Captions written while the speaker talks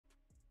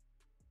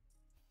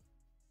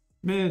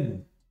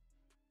Men,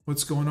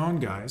 what's going on,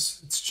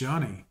 guys? It's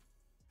Johnny.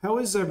 How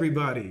is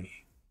everybody?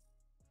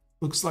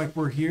 Looks like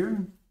we're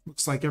here.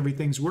 Looks like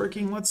everything's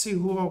working. Let's see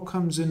who all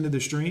comes into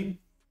the stream.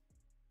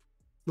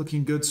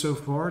 Looking good so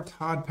far.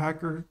 Todd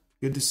Packer,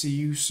 good to see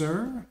you,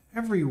 sir.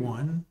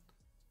 Everyone,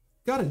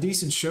 got a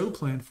decent show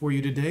planned for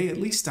you today. At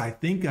least I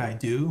think I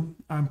do.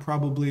 I'm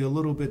probably a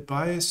little bit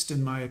biased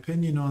in my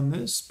opinion on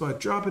this, but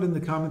drop it in the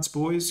comments,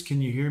 boys.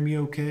 Can you hear me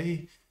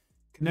okay?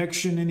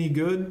 Connection any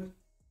good?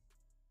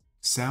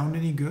 Sound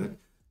any good?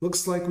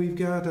 Looks like we've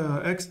got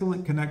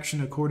excellent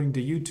connection according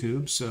to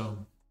YouTube,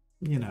 so,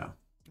 you know,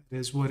 it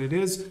is what it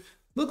is.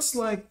 Looks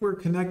like we're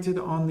connected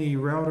on the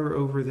router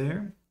over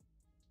there.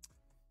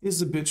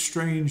 Is a bit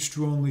strange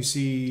to only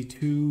see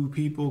 2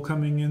 people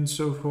coming in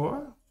so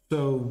far,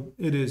 so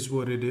it is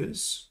what it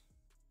is.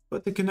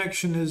 But the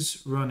connection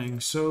is running,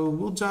 so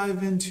we'll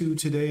dive into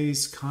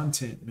today's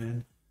content,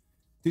 man.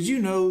 Did you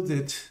know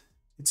that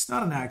it's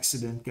not an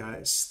accident,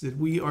 guys, that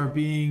we are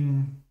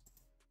being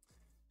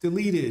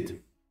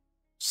deleted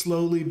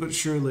slowly but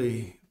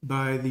surely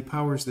by the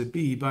powers that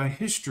be, by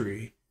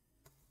history?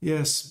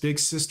 Yes, Big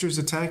Sister's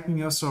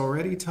attacking us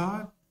already,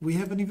 Todd. We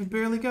haven't even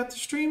barely got the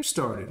stream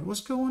started.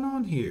 What's going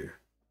on here?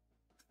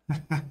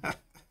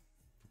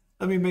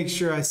 Let me make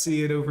sure I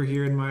see it over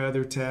here in my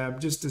other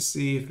tab just to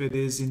see if it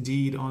is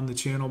indeed on the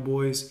channel,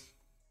 boys.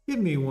 Give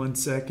me 1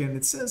 second.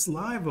 It says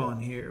live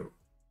on here.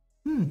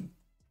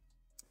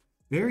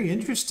 Very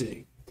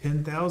interesting.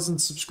 10,000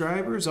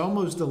 subscribers,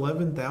 almost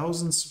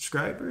 11,000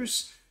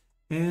 subscribers,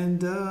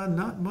 and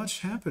not much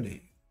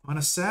happening on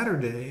a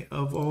Saturday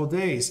of all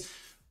days,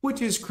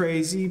 which is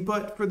crazy,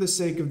 but for the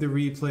sake of the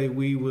replay,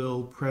 we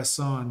will press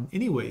on.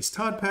 Anyways,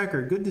 Todd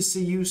Packer, good to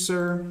see you,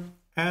 sir.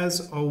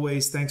 As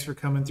always, thanks for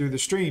coming through the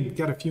stream.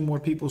 Got a few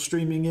more people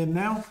streaming in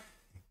now.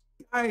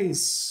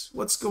 Guys,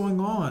 what's going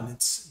on?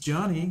 It's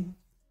Johnny.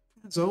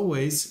 As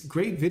always,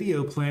 great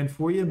video planned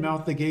for you.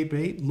 Mouth the Gape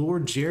 8,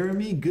 Lord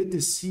Jeremy, good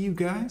to see you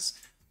guys.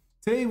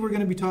 Today we're going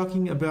to be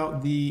talking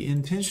about the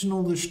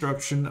intentional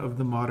destruction of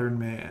the modern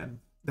man.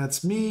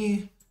 That's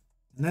me,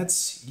 and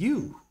that's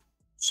you,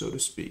 so to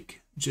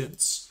speak,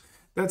 gents.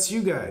 That's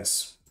you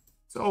guys.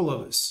 It's all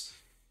of us.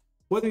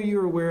 Whether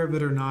you're aware of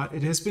it or not,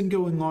 it has been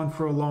going on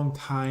for a long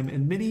time,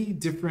 and many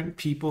different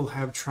people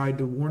have tried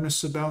to warn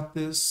us about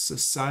this.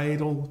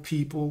 Societal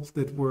people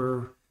that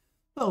were,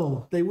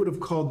 well, they would have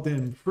called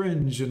them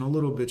fringe and a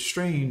little bit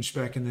strange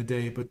back in the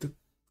day, but the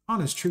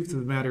honest truth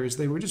of the matter is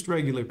they were just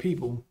regular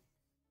people.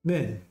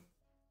 Men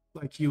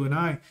like you and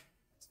I.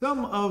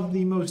 Some of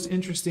the most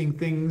interesting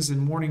things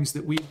and warnings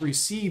that we've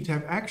received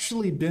have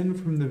actually been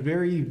from the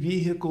very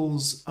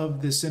vehicles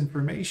of this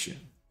information.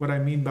 What I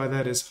mean by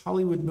that is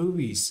Hollywood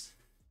movies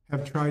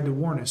have tried to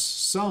warn us.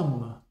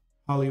 Some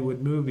Hollywood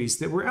movies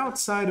that were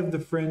outside of the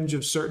fringe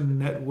of certain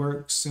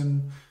networks,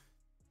 and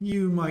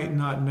you might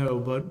not know,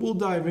 but we'll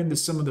dive into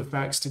some of the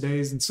facts today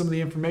and some of the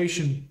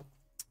information,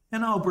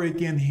 and I'll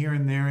break in here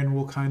and there and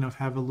we'll kind of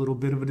have a little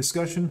bit of a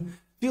discussion.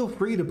 Feel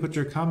free to put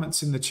your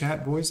comments in the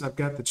chat, boys. I've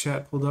got the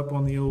chat pulled up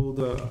on the old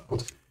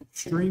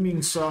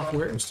streaming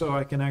software so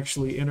I can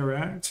actually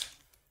interact.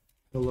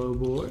 Hello,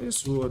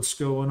 boys. What's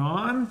going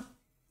on?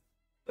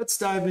 Let's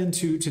dive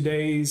into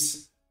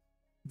today's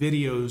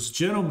videos.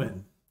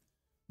 Gentlemen,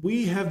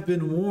 we have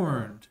been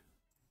warned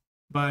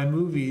by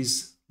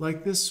movies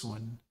like this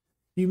one.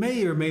 You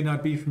may or may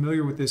not be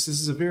familiar with this.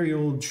 This is a very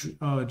old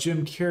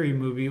Jim Carrey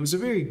movie. It was a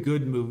very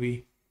good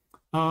movie.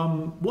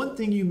 One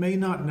thing you may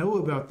not know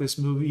about this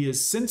movie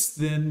is since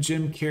then,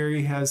 Jim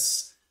Carrey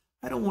has,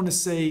 I don't want to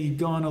say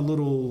gone a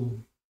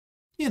little,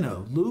 you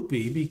know,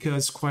 loopy,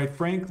 because quite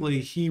frankly,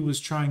 he was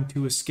trying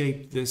to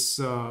escape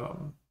this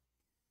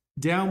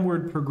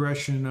downward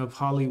progression of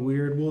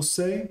Hollyweird, we'll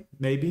say,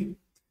 maybe.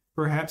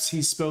 Perhaps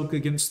he spoke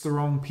against the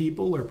wrong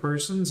people or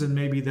persons, and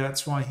maybe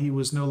that's why he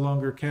was no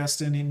longer cast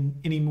in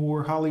any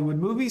more Hollywood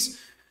movies.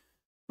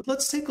 But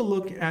let's take a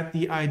look at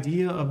the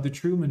idea of the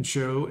Truman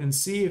Show and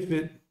see if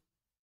it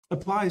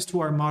applies to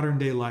our modern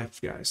day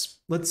life, guys.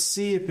 Let's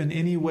see if in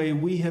any way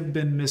we have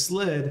been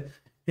misled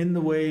in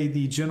the way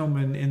the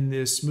gentleman in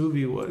this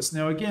movie was.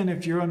 Now, again,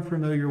 if you're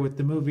unfamiliar with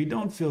the movie,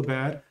 don't feel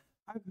bad.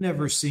 I've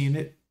never seen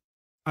it.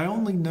 I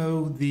only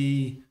know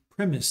the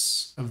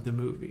premise of the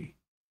movie,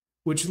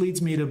 which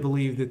leads me to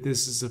believe that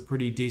this is a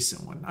pretty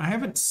decent one. I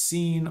haven't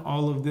seen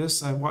all of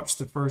this. I watched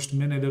the first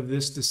minute of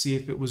this to see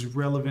if it was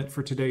relevant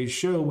for today's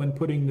show when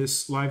putting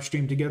this live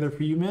stream together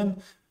for you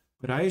men.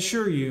 But I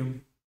assure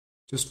you,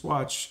 just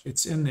watch,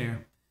 it's in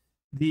there.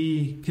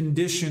 The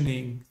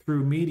conditioning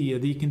through media,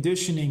 the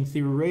conditioning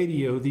through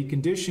radio, the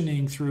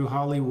conditioning through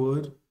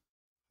Hollywood,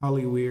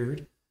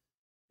 Hollyweird.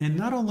 And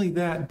not only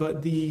that,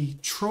 but the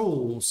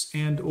trolls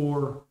and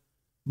or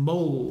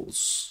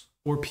moles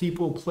or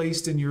people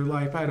placed in your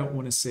life. I don't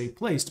want to say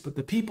placed, but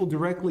the people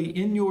directly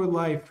in your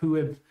life who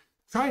have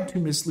tried to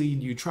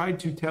mislead you, tried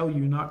to tell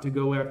you not to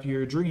go after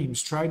your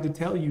dreams, tried to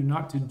tell you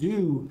not to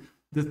do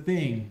the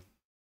thing.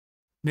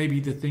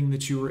 Maybe the thing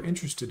that you were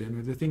interested in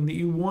or the thing that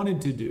you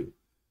wanted to do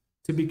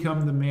to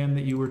become the man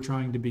that you were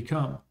trying to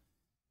become.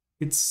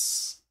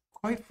 It's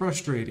quite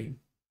frustrating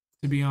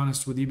to be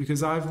honest with you,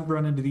 because I've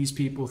run into these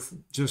people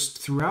just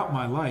throughout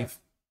my life.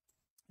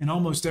 And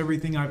almost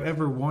everything I've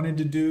ever wanted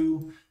to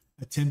do,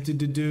 attempted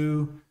to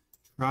do,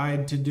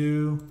 tried to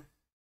do,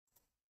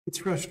 it's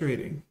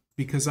frustrating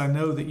because I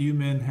know that you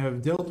men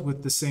have dealt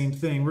with the same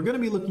thing. We're going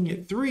to be looking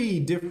at 3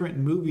 different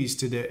movies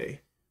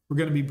today. We're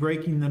going to be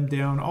breaking them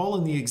down all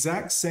in the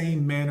exact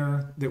same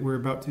manner that we're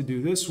about to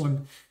do this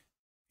one.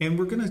 And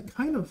we're going to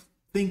kind of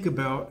think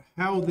about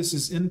how this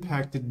has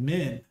impacted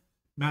men,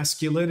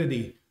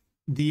 masculinity,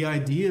 the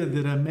idea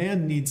that a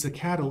man needs a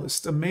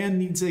catalyst, a man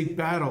needs a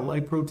battle,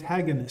 a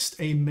protagonist,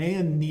 a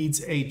man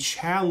needs a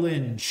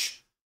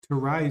challenge to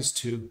rise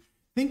to.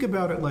 Think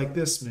about it like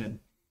this, men.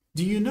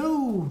 Do you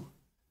know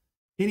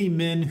any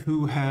men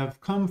who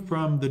have come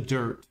from the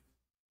dirt,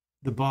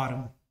 the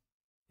bottom,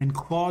 and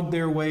clawed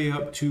their way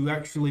up to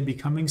actually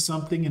becoming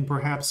something, and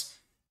perhaps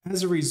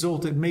as a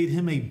result it made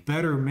him a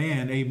better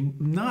man,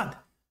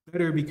 not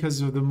better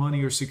because of the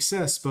money or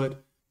success,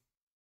 but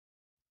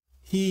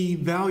he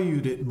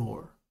valued it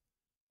more.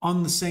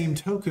 On the same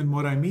token,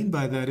 what I mean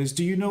by that is,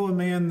 do you know a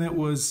man that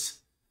was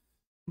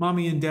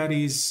mommy and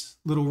daddy's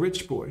little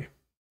rich boy?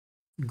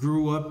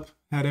 Grew up,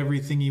 had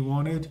everything he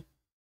wanted,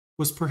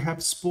 was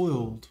perhaps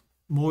spoiled,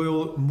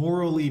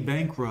 morally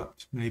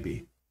bankrupt,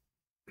 maybe.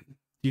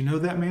 Do you know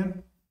that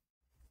man?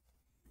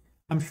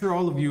 I'm sure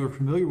all of you are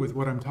familiar with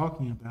what I'm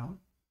talking about.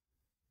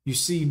 You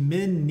see,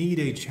 men need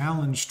a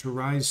challenge to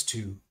rise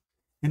to.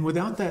 And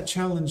without that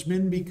challenge,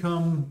 men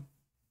become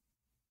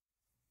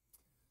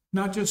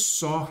not just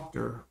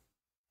softer,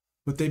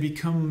 but they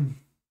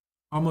become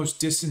almost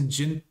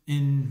disjointed.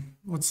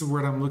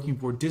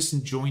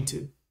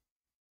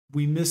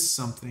 We miss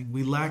something.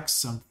 We lack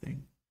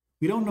something.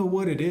 We don't know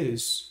what it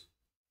is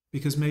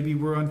because maybe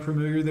we're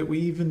unfamiliar that we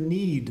even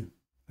need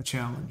a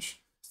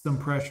challenge, some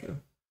pressure,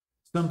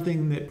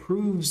 something that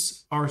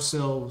proves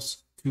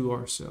ourselves to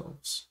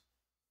ourselves.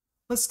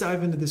 Let's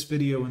dive into this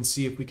video and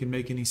see if we can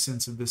make any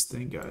sense of this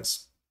thing,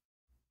 guys.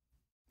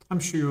 I'm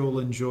sure you'll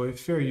enjoy.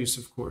 Fair use,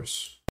 of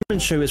course. Truman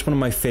Show is one of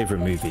my favorite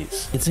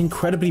movies. It's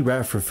incredibly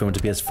rare for a film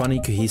to be as funny,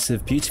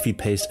 cohesive, beautifully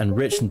paced, and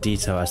rich in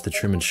detail as The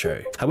Truman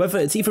Show. However,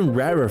 it's even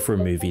rarer for a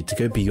movie to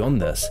go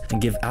beyond this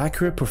and give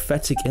accurate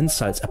prophetic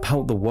insights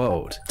about the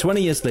world.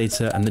 20 years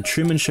later, and The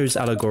Truman Show's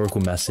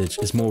allegorical message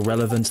is more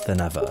relevant than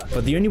ever.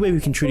 But the only way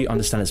we can truly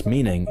understand its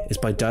meaning is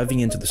by diving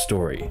into the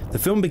story. The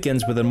film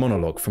begins with a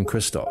monologue from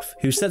Christoph,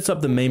 who sets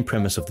up the main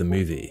premise of the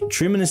movie.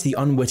 Truman is the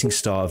unwitting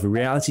star of a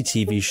reality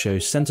TV show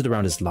centered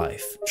around his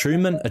life.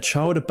 Truman, a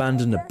child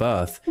abandoned at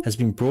birth, has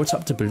been brought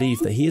up to believe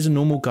that he is a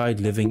normal guy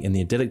living in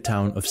the idyllic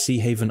town of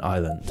Seahaven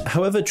Island.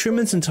 However,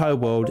 Truman's entire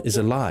world is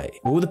a lie.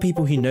 All the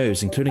people he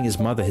knows, including his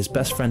mother, his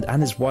best friend,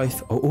 and his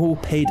wife, are all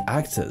paid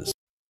actors.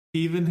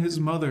 Even his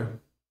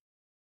mother.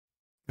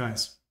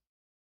 Guys.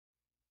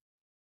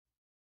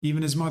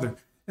 Even his mother.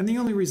 And the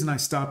only reason I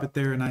stop it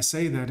there and I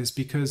say that is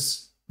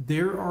because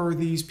there are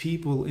these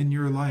people in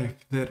your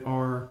life that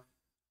are,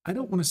 I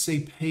don't want to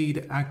say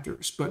paid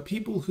actors, but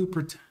people who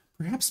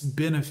perhaps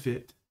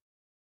benefit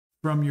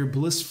from your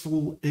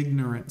blissful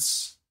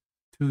ignorance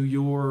to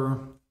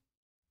your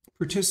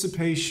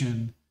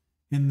participation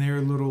in their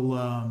little,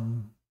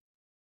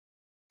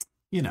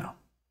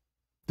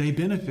 they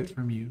benefit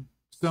from you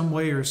some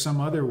way or some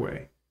other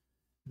way.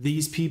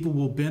 These people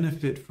will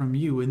benefit from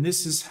you, and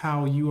this is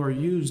how you are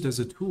used as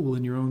a tool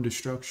in your own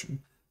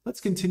destruction.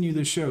 Let's continue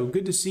the show.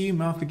 Good to see you,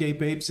 Mouth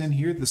Agape Apes in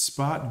here. The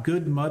Spot,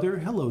 Good Mother.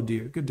 Hello,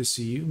 dear. Good to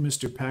see you,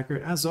 Mr. Packer.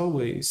 As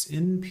always,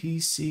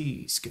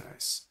 NPCs,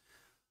 guys.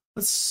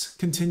 Let's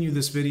continue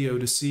this video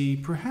to see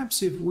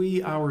perhaps if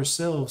we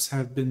ourselves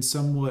have been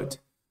somewhat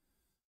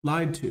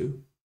lied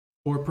to,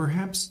 or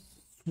perhaps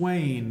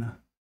swayed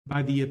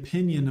by the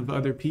opinion of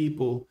other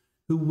people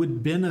who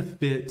would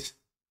benefit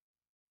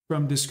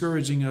from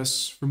discouraging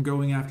us from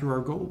going after our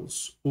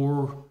goals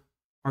or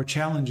our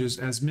challenges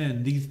as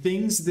men, the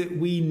things that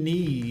we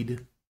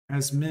need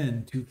as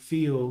men to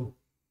feel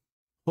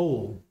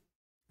whole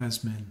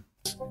as men.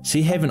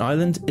 Seahaven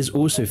Island is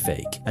also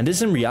fake, and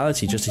is in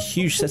reality just a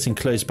huge set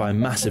enclosed by a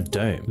massive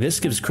dome.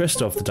 This gives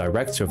Christoph, the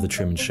director of The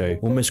Truman Show,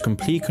 almost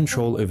complete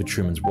control over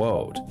Truman's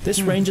world.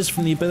 This ranges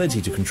from the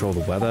ability to control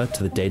the weather,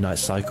 to the day-night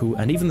cycle,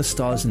 and even the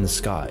stars in the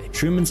sky.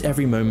 Truman's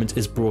every moment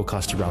is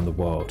broadcast around the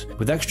world,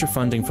 with extra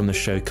funding from the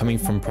show coming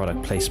from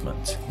product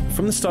placement.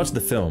 From the start of the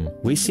film,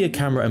 we see a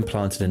camera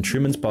implanted in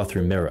Truman's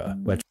bathroom mirror,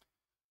 where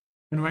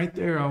And right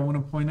there, I want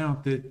to point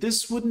out that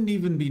this wouldn't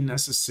even be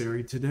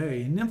necessary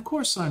today. And of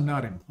course, I'm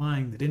not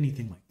implying that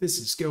anything like this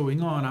is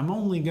going on. I'm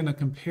only going to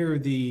compare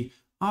the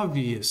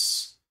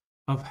obvious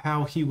of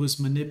how he was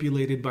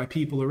manipulated by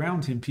people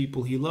around him,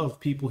 people he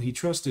loved, people he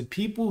trusted,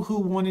 people who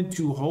wanted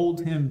to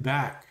hold him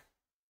back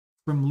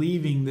from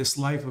leaving this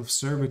life of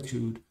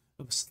servitude,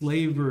 of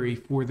slavery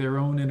for their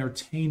own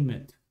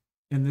entertainment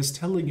in this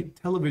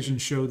television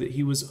show that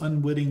he was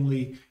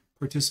unwittingly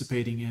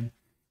participating in.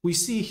 We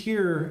see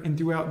here and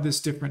throughout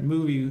this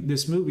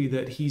movie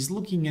that he's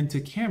looking into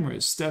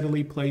cameras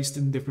steadily placed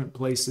in different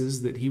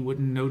places that he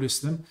wouldn't notice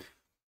them.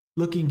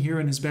 Looking here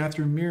in his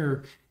bathroom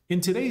mirror.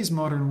 In today's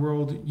modern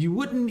world, you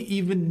wouldn't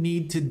even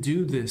need to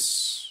do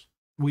this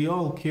We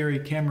all carry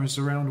cameras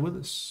around with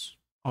us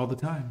all the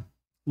time.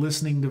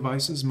 Listening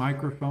devices,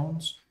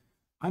 microphones.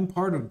 I'm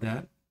part of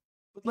that.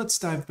 But let's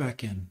dive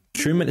back in.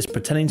 Truman is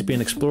pretending to be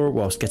an explorer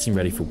whilst getting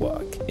ready for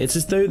work. It's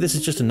as though this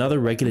is just another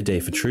regular day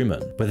for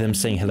Truman, with him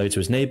saying hello to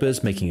his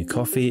neighbors, making a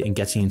coffee, and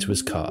getting into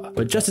his car.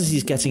 But just as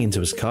he's getting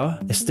into his car,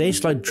 a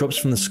stage light drops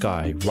from the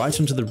sky right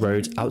onto the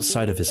road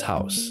outside of his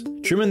house.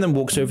 Truman then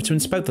walks over to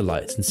inspect the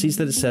light and sees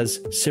that it says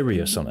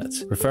Sirius on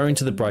it, referring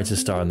to the brightest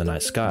star in the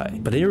night sky.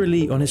 But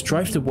eerily, on his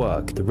drive to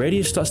work, the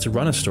radio starts to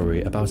run a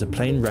story about a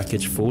plane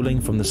wreckage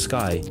falling from the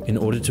sky in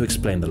order to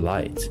explain the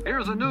light.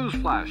 Here's a news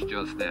flash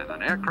just then.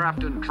 An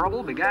aircraft in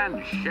trouble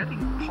began shedding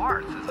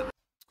parts as it...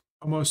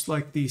 Almost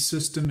like the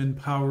system in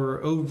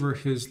power over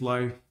his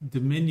life,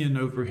 dominion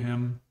over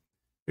him,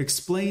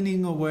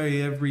 explaining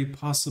away every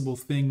possible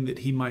thing that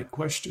he might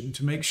question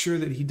to make sure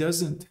that he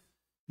doesn't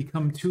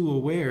become too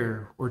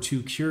aware or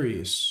too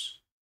curious,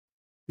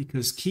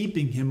 because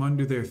keeping him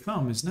under their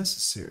thumb is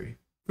necessary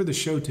for the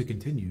show to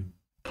continue.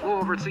 Flew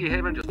over Sea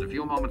Haven just a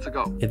few moments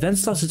ago. It then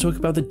starts to talk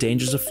about the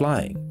dangers of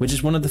flying, which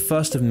is one of the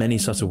first of many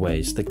subtle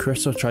ways that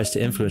Christoph tries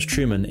to influence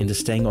Truman into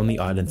staying on the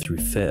island through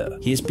fear.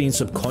 He is being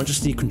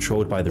subconsciously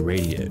controlled by the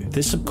radio.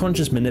 This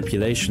subconscious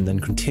manipulation then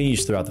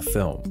continues throughout the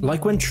film.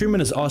 Like when Truman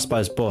is asked by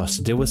his boss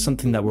to deal with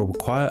something that will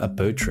require a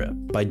boat trip.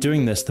 By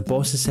doing this, the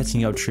boss is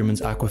setting out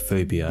Truman's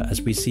aquaphobia,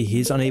 as we see he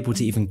is unable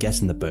to even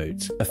get in the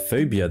boat. A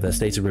phobia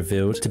that's later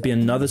revealed to be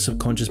another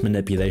subconscious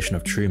manipulation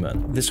of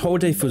Truman. This whole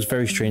day feels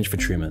very strange for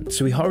Truman,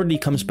 so he hurriedly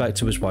comes back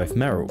to his wife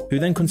Meryl, who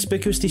then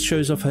conspicuously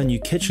shows off her new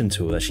kitchen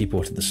tool that she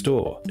bought at the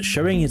store,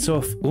 showing it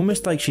off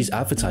almost like she's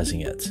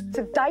advertising it. It's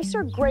a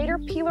dicer, grater,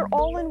 peeler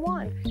all in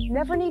one.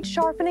 Never need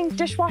sharpening,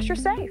 dishwasher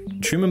safe.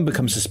 Truman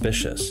becomes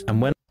suspicious,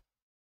 and when...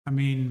 I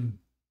mean,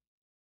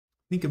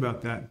 think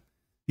about that.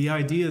 The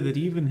idea that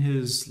even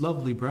his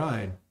lovely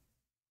bride,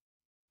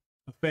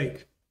 a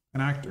fake,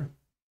 an actor,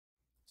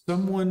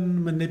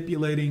 someone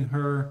manipulating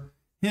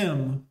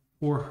him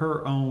for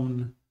her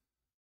own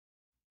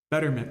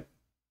betterment,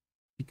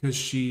 because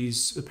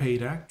she's a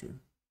paid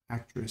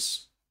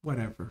actress,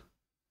 whatever.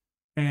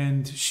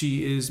 And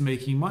she is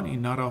making money,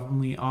 not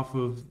only off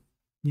of,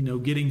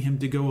 getting him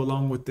to go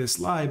along with this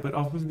lie, but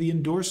off of the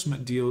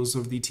endorsement deals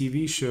of the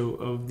TV show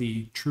of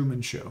the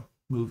Truman Show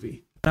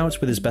movie. Out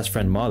with his best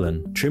friend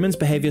Marlon, Truman's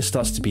behavior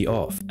starts to be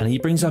off, and he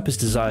brings up his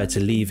desire to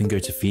leave and go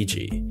to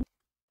Fiji.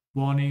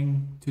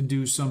 Wanting to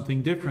do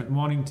something different,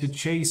 wanting to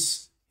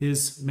chase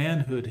his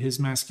manhood, his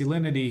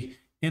masculinity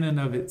in and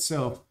of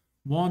itself,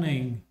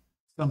 wanting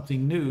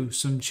something new,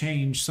 some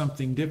change,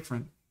 something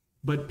different.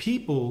 But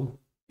people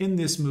in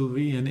this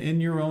movie and in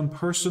your own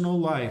personal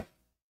life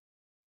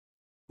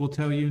will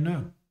tell you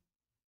no.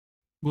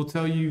 Will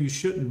tell you you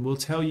shouldn't. Will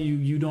tell you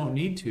you don't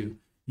need to.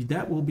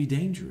 That will be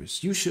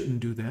dangerous. You shouldn't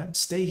do that.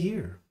 Stay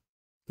here.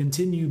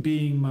 Continue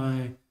being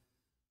my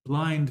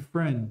blind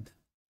friend,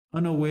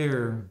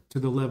 unaware to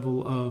the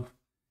level of,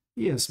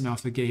 yes,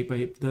 mouth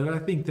agape, that I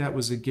think that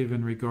was a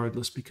given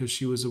regardless because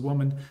she was a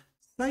woman.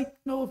 Like,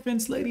 no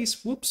offense,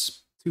 ladies.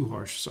 Whoops. Too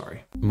harsh,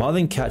 sorry.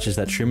 Marlon catches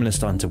that Truman is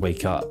starting to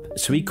wake up,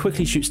 so he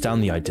quickly shoots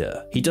down the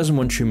idea. He doesn't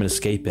want Truman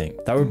escaping.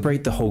 That would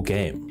break the whole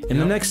game. In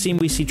the next scene,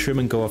 we see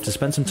Truman go off to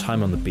spend some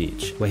time on the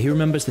beach, where he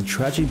remembers the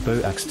tragic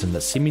boat accident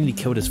that seemingly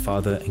killed his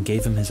father and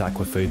gave him his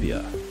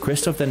aquaphobia.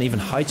 Christoph then even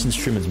heightens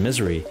Truman's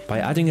misery by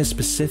adding a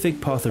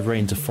specific path of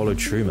rain to follow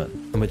Truman.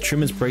 And with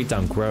Truman's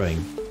breakdown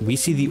growing, we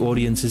see the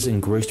audience's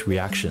engrossed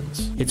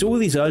reactions. It's all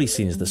these early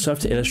scenes that serve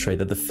to illustrate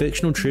that the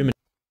fictional Truman...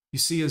 You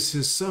see, as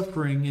his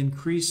suffering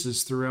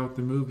increases throughout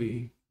the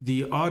movie,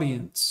 the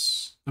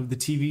audience of the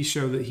TV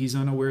show that he's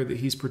unaware that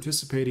he's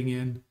participating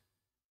in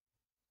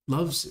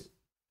loves it.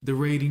 The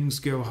ratings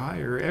go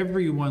higher.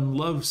 Everyone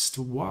loves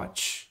to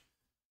watch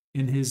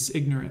in his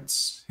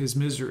ignorance, his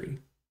misery,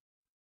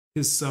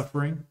 his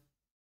suffering,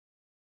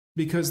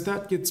 because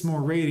that gets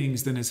more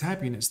ratings than his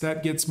happiness.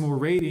 That gets more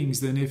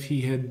ratings than if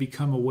he had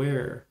become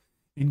aware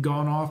and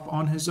gone off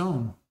on his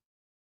own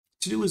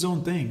to do his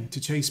own thing, to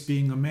chase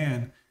being a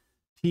man.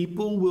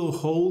 People will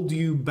hold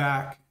you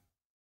back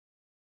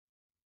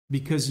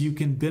because you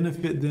can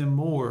benefit them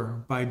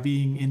more by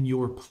being in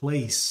your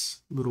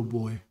place, little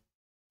boy.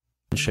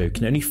 Show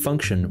can only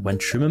function when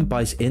Truman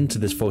buys into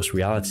this false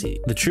reality.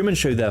 The Truman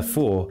Show,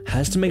 therefore,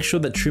 has to make sure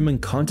that Truman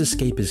can't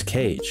escape his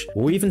cage,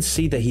 or even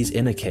see that he's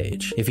in a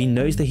cage. If he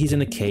knows that he's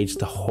in a cage,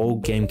 the whole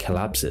game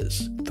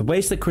collapses. The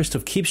ways that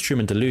Christoph keeps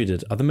Truman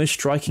deluded are the most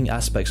striking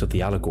aspects of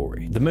the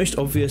allegory. The most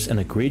obvious and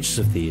egregious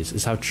of these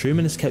is how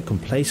Truman is kept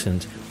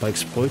complacent by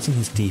exploiting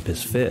his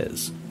deepest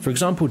fears. For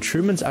example,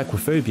 Truman's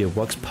aquaphobia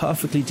works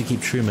perfectly to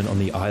keep Truman on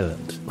the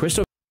island.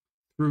 Christoph...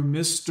 Through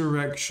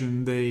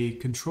misdirection, they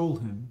control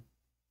him.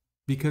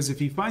 Because if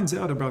he finds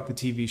out about the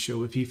TV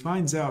show, if he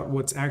finds out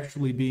what's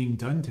actually being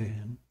done to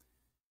him,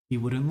 he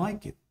wouldn't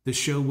like it. The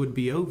show would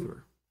be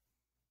over,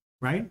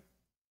 right?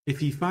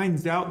 If he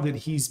finds out that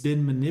he's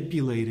been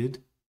manipulated,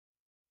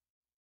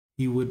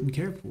 he wouldn't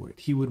care for it.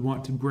 He would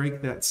want to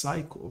break that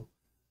cycle.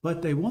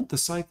 But they want the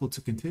cycle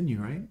to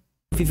continue, right?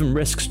 even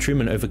risks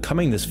Truman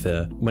overcoming this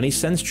fear when he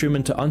sends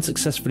Truman to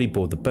unsuccessfully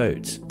board the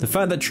boat. The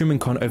fact that Truman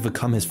can't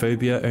overcome his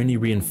phobia only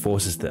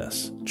reinforces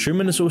this.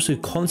 Truman is also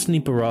constantly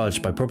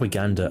barraged by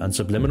propaganda and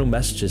subliminal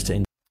messages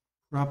to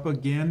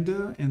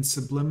Propaganda and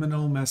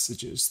subliminal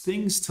messages,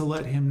 things to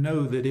let him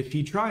know that if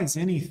he tries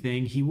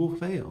anything, he will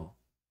fail.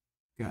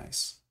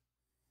 Guys,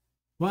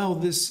 while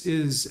this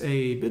is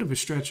a bit of a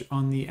stretch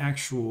on the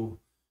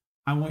actual,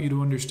 I want you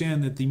to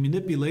understand that the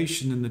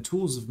manipulation and the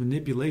tools of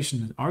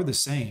manipulation are the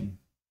same.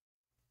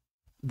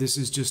 This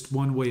is just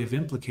one way of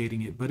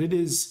implicating it, but it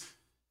is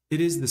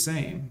the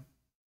same,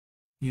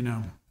 you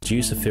know.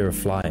 Reduce a fear of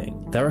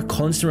flying. There are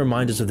constant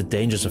reminders of the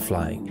dangers of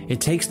flying. It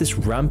takes this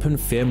rampant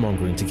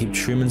fear-mongering to keep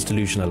Truman's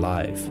delusion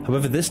alive.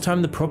 However, this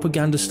time the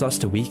propaganda starts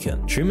to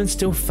weaken. Truman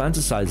still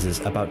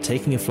fantasizes about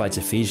taking a flight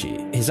to Fiji.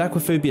 His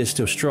aquaphobia is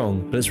still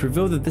strong, but it's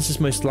revealed that this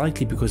is most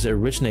likely because it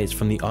originates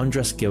from the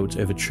undressed guilt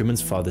over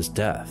Truman's father's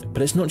death.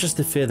 But it's not just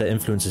the fear that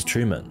influences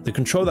Truman. The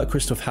control that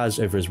Christof has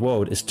over his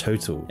world is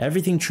total.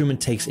 Everything Truman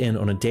takes in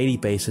on a daily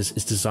basis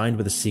is designed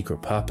with a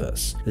secret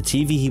purpose. The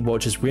TV he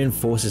watches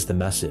reinforces the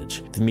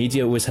message. The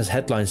media always has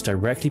headlines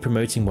directly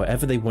promoting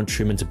whatever they want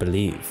Truman to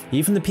believe.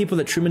 Even the people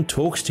that Truman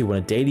talks to on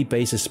a daily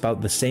basis spout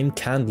the same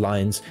canned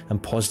lines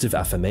and positive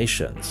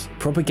affirmations.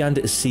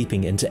 Propaganda is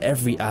seeping into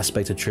every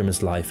aspect of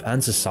Truman's life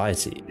and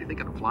society. You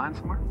thinking of flying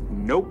somewhere?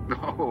 Nope.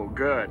 Oh,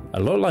 good. A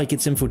lot like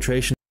its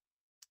infiltration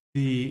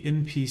The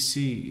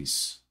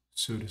NPCs,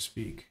 so to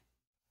speak.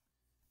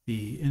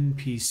 The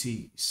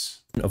NPCs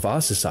of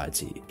our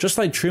society. Just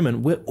like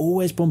Truman, we're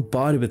always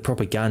bombarded with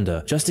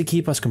propaganda just to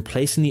keep us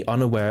complacently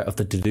unaware of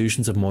the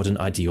delusions of modern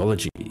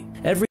ideology.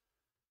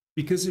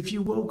 Because if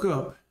you woke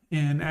up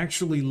and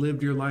actually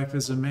lived your life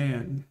as a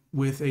man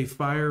with a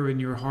fire in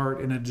your heart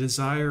and a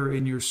desire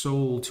in your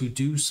soul to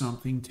do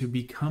something, to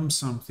become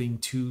something,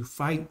 to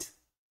fight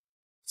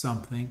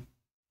something,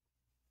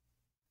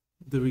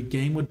 the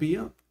game would be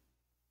up.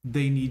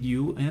 They need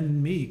you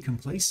and me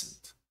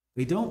complacent.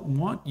 They don't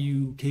want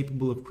you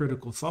capable of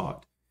critical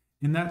thought.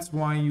 And that's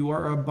why you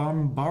are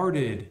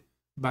bombarded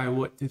by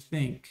what to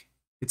think.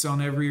 It's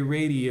on every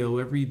radio,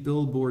 every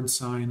billboard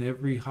sign,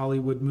 every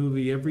Hollywood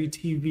movie, every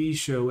TV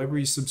show,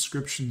 every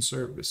subscription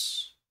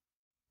service.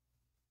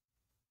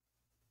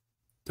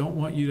 Don't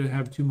want you to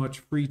have too much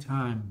free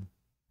time.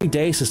 Every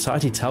day,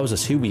 society tells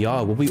us who we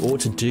are, what we ought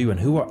to do, and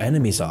who our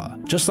enemies are.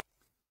 Just like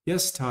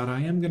Yes, Todd,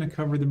 I am going to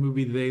cover the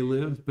movie They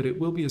Live, but it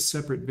will be a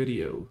separate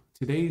video.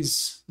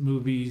 Today's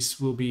movies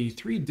will be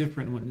 3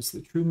 different ones,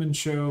 The Truman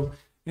Show,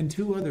 and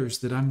 2 others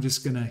that I'm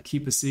just going to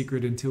keep a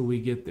secret until we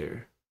get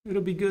there.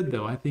 It'll be good,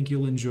 though. I think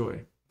you'll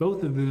enjoy.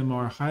 Both of them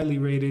are highly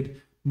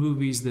rated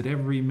movies that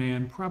every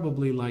man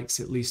probably likes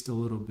at least a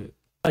little bit.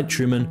 Like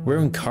Truman, we're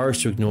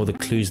encouraged to ignore the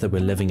clues that we're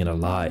living in a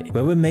lie,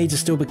 where we're made to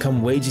still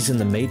become wages in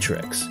the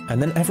Matrix, and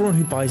then everyone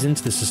who buys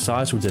into the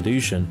societal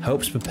delusion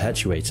helps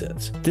perpetuate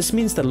it. This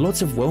means that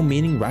lots of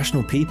well-meaning,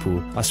 rational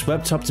people are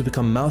swept up to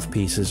become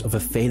mouthpieces of a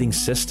failing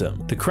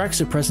system. The cracks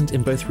are present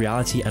in both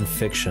reality and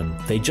fiction.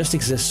 They just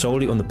exist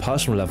solely on the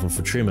personal level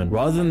for Truman,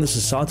 rather than the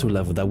societal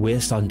level that we're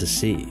starting to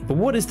see. But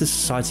what is the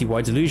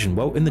society-wide delusion?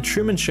 Well, in The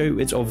Truman Show,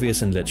 it's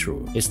obvious and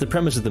literal. It's the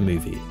premise of the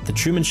movie. The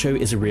Truman Show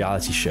is a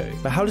reality show.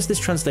 But how does this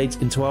translate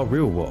into our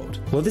real world?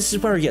 Well, this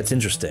is where it gets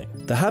interesting.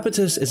 The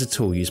habitus is a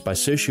tool used by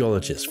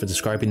sociologists for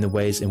describing the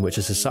ways in which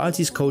a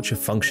society's culture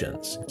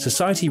functions.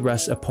 Society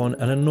rests upon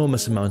an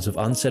enormous amount of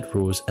unsaid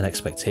rules and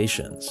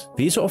expectations.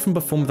 These are often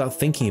performed without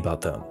thinking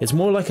about them. It's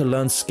more like a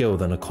learned skill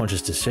than a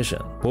conscious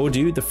decision.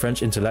 Bourdieu, the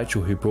French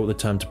intellectual who brought the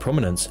term to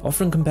prominence,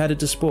 often compared it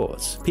to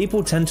sports.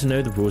 People tend to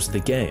know the rules of the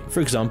game.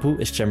 For example,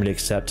 it's generally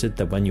accepted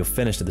that when you're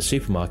finished at the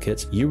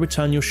supermarket, you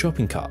return your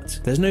shopping cart.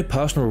 There's no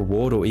personal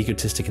reward or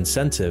egotistic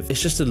incentive,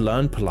 it's just a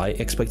learned polite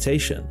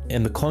expectation.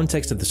 In the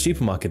context of the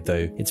supermarket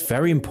though, it's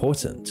very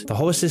important. The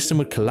whole system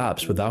would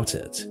collapse without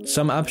it.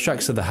 Some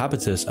abstracts of the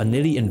habitus are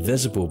nearly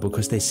invisible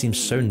because they seem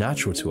so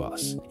natural to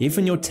us.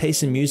 Even your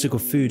taste in music or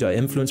food are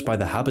influenced by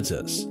the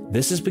habitus.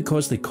 This is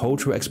because the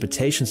cultural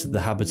expectations that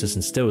the habitus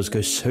instills go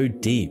so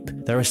deep.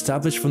 They're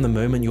established from the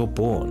moment you're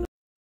born.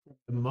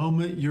 The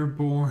moment you're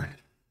born.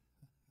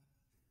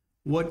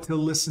 What to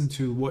listen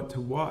to, what to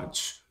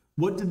watch.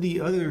 What did the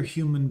other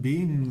human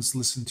beings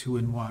listen to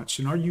and watch?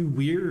 And are you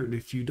weird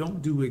if you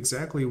don't do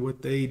exactly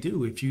what they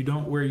do? If you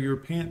don't wear your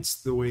pants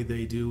the way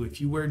they do? If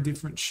you wear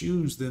different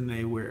shoes than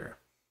they wear?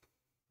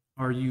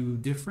 Are you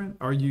different?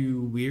 Are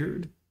you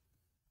weird?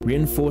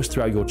 Reinforced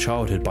throughout your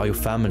childhood by your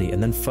family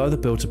and then further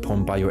built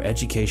upon by your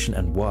education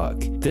and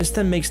work. This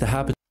then makes the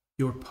habit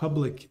your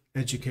public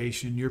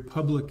education, your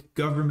public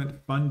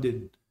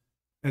government-funded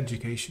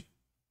education.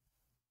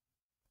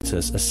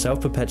 A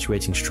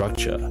self-perpetuating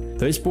structure.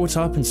 Those brought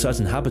up in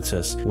certain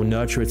habitus will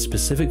nurture its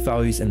specific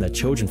values in their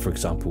children, for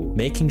example,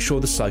 making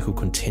sure the cycle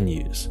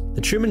continues.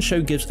 The Truman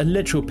Show gives a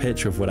literal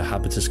picture of what a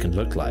habitus can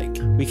look like.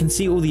 We can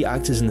see all the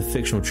actors in the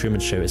fictional Truman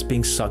Show as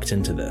being sucked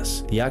into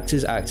this. The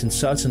actors act in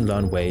certain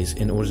learned ways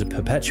in order to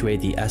perpetuate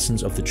the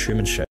essence of the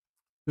Truman Show.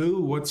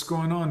 Ooh, what's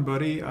going on,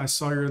 buddy? I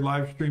saw your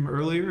live stream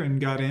earlier and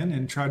got in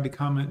and tried to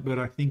comment, but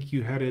I think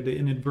you had it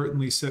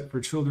inadvertently set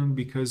for children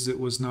because it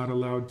was not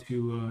allowed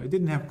to, it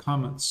didn't have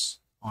comments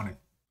on it.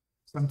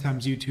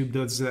 Sometimes YouTube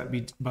does that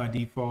by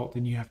default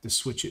and you have to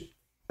switch it.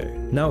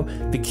 Now,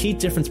 the key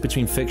difference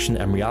between fiction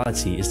and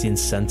reality is the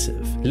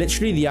incentive.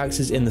 Literally, the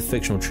actors in the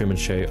fictional Truman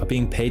Show are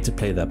being paid to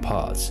play their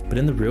parts, but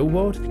in the real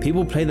world,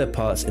 people play their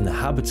parts in the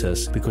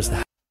habitus because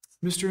the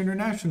Mr.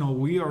 International,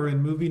 we are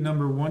in movie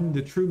number 1,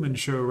 The Truman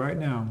Show, right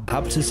now.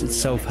 habitus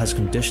itself has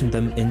conditioned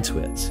them into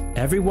it.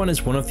 Everyone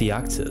is one of the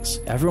actors.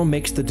 Everyone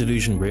makes the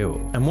delusion real.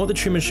 And what the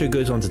Truman Show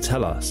goes on to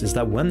tell us is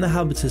that when the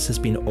habitus has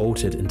been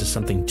altered into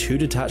something too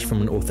detached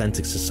from an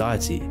authentic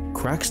society,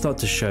 cracks start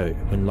to show,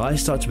 when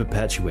lies start to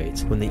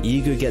perpetuate, when the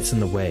ego gets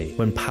in the way,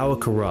 when power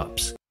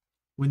corrupts.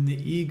 When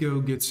the ego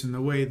gets in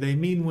the way, they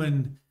mean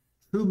when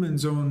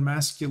Truman's own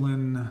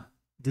masculine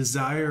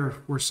desire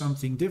for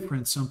something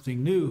different,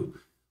 something new,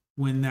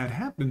 when that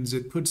happens,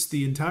 it puts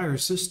the entire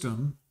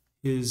system,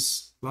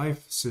 his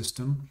life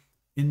system,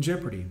 in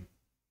jeopardy.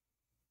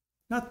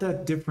 Not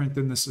that different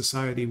than the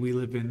society we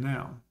live in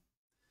now.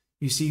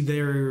 You see,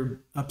 they're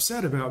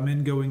upset about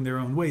men going their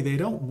own way. They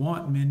don't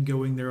want men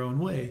going their own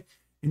way.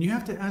 And you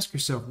have to ask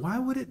yourself, why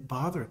would it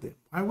bother them?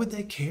 Why would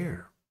they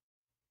care?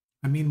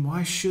 I mean,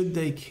 why should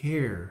they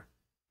care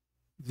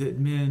that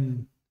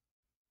men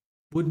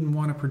wouldn't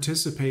want to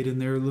participate in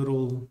their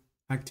little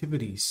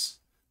activities,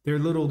 their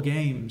little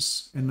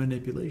games and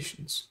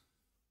manipulations?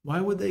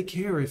 Why would they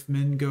care if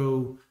men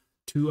go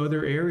to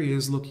other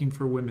areas looking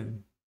for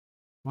women?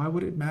 Why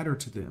would it matter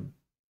to them?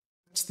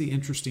 That's the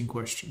interesting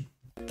question.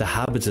 The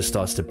habitus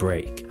starts to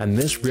break, and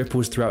this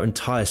ripples throughout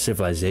entire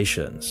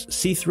civilizations.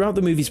 See, throughout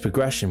the movie's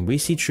progression, we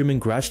see Truman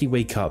gradually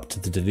wake up to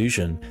the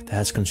delusion that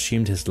has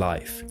consumed his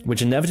life,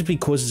 which inevitably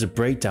causes a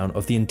breakdown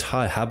of the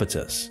entire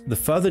habitus. The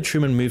further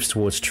Truman moves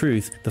towards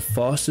truth, the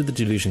faster the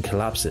delusion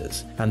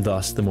collapses, and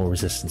thus the more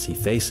resistance he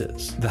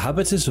faces. The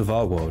habitus of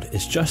our world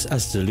is just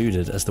as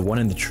deluded as the one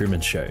in the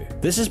Truman Show.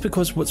 This is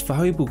because what's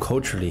valuable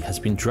culturally has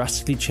been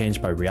drastically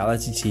changed by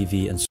reality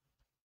TV and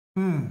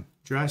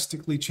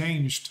Drastically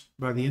changed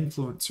by the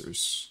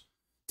influencers.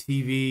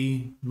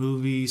 TV,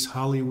 movies,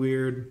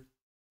 Hollywood,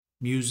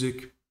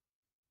 music.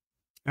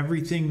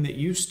 Everything that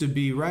used to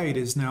be right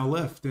is now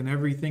left, and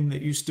everything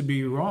that used to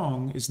be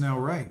wrong is now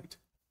right.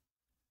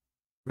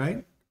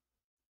 Right?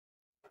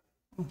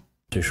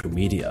 social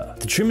media.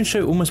 The Truman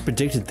Show almost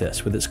predicted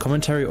this with its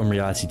commentary on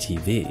reality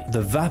TV.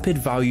 The vapid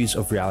values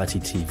of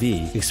reality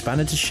TV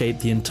expanded to shape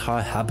the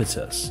entire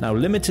habitus, now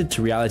limited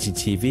to reality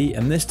TV,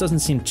 and this doesn't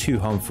seem too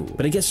harmful,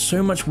 but it gets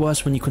so much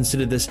worse when you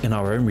consider this in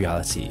our own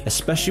reality,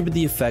 especially with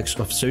the effects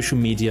of social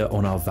media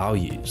on our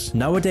values.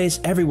 Nowadays,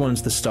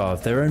 everyone's the star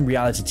of their own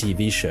reality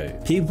TV show.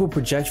 People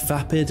project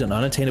vapid and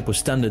unattainable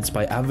standards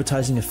by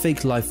advertising a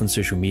fake life on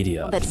social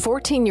media. That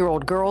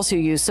 14-year-old girls who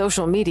use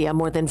social media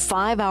more than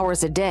 5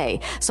 hours a day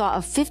saw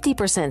a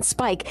 50%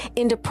 spike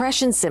in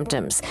depression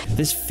symptoms.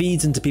 This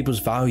feeds into people's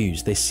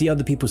values. They see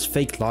other people's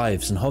fake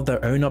lives and hold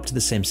their own up to the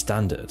same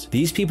standard.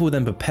 These people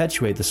then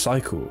perpetuate the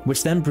cycle,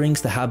 which then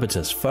brings the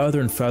habitus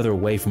further and further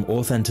away from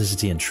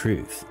authenticity and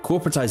truth.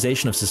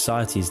 Corporatization of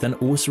society is then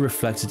also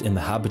reflected in the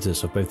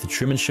habitus of both the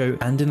Truman Show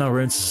and in our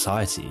own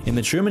society. In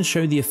the Truman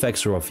Show, the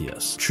effects are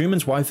obvious.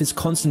 Truman's wife is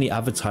constantly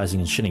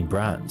advertising and shitting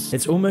brands.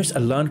 It's almost a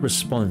learned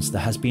response that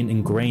has been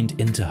ingrained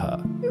into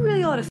her. You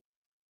really ought to.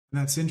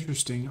 That's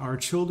interesting. Our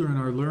children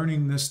are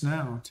learning this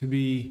now, to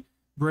be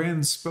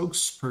brand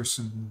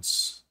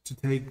spokespersons, to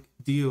take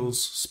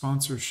deals,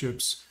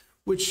 sponsorships,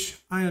 which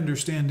I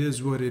understand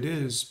is what it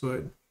is,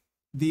 but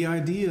the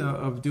idea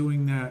of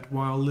doing that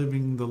while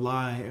living the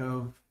lie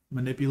of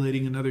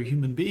manipulating another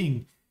human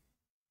being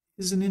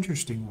is an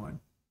interesting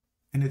one.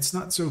 And it's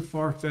not so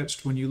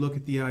far-fetched when you look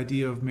at the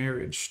idea of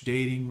marriage,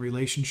 dating,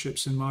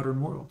 relationships in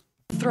modern world.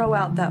 Throw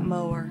out that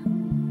mower.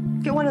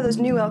 Get one of those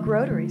new elk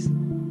rotaries.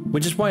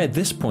 Which is why at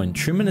this point,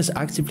 Truman is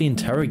actively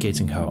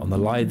interrogating her on the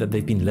lie that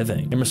they've been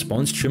living. In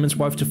response, Truman's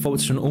wife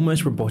defaults to an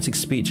almost robotic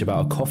speech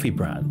about a coffee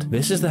brand.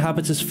 This is the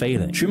habitus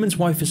failing. Truman's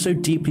wife is so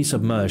deeply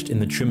submerged in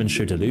the Truman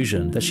Show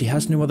delusion that she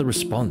has no other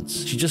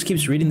response. She just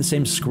keeps reading the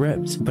same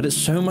script. But it's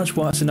so much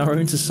worse in our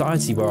own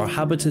society where our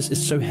habitus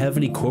is so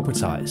heavily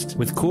corporatized,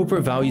 with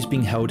corporate values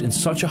being held in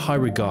such a high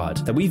regard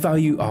that we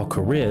value our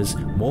careers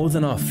more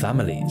than our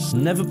families.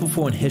 Never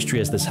before in history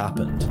has this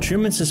happened.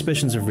 Truman's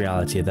suspicions of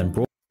reality are then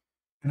brought.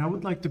 And I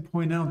would like to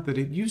point out that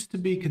it used to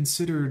be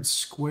considered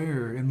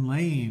square and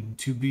lame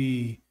to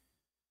be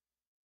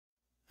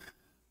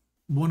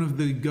one of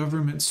the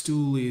government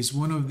stoolies,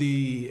 one of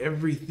the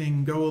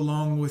everything go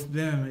along with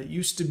them. It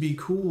used to be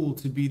cool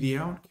to be the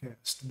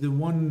outcast, the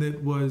one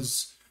that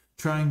was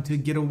trying to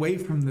get away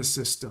from the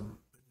system.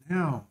 But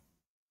now,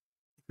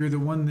 if you're the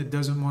one that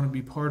doesn't want to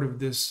be part of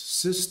this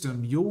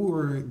system,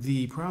 you're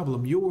the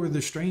problem. You're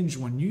the strange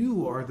one.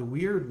 You are the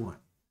weird one.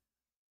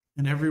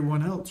 And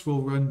everyone else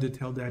will run to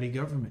tell daddy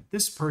government,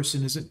 this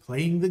person isn't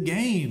playing the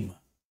game.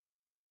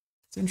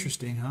 It's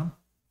interesting, huh?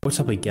 brought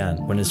up again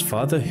when his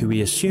father, who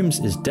he assumes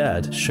is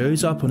dead,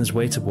 shows up on his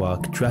way to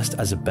work dressed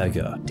as a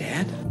beggar.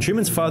 Dad?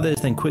 Truman's father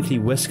is then quickly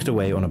whisked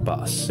away on a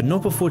bus, but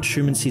not before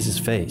Truman sees his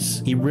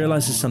face. He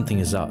realizes something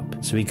is up,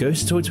 so he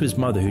goes to talk to his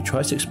mother, who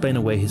tries to explain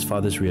away his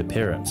father's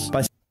reappearance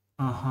by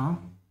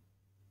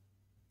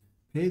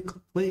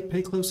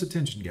Pay close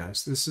attention,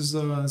 guys. This is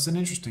an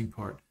interesting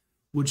part.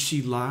 Would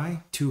she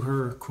lie to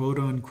her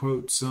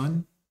quote-unquote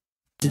son?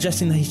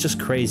 suggesting that he's just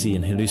crazy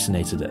and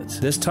hallucinated it.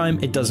 This time,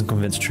 it doesn't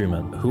convince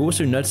Truman, who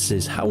also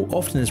notices how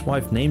often his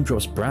wife name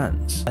drops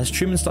brands. As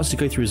Truman starts to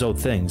go through his old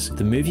things,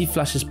 the movie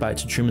flashes back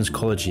to Truman's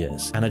college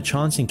years and a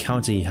chance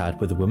encounter he had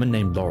with a woman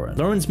named Lauren.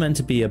 Lauren's meant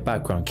to be a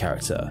background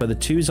character, but the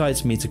two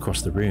sides meet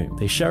across the room.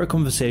 They share a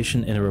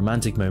conversation in a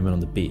romantic moment on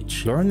the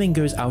beach. Lauren then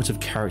goes out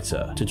of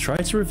character to try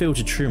to reveal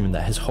to Truman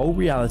that his whole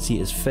reality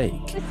is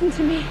fake. Listen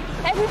to me.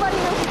 Everybody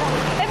knows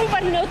that.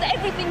 Everybody knows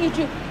everything you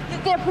do.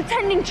 They're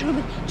pretending,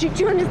 Truman. Do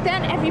you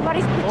understand?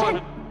 Everybody's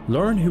pretending.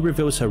 Lauren, who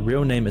reveals her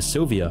real name as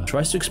Sylvia,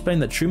 tries to explain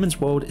that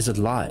Truman's world is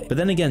a lie, but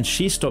then again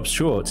she stops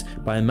short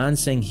by a man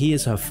saying he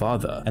is her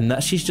father and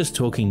that she's just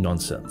talking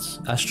nonsense.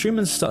 As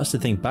Truman starts to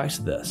think back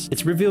to this,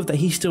 it's revealed that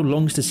he still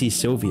longs to see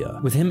Sylvia,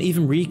 with him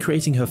even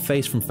recreating her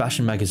face from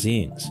fashion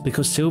magazines,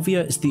 because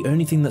Sylvia is the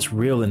only thing that's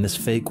real in this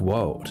fake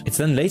world. It's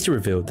then later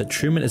revealed that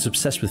Truman is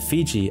obsessed with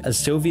Fiji, as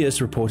Sylvia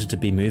is reported to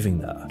be moving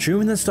there.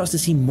 Truman then starts to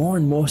see more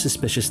and more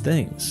suspicious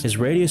things. His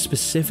radio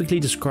specifically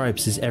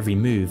describes his every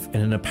move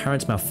in an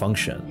apparent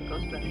malfunction.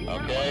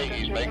 Okay,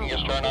 he's making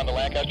his turn onto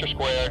Lancaster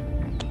Square.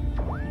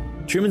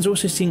 Truman's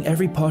also seeing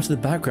every part of the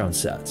background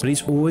set, but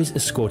he's always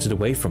escorted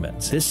away from it.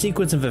 This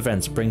sequence of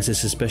events brings his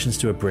suspicions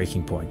to a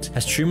breaking point,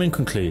 as Truman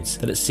concludes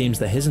that it seems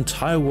that his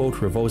entire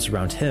world revolves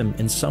around him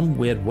in some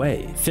weird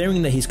way.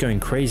 Fearing that he's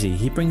going crazy,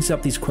 he brings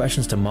up these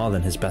questions to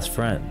Marlon, his best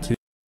friend.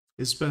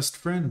 His best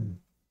friend?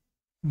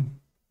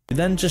 He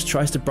then just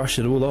tries to brush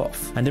it all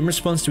off, and in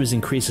response to his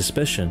increased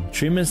suspicion,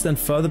 Truman is then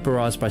further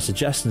barraged by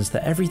suggestions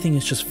that everything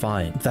is just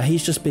fine, that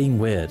he's just being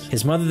weird.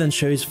 His mother then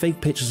shows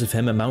fake pictures of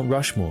him at Mount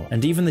Rushmore,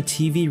 and even the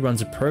TV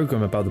runs a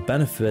program about the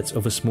benefits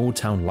of a small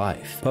town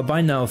life. But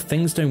by now,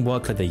 things don't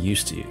work like they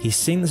used to. He's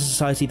seeing the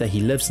society that he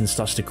lives in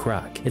starts to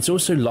crack. It's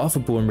also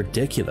laughable and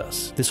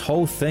ridiculous. This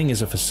whole thing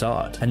is a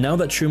facade, and now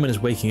that Truman is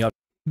waking up,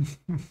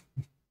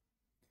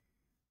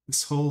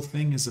 This whole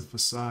thing is a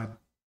facade.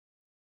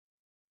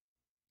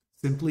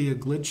 Simply a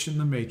glitch in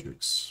the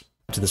Matrix.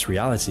 to this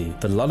reality,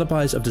 the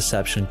lullabies of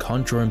deception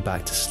can't draw him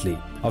back to sleep.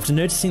 After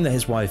noticing that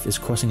his wife is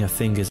crossing her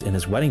fingers in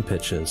his wedding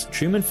pictures,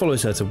 Truman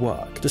follows her to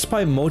work.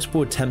 Despite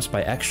multiple attempts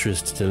by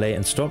extras to delay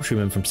and stop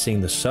Truman from seeing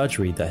the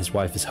surgery that his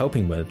wife is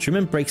helping with,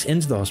 Truman breaks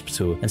into the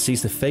hospital and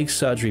sees the fake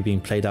surgery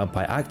being played out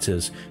by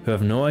actors who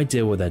have no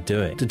idea what they're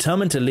doing.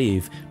 Determined to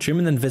leave,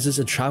 Truman then visits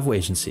a travel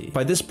agency.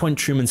 By this point,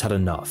 Truman's had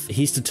enough.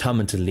 He's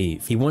determined to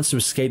leave. He wants to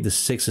escape this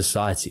sick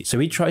society, so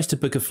he tries to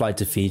book a flight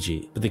to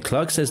Fiji, but the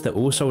clerk says they're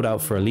all sold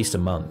out for at least a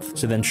month.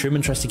 So then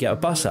Truman tries to get a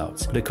bus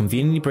out, but it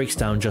conveniently breaks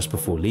down just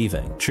before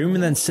leaving.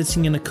 Truman then,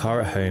 sitting in a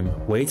car at home,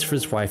 waits for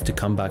his wife to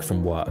come back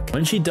from work.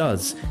 When she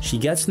does, she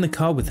gets in the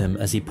car with him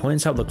as he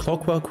points out the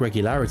clockwork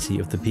regularity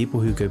of the people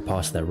who go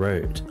past their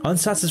road.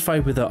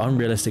 Unsatisfied with her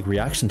unrealistic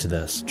reaction to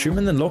this,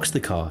 Truman then locks the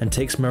car and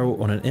takes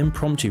Meryl on an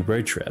impromptu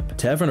road trip.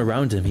 To everyone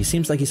around him, he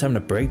seems like he's having a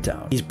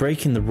breakdown. He's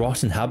breaking the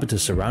rotten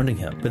habitus surrounding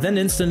him, but then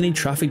instantly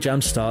traffic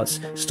jam starts,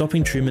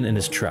 stopping Truman in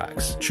his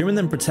tracks. Truman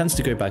then pretends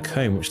to go back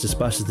home, which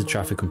disperses the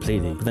traffic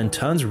completely, but then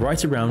turns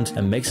right around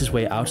and makes his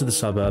way out of the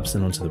suburbs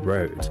and onto the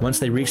road.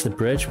 Once they reach the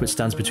bridge which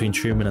stands between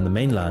Truman and the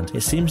mainland,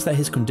 it seems that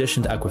his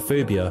conditioned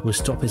aquaphobia will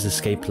stop his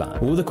escape plan.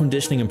 All the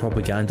conditioning and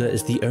propaganda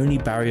is the only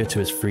barrier to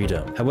his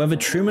freedom. However,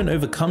 Truman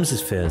overcomes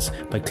his fears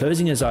by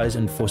closing his eyes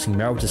and forcing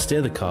Meryl to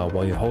steer the car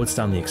while he holds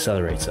down the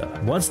accelerator.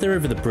 Once they're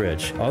over the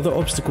bridge, other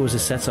obstacles are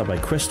set up by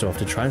Christoph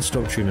to try and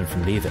stop Truman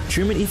from leaving.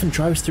 Truman even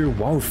drives through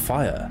a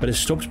wildfire, but is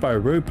stopped by a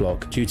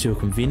roadblock due to a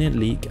convenient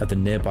leak at the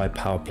nearby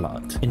power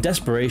plant. In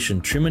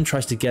desperation, Truman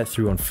tries to get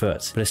through on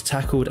foot, but is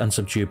tackled and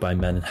subdued by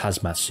men in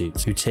hazmat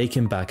suits who take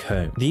him back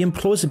home. The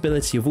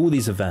implausibility of all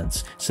these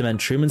events cement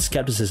Truman's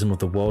skepticism of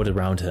the world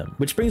around him,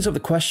 which brings up the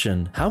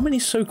question, how many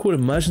so-called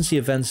emergency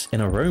events in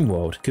our own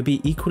world could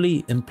be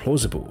equally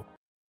implausible?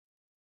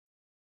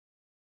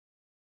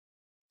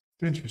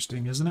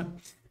 Interesting, isn't it?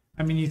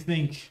 I mean, you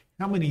think,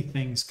 how many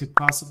things could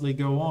possibly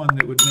go on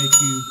that would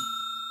make you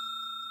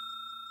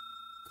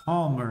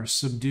calm or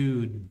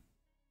subdued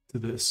to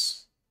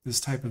this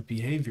type of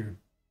behavior?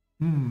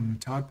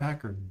 Todd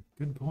Packard,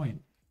 good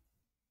point.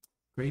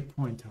 Great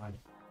point, Todd.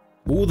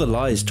 All the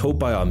lies told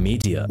by our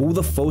media, all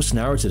the false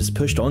narratives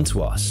pushed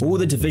onto us, all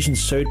the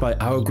divisions sowed by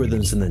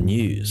algorithms in the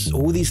news,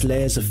 all these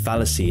layers of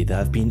fallacy that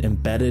have been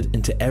embedded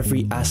into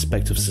every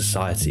aspect of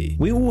society.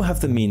 We all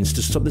have the means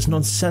to stop this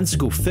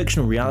nonsensical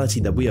fictional reality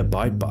that we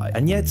abide by,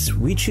 and yet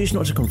we choose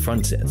not to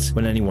confront it.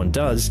 When anyone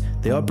does,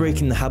 they are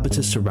breaking the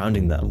habitus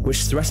surrounding them,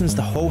 which threatens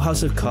the whole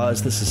house of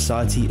cards that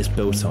society is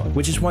built on,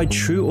 which is why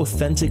true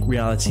authentic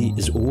reality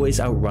is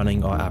always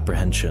outrunning our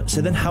apprehension.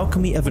 So then how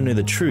can we ever know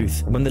the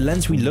truth when the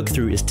lens we look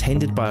through is tainted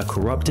tainted by a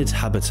corrupted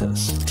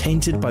habitus,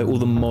 tainted by all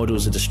the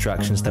models and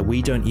distractions that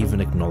we don't even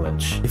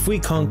acknowledge. If we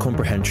can't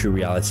comprehend true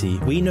reality,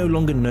 we no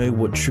longer know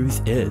what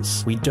truth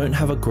is. We don't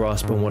have a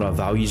grasp on what our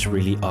values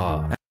really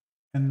are.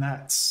 And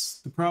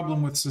that's the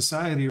problem with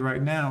society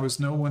right now, is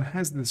no one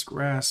has this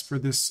grasp or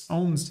this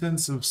own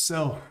sense of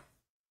self,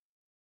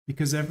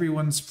 because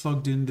everyone's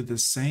plugged into the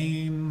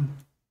same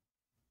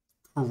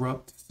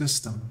corrupt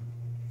system.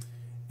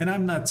 And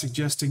I'm not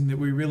suggesting that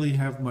we really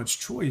have much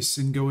choice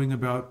in going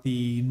about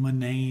the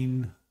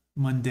mundane,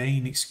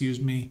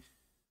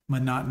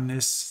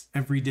 monotonous,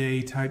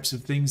 everyday types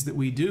of things that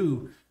we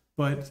do.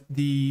 But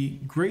the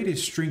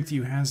greatest strength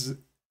you have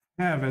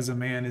as a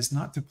man is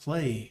not to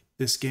play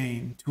this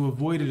game, to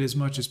avoid it as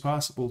much as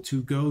possible,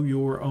 to go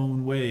your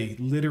own way,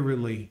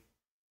 literally,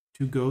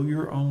 to go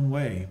your own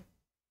way.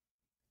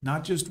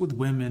 Not just with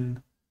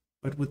women,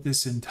 but with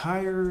this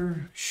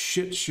entire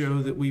shit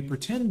show that we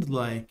pretend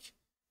like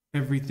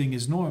everything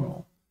is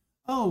normal.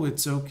 Oh,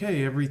 it's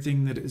okay.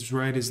 Everything that is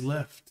right is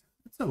left.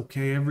 It's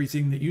okay.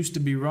 Everything that used to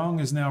be wrong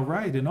is now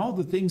right. And all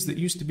the things that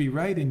used to be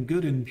right and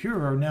good and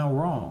pure are now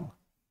wrong.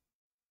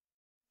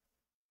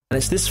 And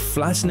it's this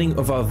flattening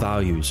of our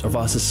values, of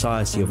our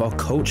society, of our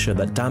culture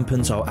that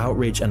dampens our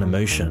outrage and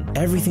emotion.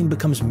 Everything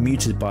becomes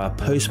muted by our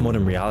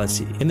postmodern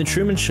reality. In The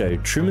Truman Show,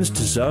 Truman's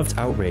deserved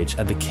outrage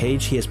at the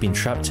cage he has been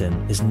trapped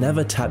in is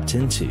never tapped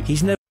into.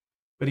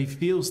 But he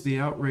feels the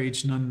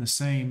outrage none the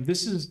same.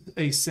 This is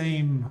a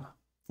same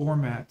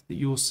format that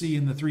you'll see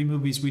in the 3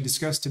 movies we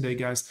discussed today,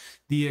 guys.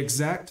 The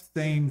exact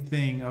same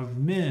thing of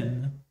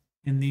men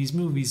in these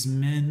movies,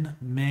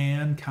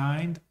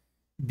 mankind,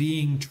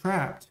 being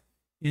trapped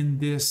in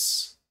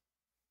this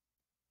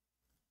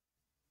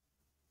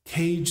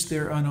cage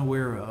they're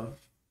unaware of.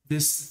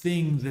 This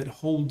thing that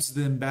holds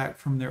them back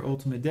from their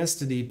ultimate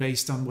destiny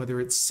based on whether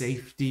it's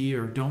safety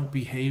or don't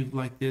behave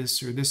like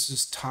this or this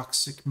is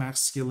toxic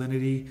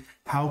masculinity.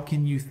 How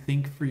can you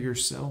think for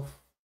yourself?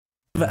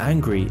 Never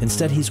angry,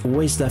 instead he's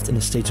always left in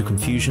a state of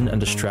confusion and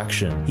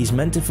distraction. He's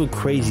meant to feel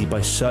crazy by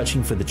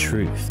searching for the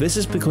truth. This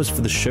is because for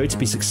the show to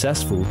be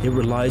successful, it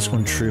relies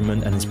on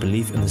Truman and his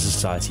belief in the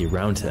society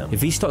around him.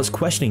 If he starts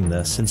questioning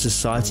this, then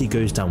society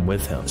goes down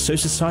with him. So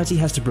society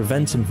has to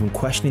prevent him from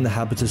questioning the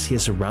habitus he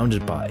is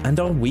surrounded by. And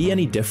are we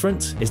any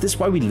different? Is this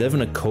why we live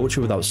in a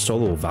culture without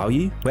soul or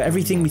value? Where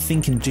everything we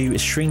think and do is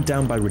shrink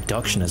down by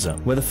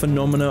reductionism, where the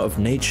phenomena of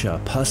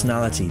nature,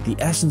 personality, the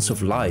essence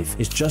of life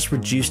is just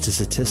reduced to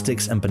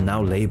statistics and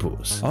banal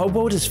labels. Our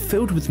world is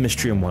filled with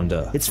mystery and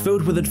wonder. It's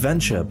filled with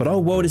adventure, but our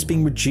world is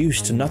being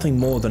reduced to nothing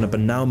more than a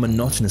banal,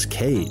 monotonous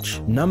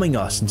cage, numbing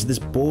us into this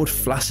bored,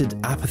 flaccid,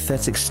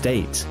 apathetic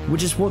state,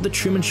 which is what The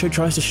Truman Show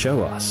tries to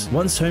show us.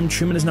 Once home,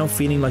 Truman is now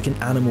feeling like an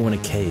animal in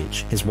a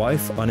cage. His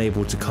wife,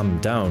 unable to calm him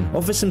down,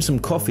 offers him some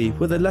coffee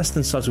with a less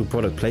than subtle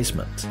product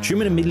placement.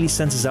 Truman immediately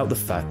senses out the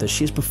fact that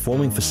she is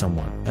performing for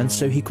someone, and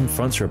so he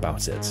confronts her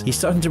about it. He's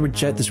starting to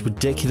reject this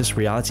ridiculous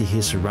reality he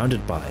is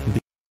surrounded by.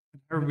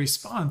 Her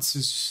response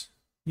is,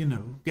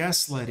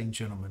 gaslighting,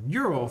 gentlemen.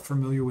 You're all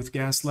familiar with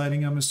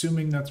gaslighting. I'm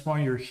assuming that's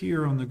why you're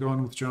here on the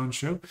Gone with John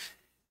show.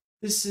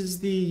 This is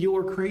the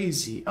you're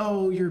crazy.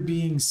 Oh, you're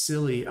being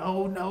silly.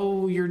 Oh,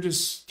 no, you're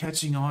just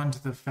catching on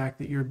to the fact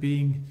that you're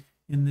being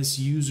in this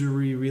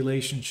usury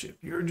relationship.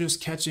 You're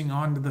just catching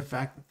on to the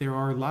fact that there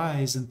are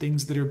lies and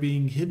things that are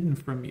being hidden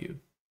from you.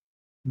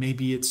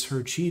 Maybe it's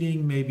her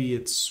cheating, maybe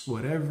it's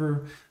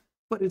whatever,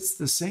 but it's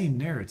the same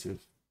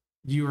narrative.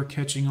 You are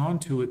catching on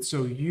to it,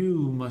 so you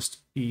must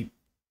be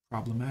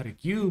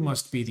problematic. You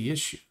must be the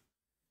issue.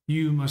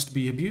 You must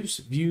be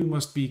abusive. You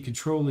must be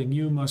controlling.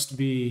 You must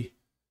be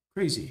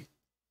crazy,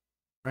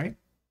 right?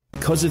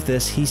 Because of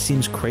this, he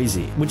seems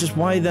crazy, which is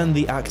why then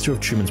the actor of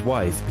Truman's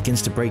wife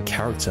begins to break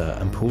character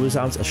and pulls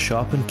out a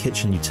sharpened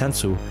kitchen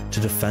utensil to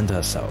defend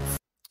herself.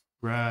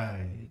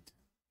 Right.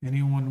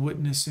 Anyone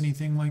witness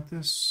anything like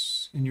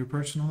this in your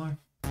personal life?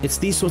 It's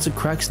these sorts of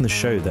cracks in the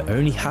show that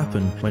only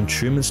happen when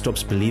Truman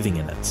stops believing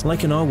in it.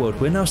 Like in our world,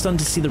 we're now starting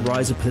to see the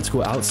rise of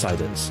political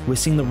outsiders. We're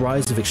seeing the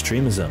rise of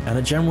extremism and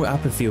a general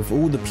apathy of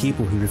all the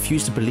people who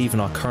refuse to believe in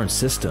our current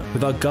system.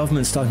 With our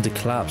government starting to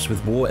collapse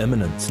with war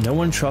imminent, no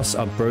one trusts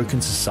our broken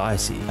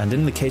society. And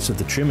in the case of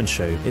The Truman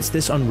Show, it's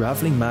this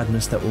unraveling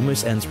madness that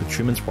almost ends with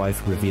Truman's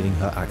wife revealing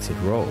her acted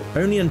role.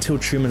 Only until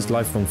Truman's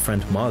lifelong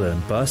friend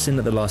Marlon bursts in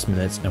at the last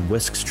minute and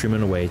whisks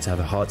Truman away to have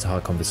a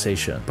heart-to-heart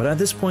conversation. But at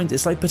this point,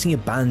 it's like putting a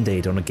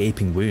band-aid on a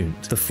gaping wound.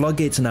 The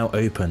floodgates are now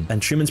open,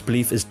 and Truman's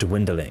belief is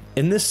dwindling.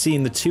 In this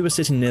scene, the two are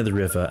sitting near the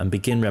river and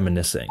begin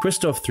reminiscing.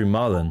 Christoph, through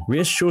Marlon,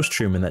 reassures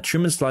Truman that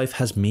Truman's life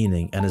has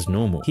meaning and is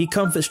normal. He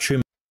comforts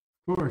Truman.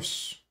 Of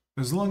course,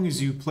 as long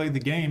as you play the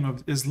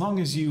game, as long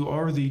as you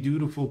are the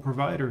dutiful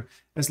provider,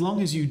 as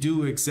long as you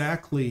do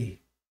exactly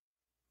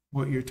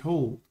what you're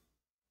told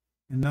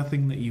and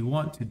nothing that you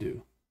want to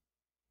do,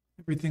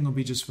 everything will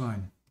be just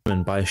fine.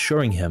 By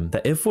assuring him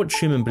that if what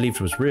Truman believed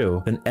was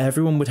real, then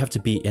everyone would have to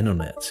be in on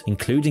it,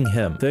 including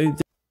him.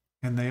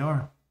 And they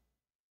are.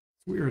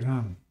 It's weird,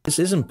 huh? This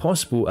isn't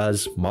possible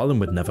as Marlon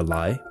would never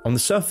lie. On the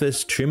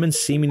surface, Truman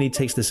seemingly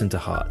takes this into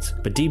heart,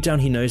 but deep down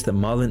he knows that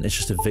Marlon is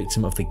just a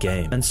victim of the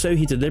game, and so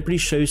he deliberately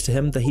shows to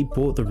him that he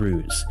bought the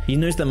ruse. He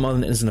knows that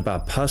Marlon isn't a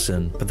bad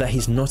person, but that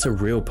he's not a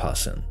real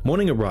person.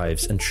 Morning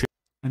arrives and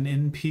an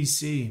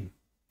NPC.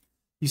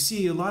 You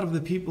see, a lot of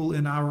the people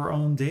in our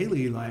own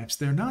daily lives,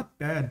 they're not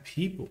bad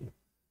people.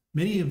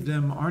 Many of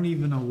them aren't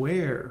even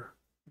aware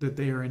that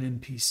they are an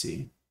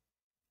NPC.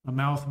 A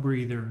mouth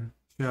breather,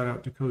 shout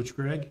out to Coach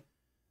Greg.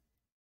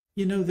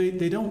 You know,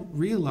 they don't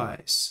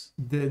realize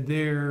that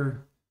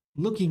they're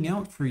looking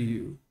out for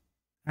you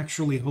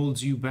actually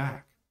holds you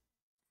back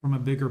from a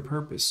bigger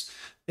purpose,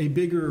 a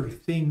bigger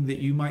thing that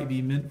you might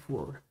be meant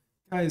for.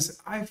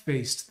 Guys, I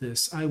faced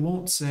this. I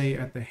won't say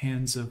at the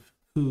hands of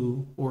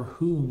who or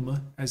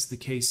whom, as the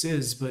case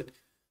is, but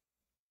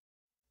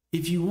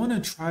if you want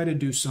to try to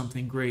do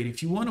something great,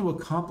 if you want to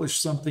accomplish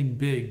something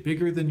big,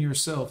 bigger than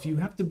yourself, you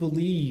have to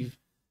believe,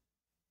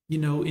 you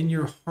know, in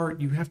your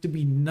heart, you have to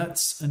be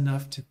nuts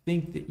enough to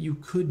think that you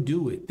could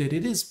do it, that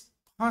it is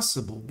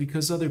possible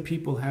because other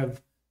people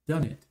have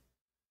done it.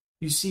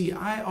 You see,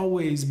 I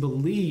always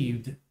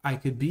believed I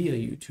could be a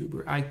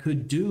YouTuber. I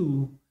could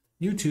do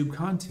YouTube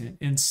content,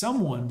 and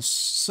someone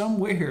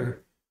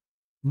somewhere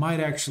might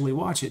actually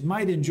watch it,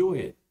 might enjoy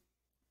it.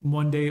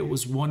 One day it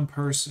was one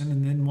person,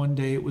 and then one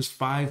day it was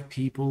 5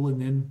 people,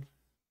 and then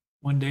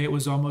one day it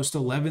was almost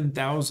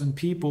 11,000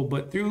 people.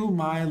 But through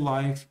my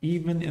life,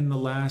 even in the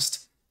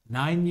last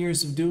 9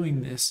 years of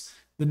doing this,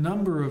 the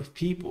number of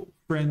people,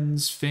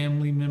 friends,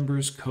 family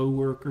members,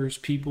 co-workers,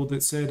 people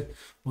that said,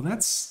 well,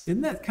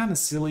 isn't that kind of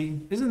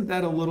silly? Isn't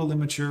that a little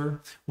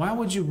immature? Why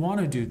would you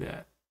want to do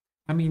that?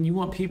 I mean, you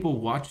want people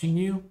watching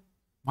you?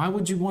 Why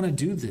would you want to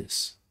do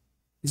this?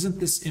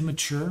 Isn't this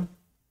immature?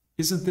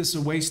 Isn't this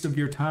a waste of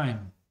your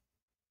time?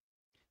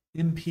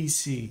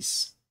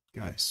 NPCs,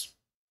 guys.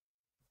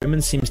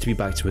 Truman seems to be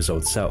back to his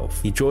old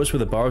self. He draws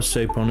with a bar of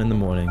soap on in the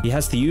morning. He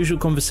has the usual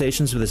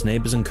conversations with his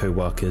neighbors and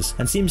co-workers,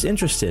 and seems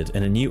interested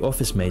in a new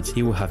office mate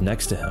he will have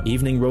next to him.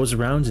 Evening rolls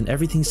around and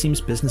everything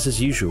seems business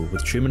as usual,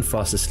 with Truman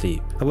fast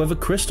asleep. However,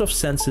 Christoph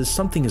senses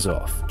something is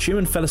off.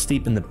 Truman fell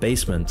asleep in the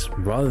basement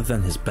rather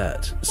than his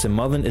bed, so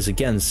Marlon is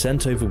again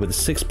sent over with a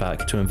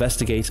six-pack to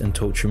investigate and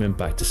talk Truman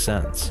back to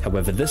sense.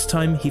 However, this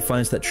time he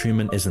finds that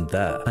Truman isn't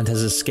there and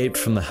has escaped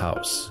from the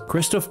house.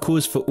 Christoph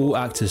calls for all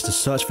actors to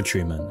search for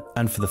Truman,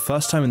 and for the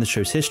first time in the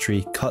show's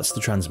history, cuts the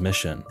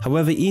transmission.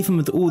 However, even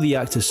with all the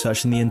actors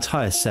searching the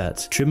entire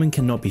set, Truman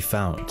cannot be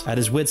found. At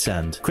his wit's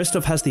end,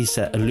 Christoph has the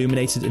set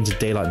illuminated into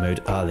daylight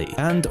mode early,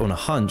 and on a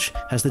hunch,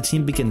 has the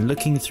team begin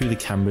looking through the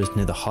cameras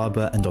near the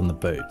harbour and on the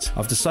boat.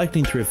 After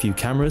cycling through a few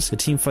cameras, the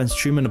team finds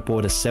Truman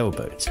aboard a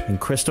sailboat, and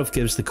Christoph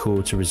gives the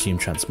call to resume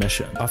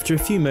transmission. After a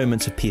few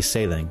moments of peace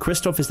sailing,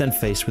 Christoph is then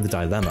faced with a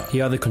dilemma.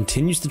 He either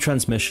continues the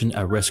transmission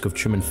at risk of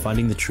Truman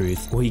finding the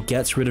truth, or he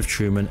gets rid of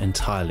Truman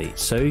entirely.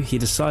 So he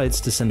decides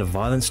to send a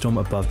violent storm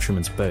above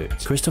Truman's boat.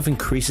 Christoph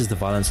increases the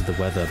violence of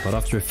the weather, but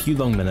after a few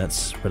long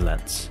minutes,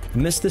 relents.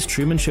 Amidst this,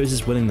 Truman shows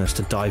his willingness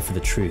to die for the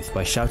truth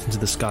by shouting to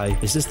the sky,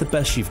 "Is this the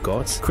best you've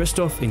got?"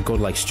 Christoph, in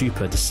godlike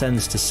stupor,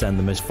 descends to send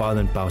the most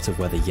violent bout of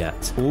weather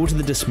yet, all to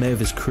the dismay of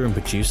his crew and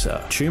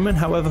producer. Truman,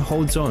 however,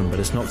 holds on, but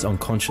is knocked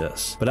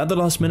unconscious. But at the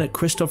last minute,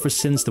 Christoph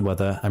rescinds the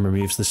weather and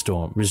removes the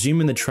storm,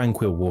 resuming the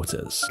tranquil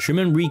waters.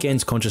 Truman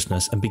regains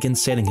consciousness and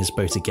begins sailing his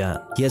boat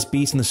again. He has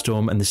beaten the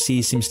storm and the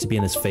sea seems to be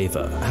in his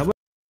favor. However,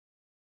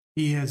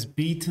 he has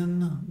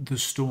beaten the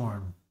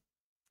storm.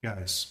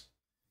 Guys,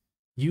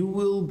 you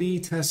will be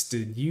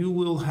tested. You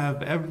will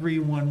have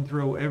everyone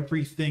throw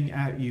everything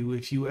at you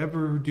if you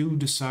ever do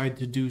decide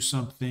to do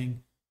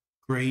something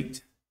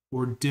great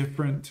or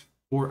different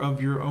or of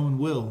your own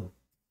will.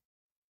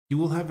 You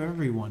will have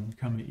everyone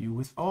come at you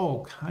with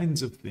all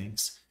kinds of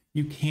things.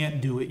 You can't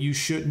do it. You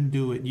shouldn't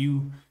do it.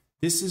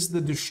 This is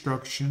the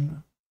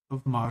destruction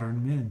of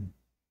modern men.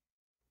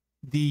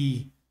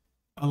 The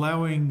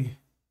allowing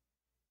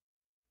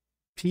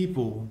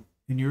people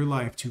in your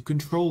life to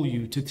control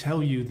you, to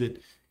tell you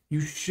that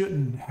you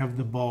shouldn't have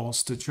the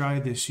balls to try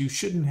this. You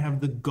shouldn't have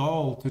the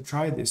gall to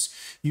try this.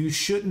 You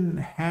shouldn't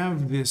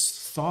have this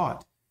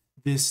thought,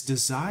 this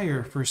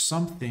desire for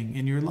something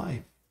in your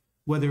life,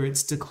 whether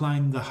it's to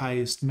climb the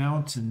highest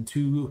mountain,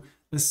 to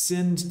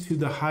ascend to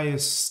the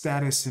highest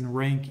status and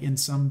rank in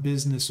some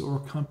business or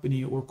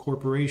company or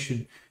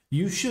corporation.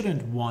 You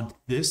shouldn't want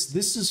this.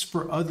 This is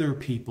for other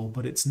people,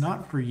 but it's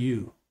not for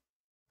you.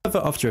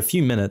 However, after a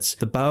few minutes,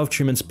 the bow of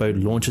Truman's boat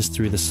launches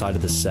through the side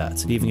of the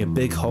set, leaving a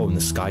big hole in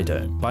the sky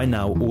dome. By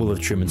now, all of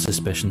Truman's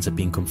suspicions have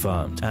been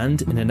confirmed, and,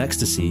 in an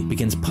ecstasy,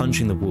 begins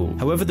punching the wall.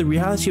 However, the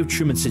reality of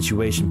Truman's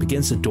situation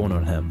begins to dawn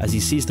on him as he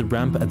sees the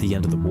ramp at the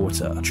end of the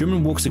water.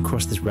 Truman walks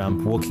across this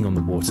ramp, walking on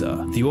the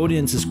water. The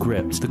audience is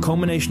gripped. The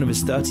culmination of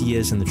his 30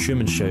 years in the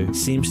Truman Show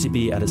seems to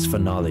be at its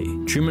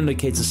finale. Truman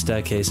locates a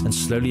staircase and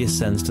slowly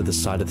ascends to the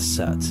side of the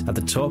set. At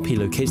the top, he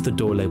locates the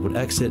door labeled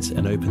exit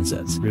and opens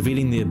it,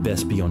 revealing the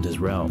abyss beyond his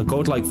realm. down. A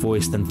godlike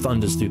voice then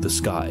thunders through the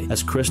sky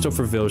as Christoph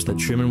reveals that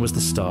Truman was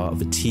the star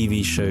of a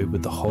TV show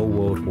with the whole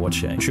world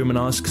watching. Truman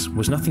asks,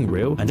 was nothing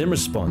real? And in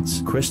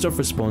response, Christoph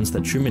responds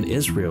that Truman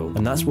is real,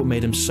 and that's what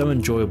made him so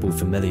enjoyable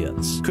for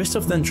millions.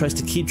 Christoph then tries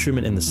to keep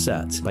Truman in the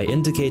set by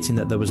indicating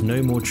that there was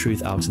no more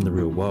truth out in the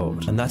real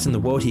world, and that in the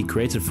world he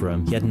created for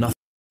him, he had nothing.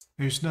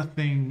 There's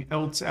nothing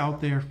else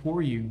out there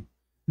for you.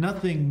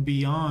 Nothing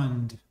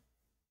beyond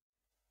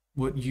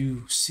what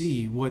you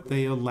see, what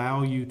they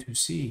allow you to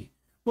see.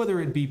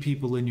 Whether it be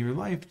people in your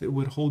life that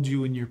would hold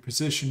you in your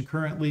position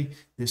currently,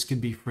 this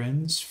could be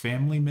friends,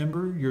 family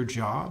member, your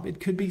job. It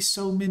could be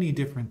so many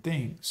different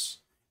things.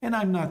 And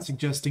I'm not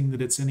suggesting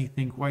that it's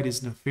anything quite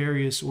as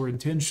nefarious or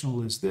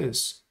intentional as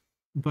this,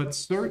 but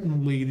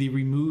certainly the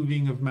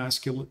removing of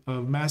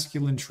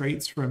masculine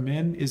traits from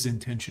men is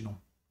intentional.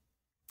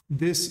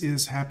 This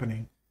is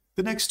happening.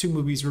 The next two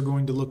movies we're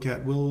going to look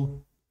at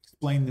will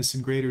explain this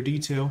in greater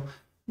detail.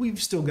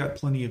 We've still got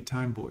plenty of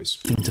time, boys.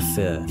 To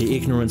fear. The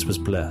ignorance was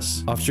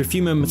bliss. After a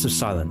few moments of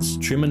silence,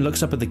 Truman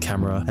looks up at the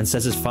camera and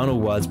says his final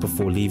words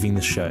before leaving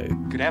the show.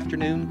 Good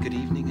afternoon, good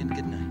evening, and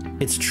good night.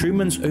 It's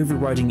Truman's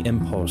overriding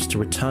impulse to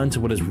return to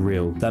what is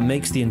real that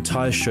makes the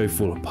entire show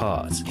fall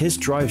apart. His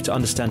drive to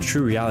understand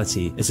true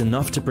reality is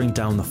enough to bring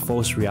down the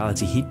false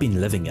reality he'd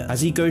been living in.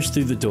 As he goes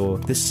through the door,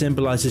 this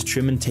symbolizes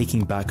Truman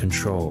taking back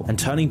control and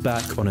turning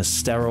back on a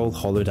sterile,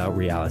 hollowed out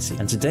reality.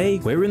 And today,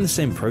 we're in the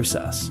same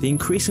process. The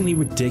increasingly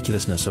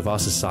ridiculousness of our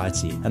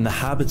society and the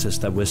habitus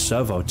that we're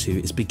servile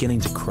to is beginning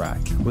to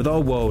crack. With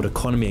our world,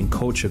 economy, and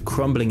culture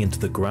crumbling into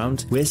the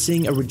ground, we're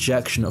seeing a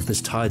rejection of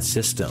this tired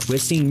system. We're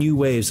seeing new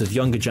waves of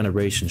younger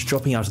generations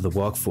dropping out of the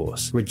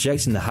workforce,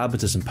 rejecting the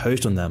habitus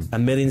imposed on them,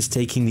 and millions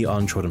taking the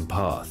untrodden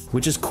path,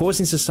 which is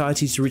causing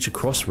society to reach a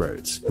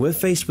crossroads. We're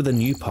faced with a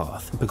new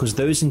path because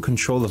those in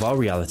control of our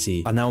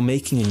reality are now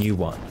making a new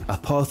one, a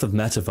path of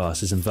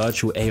metaverses and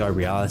virtual AI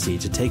reality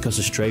to take us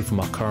astray from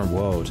our current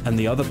world, and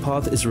the other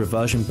path is a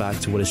reversion back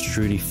to what is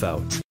truly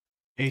felt.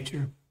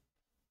 Nature.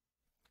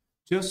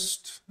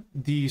 Just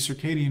the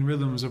circadian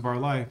rhythms of our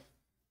life.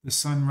 The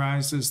sun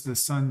rises, the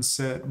sun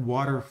sets,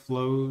 water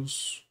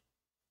flows.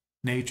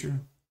 Nature.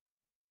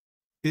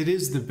 It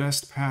is the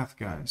best path,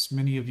 guys.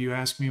 Many of you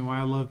ask me why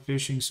I love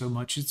fishing so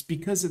much. It's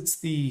because it's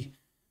the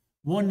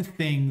one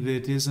thing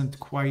that isn't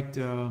quite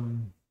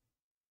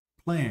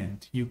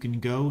planned. You can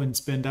go and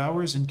spend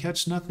hours and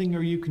catch nothing,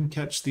 or you can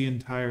catch the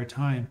entire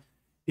time.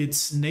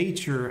 It's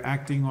nature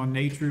acting on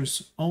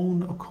nature's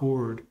own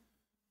accord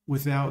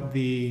without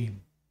the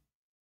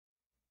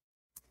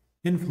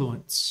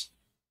influence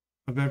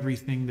of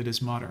everything that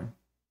is modern.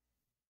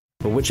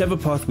 But whichever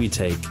path we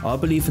take, our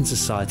belief in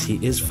society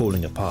is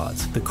falling apart.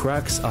 The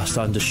cracks are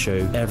starting to show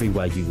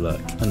everywhere you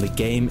look, and the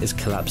game is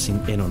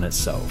collapsing in on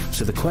itself.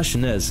 So the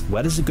question is,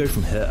 where does it go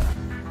from here?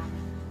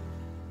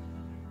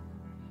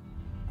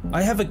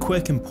 I have a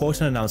quick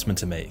important announcement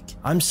to make.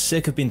 I'm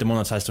sick of being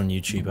demonetized on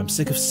YouTube. I'm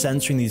sick of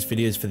censoring these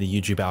videos for the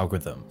YouTube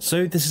algorithm.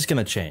 So this is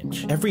going to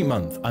change. Every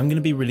month, I'm going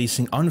to be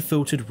releasing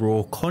unfiltered,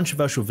 raw,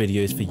 controversial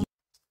videos for you.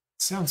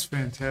 Sounds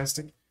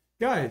fantastic.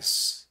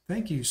 Guys,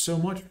 thank you so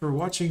much for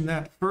watching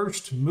that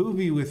first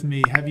movie with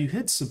me. Have you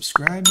hit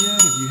subscribe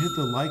yet? Have you hit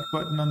the like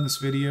button on this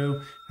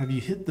video? Have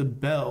you hit the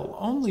bell?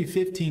 Only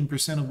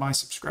 15% of my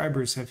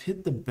subscribers have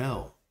hit the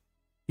bell.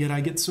 Yet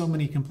I get so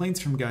many complaints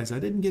from guys. I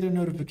didn't get a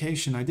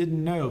notification. I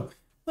didn't know.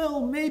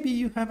 Well, maybe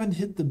you haven't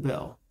hit the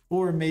bell.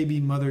 Or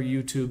maybe Mother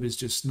YouTube is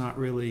just not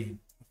really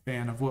a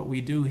fan of what we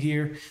do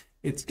here.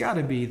 It's got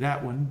to be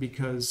that one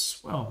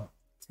because, well,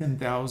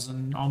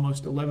 10,000,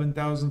 almost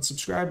 11,000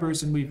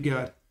 subscribers, and we've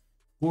got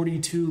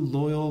 42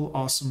 loyal,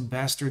 awesome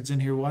bastards in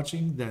here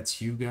watching.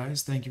 That's you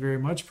guys. Thank you very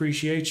much.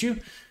 Appreciate you.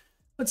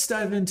 Let's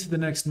dive into the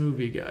next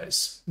movie,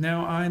 guys.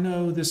 Now, I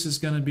know this is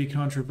going to be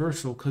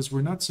controversial because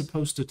we're not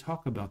supposed to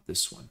talk about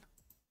this one.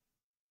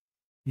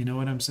 You know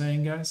what I'm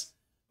saying, guys?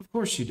 Of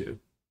course you do.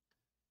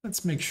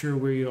 Let's make sure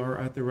we are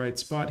at the right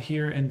spot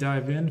here and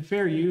dive in.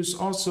 Fair use.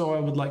 Also, I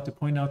would like to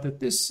point out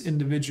that this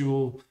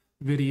individual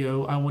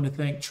video, I want to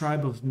thank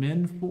Tribe of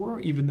Men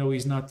for, even though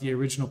he's not the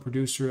original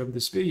producer of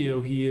this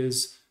video, he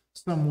is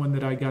someone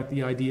that I got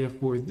the idea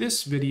for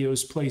this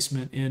video's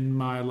placement in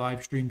my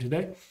live stream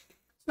today.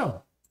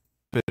 So,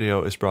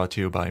 video is brought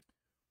to you by...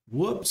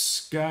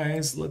 Whoops,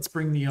 guys, let's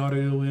bring the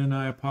audio in.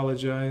 I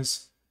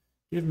apologize.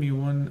 Give me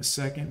 1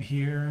 second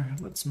here.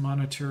 Let's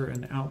monitor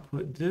and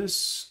output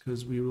this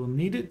because we will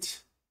need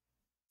it.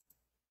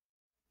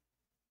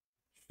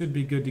 Should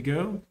be good to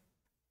go.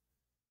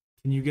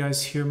 Can you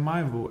guys hear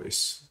my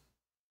voice?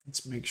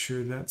 Let's make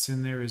sure that's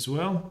in there as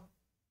well.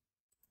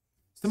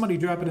 Somebody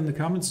drop it in the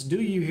comments. Do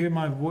you hear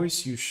my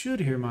voice? You should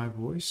hear my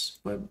voice,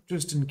 but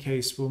just in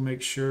case, we'll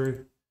make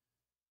sure.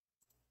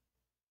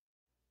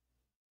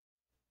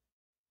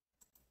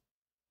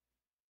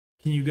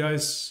 Can you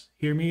guys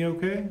hear me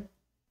okay?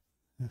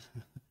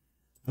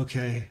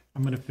 Okay,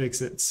 I'm gonna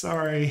fix it.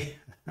 Sorry.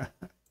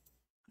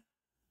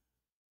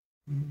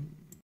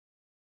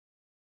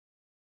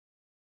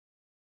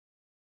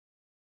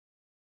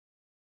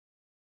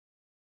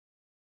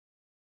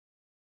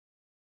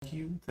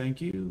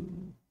 Thank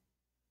you.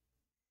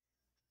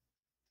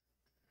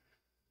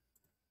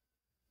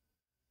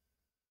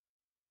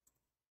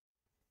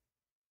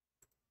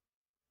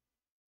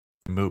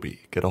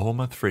 Mubi. Get a whole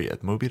month free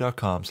at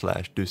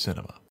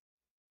mubi.com/docinema.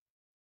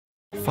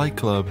 Fight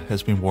Club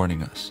has been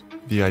warning us.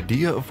 The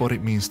idea of what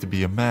it means to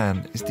be a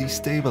man is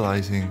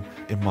destabilizing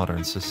in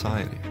modern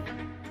society.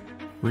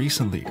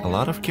 Recently, a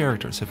lot of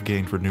characters have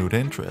gained renewed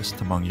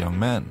interest among young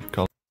men.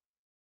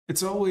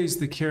 It's always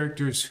the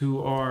characters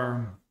who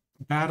are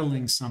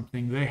battling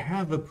something. They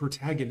have a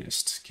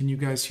protagonist. Can you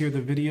guys hear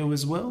the video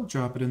as well?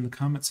 Drop it in the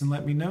comments and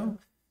let me know.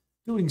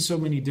 Doing so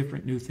many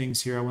different new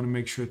things here. I want to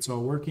make sure it's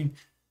all working.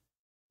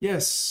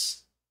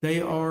 Yes,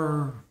 they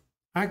are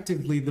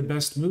actively the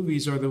best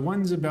movies are the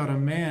ones about a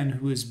man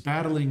who is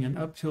battling an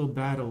uphill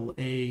battle,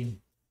 a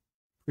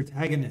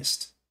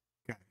protagonist,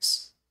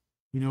 guys.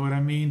 You know what I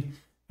mean?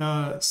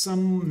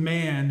 Some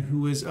man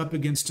who is up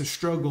against a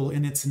struggle,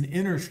 and it's an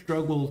inner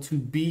struggle to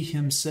be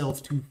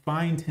himself, to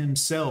find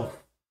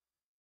himself,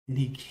 and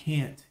he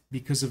can't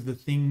because of the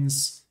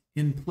things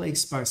in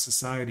place by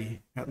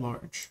society at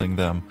large.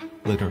 Them,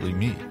 literally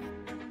me.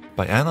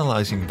 By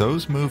analyzing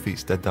those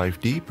movies that dive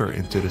deeper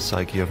into the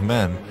psyche of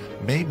men,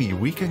 maybe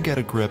we can get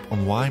a grip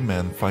on why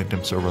men find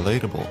them so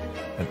relatable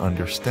and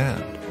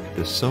understand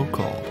the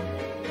so-called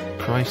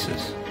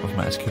crisis of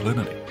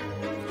masculinity.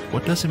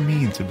 What does it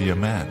mean to be a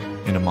man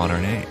in a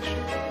modern age?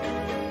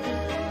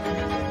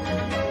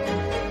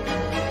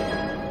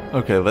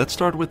 Okay, let's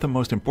start with the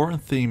most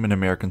important theme in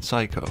American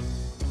Psycho,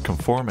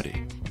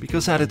 conformity.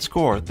 Because at its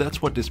core,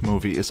 that's what this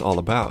movie is all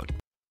about.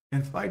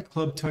 And Fight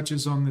Club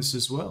touches on this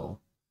as well.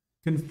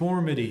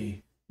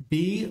 Conformity.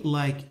 Be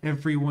like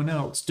everyone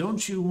else.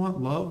 Don't you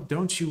want love?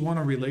 Don't you want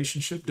a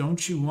relationship?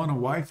 Don't you want a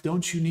wife?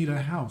 Don't you need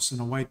a house and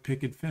a white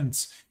picket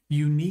fence?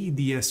 You need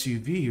the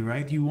SUV,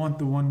 right? You want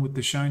the one with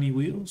the shiny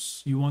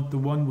wheels? You want the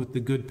one with the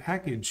good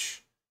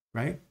package,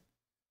 right?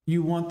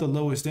 You want the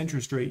lowest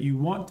interest rate. You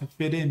want to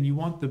fit in. You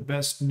want the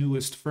best,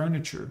 newest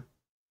furniture.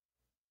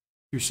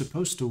 You're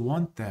supposed to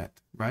want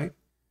that, right?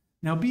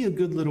 Now be a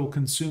good little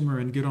consumer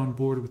and get on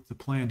board with the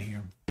plan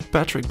here.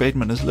 Patrick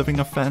Bateman is living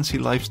a fancy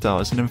lifestyle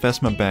as an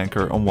investment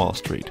banker on Wall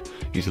Street.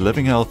 He's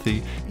living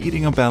healthy,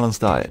 eating a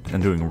balanced diet,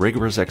 and doing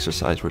rigorous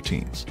exercise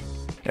routines.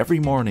 Every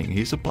morning,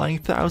 he's applying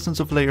thousands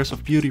of layers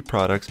of beauty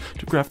products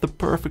to craft the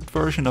perfect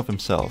version of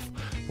himself.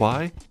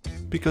 Why?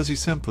 Because he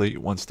simply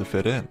wants to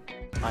fit in.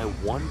 I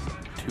want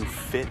to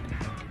fit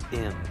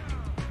in.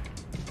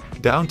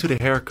 Down to the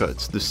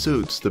haircuts, the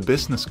suits, the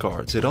business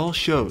cards, it all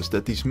shows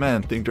that these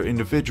men think they're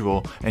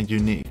individual and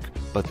unique,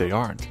 but they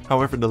aren't.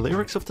 However, the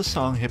lyrics of the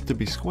song Hip to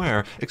Be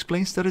Square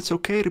explains that it's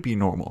okay to be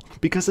normal,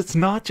 because it's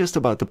not just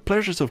about the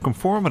pleasures of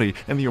conformity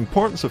and the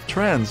importance of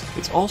trends,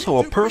 it's also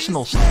a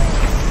personal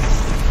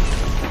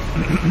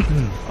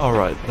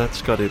Alright,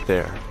 let's cut it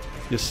there.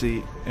 You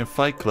see, in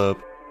Fight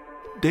Club,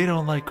 they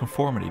don't like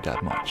conformity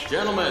that much.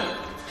 Gentlemen,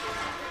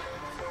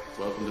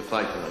 welcome to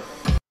Fight Club.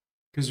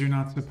 Because you're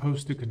not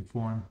supposed to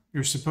conform.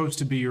 You're supposed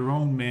to be your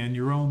own man,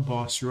 your own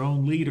boss, your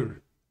own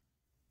leader.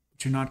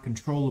 But you're not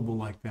controllable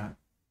like that.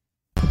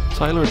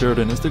 Tyler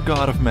Durden is the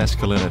god of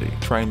masculinity,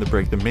 trying to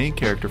break the main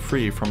character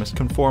free from his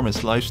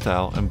conformist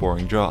lifestyle and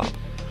boring job.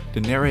 The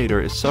narrator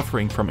is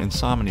suffering from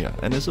insomnia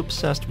and is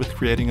obsessed with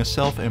creating a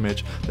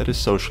self-image that is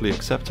socially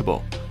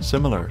acceptable,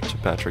 similar to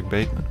Patrick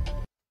Bateman.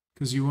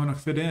 Because you want to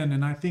fit in,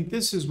 and I think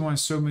this is why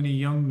so many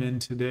young men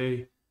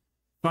today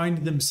find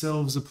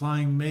themselves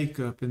applying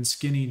makeup and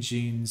skinny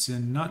jeans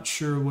and not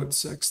sure what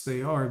sex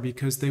they are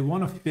because they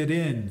want to fit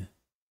in.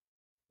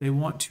 They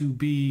want to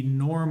be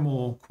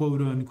normal, quote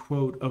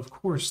unquote. Of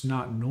course,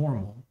 not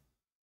normal,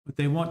 but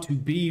they want to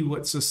be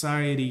what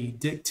society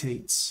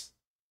dictates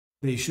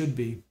they should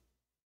be.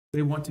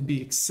 They want to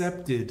be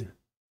accepted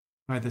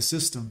by the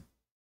system.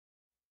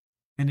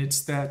 And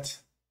it's that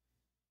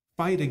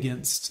fight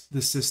against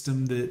the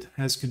system that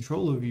has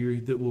control over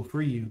you that will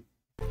free you.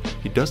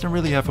 He doesn't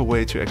really have a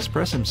way to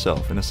express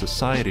himself in a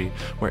society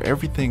where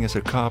everything is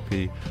a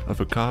copy of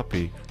a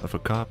copy of a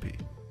copy.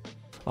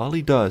 All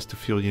he does to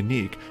feel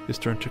unique is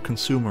turn to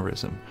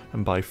consumerism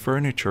and buy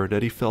furniture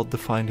that he felt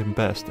defined him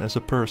best as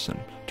a person.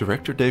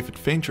 Director David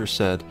Fincher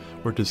said,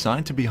 "We're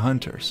designed to be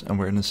hunters and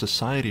we're in a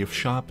society of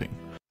shopping."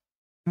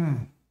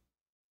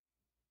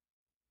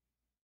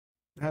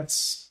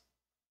 That's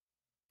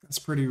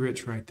pretty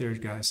rich right there,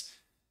 guys.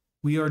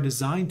 We are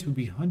designed to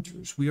be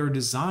hunters. We are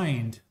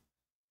designed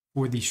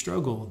for the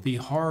struggle, the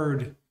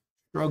hard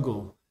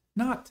struggle,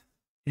 not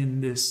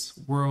in this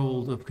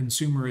world of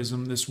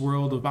consumerism, this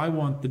world of I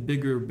want the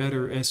bigger,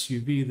 better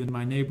SUV than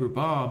my neighbor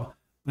Bob,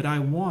 but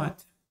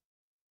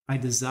I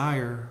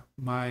desire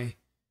my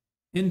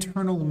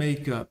internal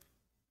makeup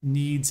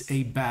needs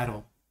a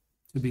battle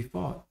to be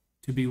fought,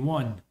 to be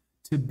won,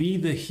 to be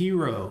the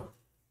hero,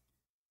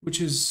 which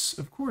has,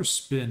 of course,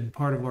 been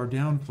part of our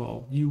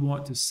downfall. You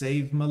want to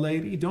save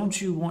milady? Don't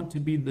you want to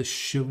be the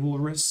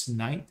chivalrous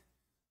knight?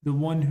 The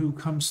one who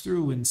comes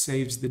through and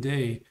saves the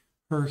day,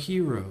 her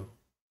hero.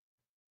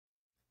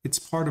 It's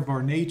part of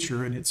our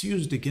nature and it's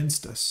used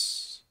against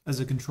us as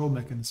a control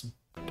mechanism.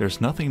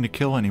 There's nothing to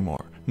kill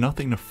anymore,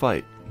 nothing to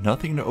fight,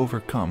 nothing to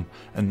overcome,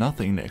 and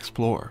nothing to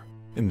explore.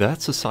 In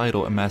that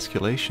societal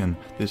emasculation,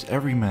 this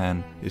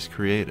everyman is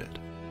created.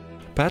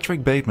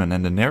 Patrick Bateman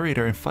and the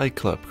narrator in Fight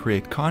Club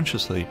create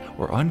consciously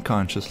or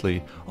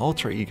unconsciously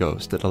alter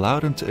egos that allow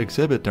them to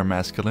exhibit their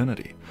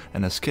masculinity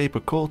and escape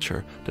a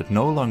culture that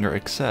no longer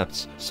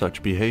accepts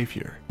such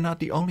behavior. They're not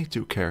the only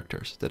two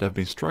characters that have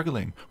been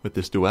struggling with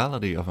this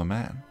duality of a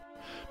man.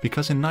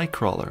 Because in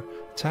Nightcrawler,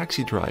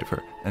 Taxi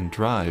Driver, and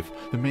Drive,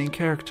 the main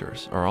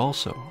characters are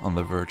also on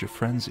the verge of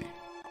frenzy.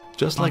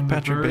 Just like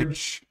Patrick Bateman.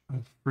 Verge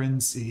of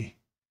frenzy.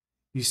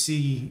 You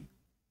see,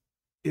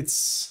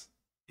 it's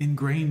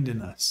ingrained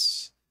in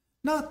us.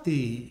 Not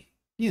the,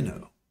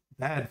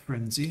 bad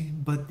frenzy,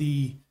 but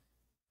the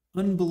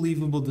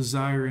unbelievable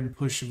desire and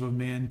push of a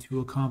man to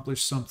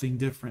accomplish something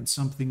different,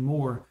 something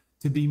more,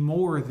 to be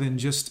more than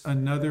just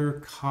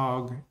another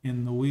cog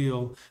in the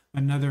wheel,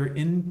 another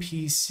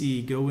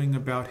NPC going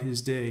about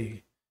his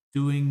day,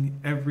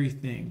 doing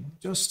everything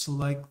just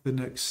like the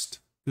next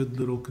good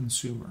little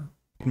consumer.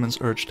 Bateman's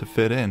urge to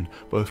fit in,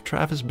 both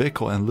Travis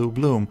Bickle and Lou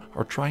Bloom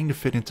are trying to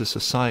fit into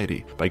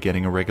society by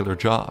getting a regular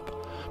job.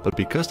 But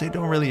because they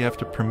don't really have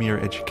the premier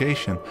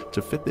education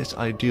to fit this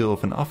ideal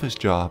of an office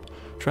job,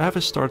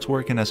 Travis starts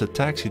working as a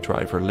taxi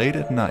driver late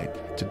at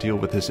night to deal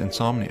with his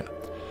insomnia.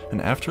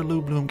 And after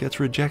Lou Bloom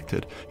gets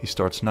rejected, he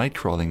starts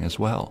nightcrawling as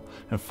well,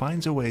 and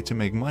finds a way to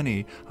make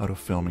money out of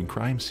filming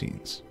crime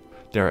scenes.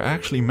 There are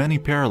actually many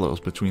parallels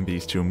between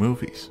these two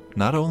movies.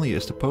 Not only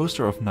is the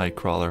poster of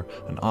Nightcrawler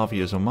an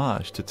obvious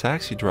homage to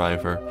Taxi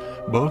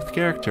Driver, both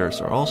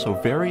characters are also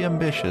very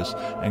ambitious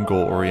and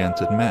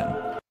goal-oriented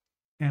men.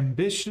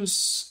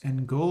 Ambitious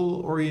and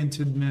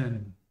goal-oriented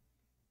men.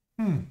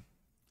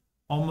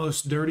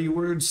 Almost dirty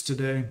words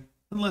today,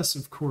 unless,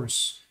 of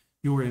course,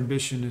 your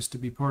ambition is to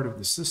be part of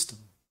the system.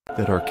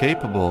 That are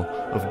capable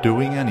of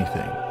doing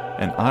anything,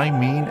 and I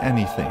mean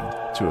anything,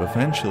 to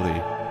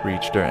eventually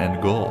reach their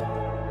end goal.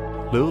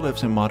 Lou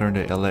lives in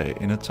modern-day LA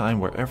in a time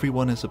where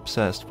everyone is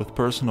obsessed with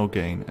personal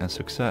gain and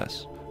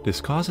success. This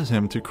causes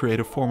him to create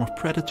a form of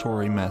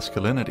predatory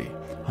masculinity,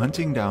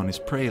 hunting down his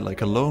prey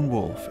like a lone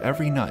wolf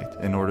every night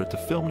in order to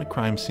film the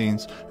crime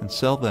scenes and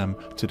sell them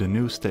to the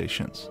news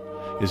stations.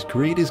 His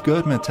greed is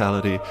good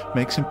mentality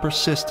makes him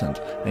persistent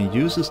and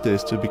uses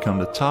this to become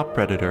the top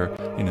predator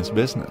in his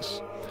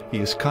business. He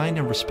is kind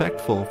and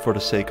respectful for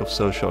the sake of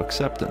social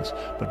acceptance,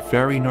 but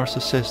very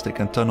narcissistic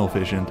and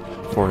tunnel-visioned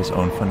for his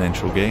own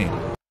financial gain.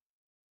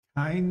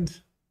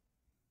 Kind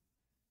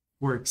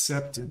for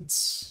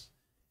acceptance.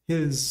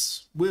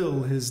 His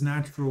will, his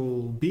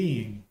natural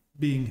being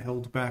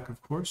held back,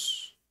 of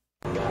course.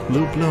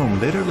 Lou Bloom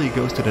literally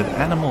goes to that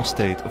animal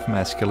state of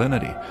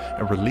masculinity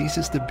and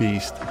releases the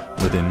beast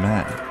within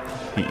man.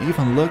 He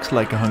even looks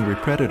like a hungry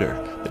predator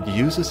that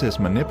uses his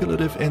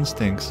manipulative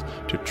instincts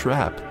to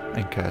trap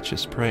and catch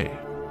his prey.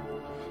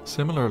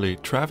 Similarly,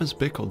 Travis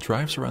Bickle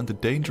drives around the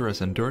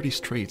dangerous and dirty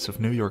streets of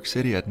New York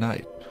City at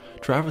night.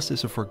 Travis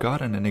is a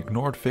forgotten and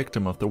ignored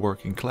victim of the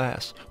working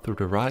class through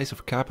the rise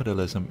of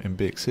capitalism in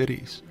big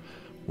cities.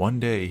 One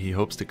day he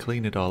hopes to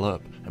clean it all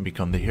up and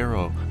become the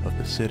hero of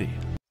the city.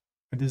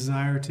 A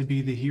desire to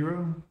be the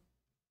hero?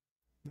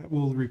 That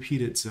will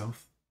repeat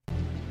itself.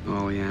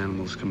 All the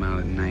animals come out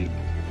at night.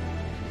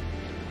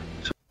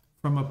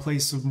 From a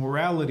place of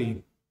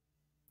morality,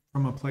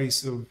 from a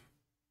place of,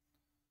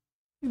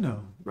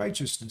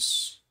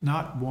 righteousness,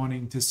 not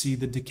wanting to see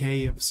the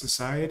decay of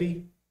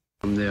society.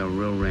 Someday a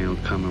real rain will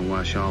come and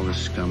wash all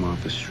this scum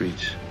off the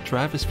streets.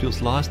 Travis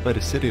feels lost by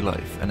the city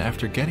life, and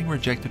after getting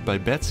rejected by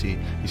Betsy,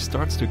 he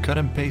starts to cut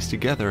and paste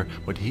together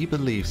what he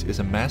believes is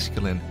a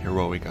masculine,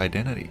 heroic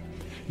identity.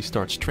 He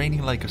starts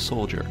training like a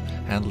soldier,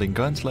 handling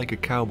guns like a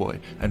cowboy,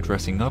 and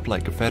dressing up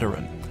like a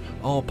veteran.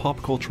 All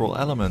pop cultural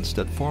elements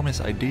that form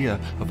his idea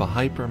of a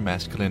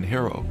hyper-masculine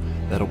hero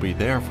that'll be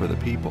there for the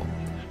people.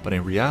 But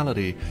in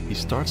reality, he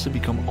starts to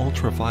become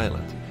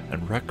ultra-violent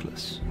and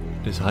reckless.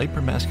 This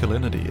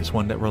hypermasculinity is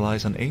one that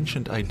relies on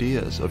ancient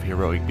ideas of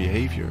heroic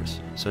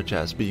behaviors, such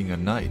as being a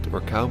knight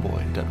or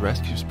cowboy that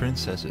rescues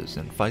princesses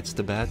and fights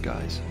the bad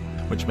guys,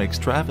 which makes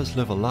Travis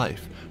live a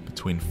life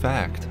between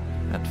fact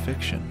and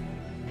fiction.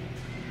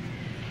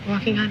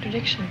 Walking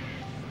contradiction.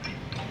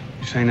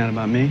 You saying that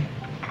about me?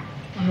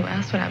 Well, who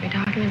else would I be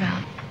talking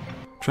about?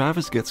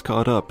 Travis gets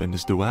caught up in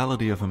this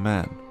duality of a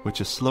man,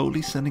 which is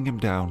slowly sending him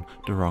down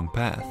the wrong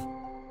path.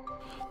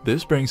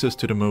 This brings us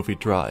to the movie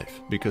Drive,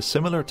 because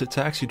similar to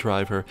Taxi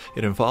Driver,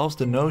 it involves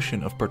the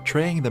notion of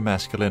portraying the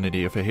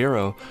masculinity of a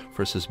hero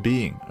versus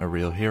being a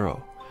real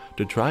hero.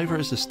 The driver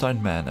is a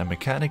stuntman and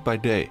mechanic by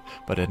day,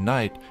 but at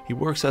night he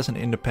works as an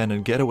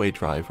independent getaway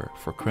driver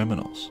for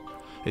criminals.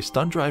 A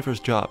stunt driver's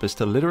job is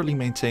to literally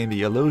maintain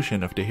the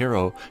illusion of the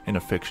hero in a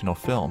fictional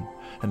film,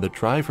 and the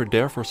driver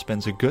therefore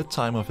spends a good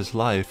time of his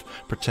life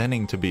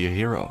pretending to be a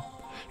hero.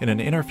 In an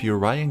interview,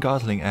 Ryan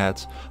Gosling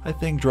adds, "I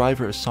think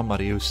Driver is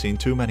somebody who's seen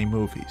too many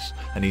movies,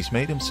 and he's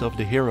made himself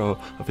the hero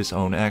of his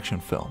own action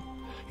film.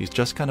 He's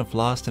just kind of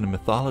lost in the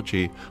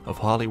mythology of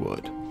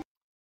Hollywood."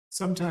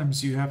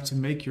 Sometimes you have to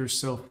make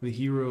yourself the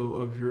hero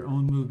of your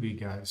own movie,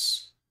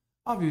 guys.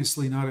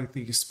 Obviously not at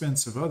the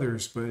expense of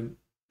others, but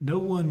no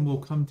one will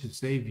come to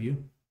save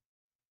you.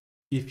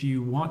 If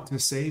you want to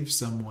save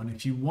someone,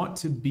 if you want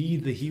to be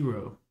the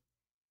hero,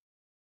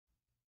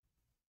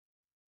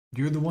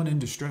 You're the one in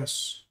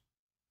distress.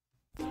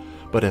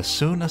 But as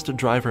soon as the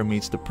driver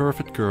meets the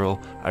perfect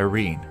girl,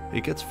 Irene,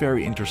 it gets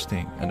very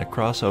interesting and the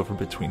crossover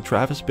between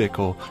Travis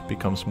Bickle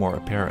becomes more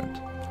apparent.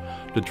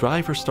 The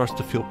driver starts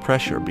to feel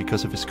pressure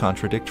because of his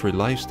contradictory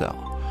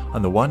lifestyle.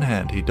 On the one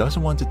hand, he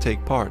doesn't want to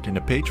take part in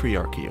the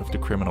patriarchy of the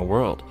criminal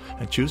world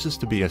and chooses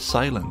to be a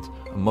silent,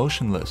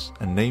 emotionless,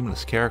 and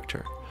nameless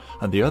character.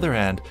 On the other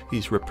hand,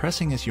 he's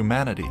repressing his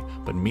humanity,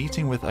 but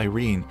meeting with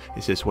Irene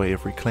is his way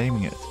of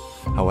reclaiming it.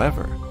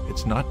 However,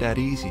 it's not that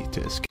easy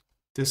to escape.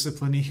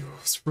 Discipline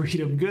equals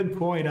freedom. Good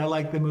point. I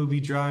like the movie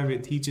Drive.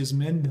 It teaches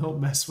men don't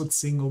mess with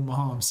single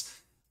moms.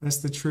 That's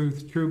the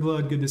truth. True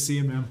Blood. Good to see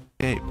you, man.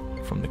 Escape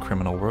from the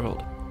criminal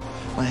world.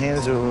 My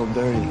hands are a little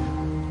dirty.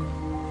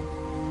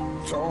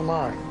 So am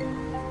I.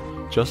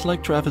 Just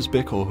like Travis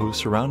Bickle, who,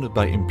 surrounded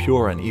by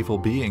impure and evil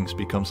beings,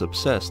 becomes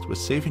obsessed with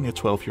saving a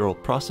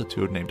 12-year-old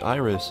prostitute named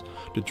Iris,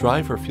 the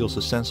driver feels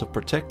a sense of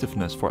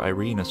protectiveness for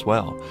Irene as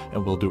well,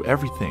 and will do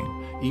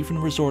everything, even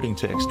resorting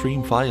to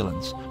extreme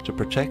violence, to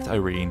protect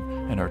Irene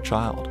and her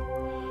child.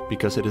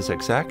 Because it is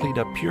exactly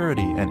that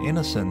purity and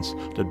innocence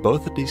that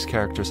both of these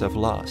characters have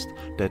lost,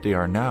 that they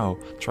are now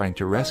trying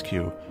to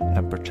rescue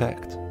and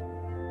protect.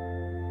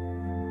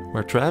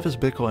 Where Travis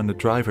Bickle and the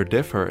driver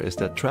differ is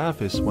that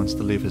Travis wants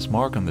to leave his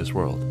mark on this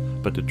world,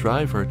 but the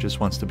driver just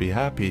wants to be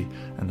happy,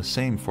 and the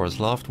same for his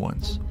loved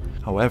ones.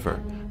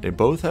 However, they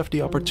both have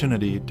the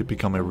opportunity to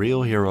become a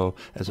real hero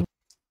as a...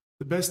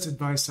 The best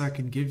advice I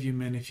can give you,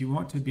 men, if you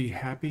want to be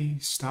happy,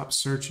 stop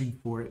searching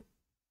for it.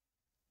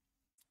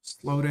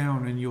 Slow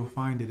down and you'll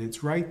find it.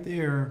 It's right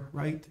there,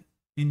 right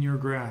in your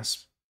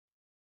grasp.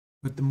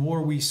 But the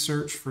more we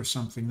search for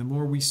something, the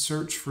more we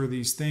search for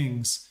these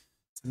things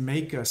to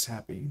make us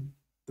happy,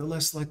 the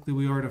less likely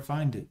we are to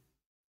find it.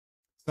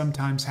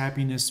 Sometimes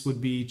happiness would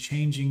be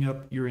changing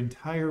up your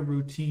entire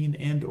routine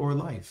and or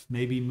life,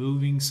 maybe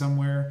moving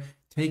somewhere,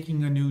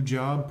 taking a new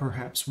job,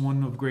 perhaps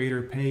one of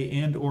greater pay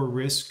and or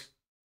risk,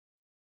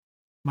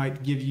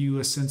 might give you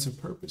a sense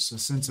of purpose, a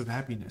sense of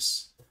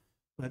happiness.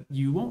 But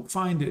you won't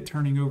find it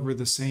turning over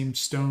the same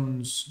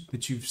stones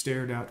that you've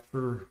stared at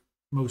for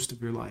most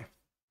of your life.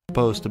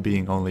 Opposed to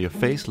being only a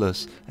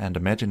faceless and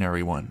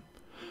imaginary one.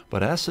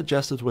 But as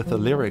suggested with the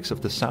lyrics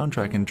of the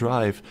soundtrack in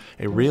Drive,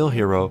 a real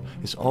hero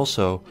is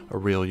also a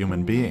real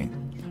human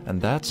being. And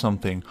that's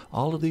something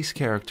all of these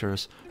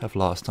characters have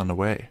lost on the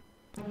way.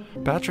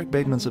 Patrick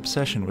Bateman's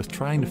obsession with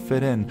trying to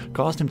fit in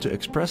caused him to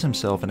express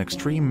himself in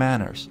extreme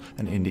manners,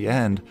 and in the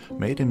end,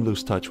 made him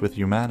lose touch with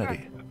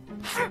humanity.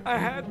 I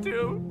had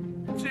to.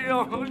 She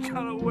almost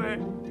got away.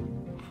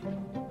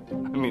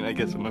 I mean, I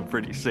guess I'm a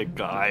pretty sick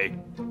guy.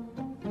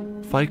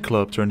 Fight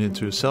Club turned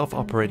into a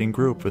self-operating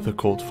group with a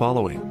cult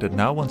following that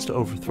now wants to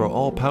overthrow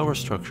all power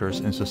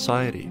structures in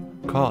society,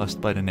 caused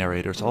by the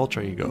narrator's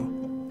alter ego.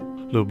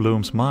 Lou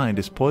Bloom's mind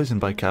is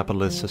poisoned by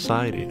capitalist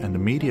society, and the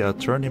media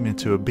turned him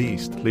into a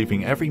beast,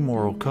 leaving every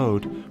moral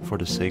code for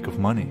the sake of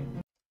money.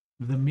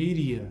 The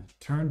media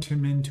turned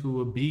him into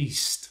a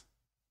beast.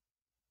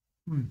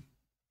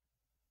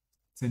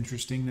 It's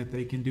interesting that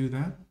they can do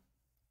that.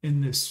 In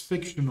this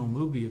fictional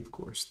movie, of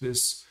course,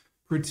 this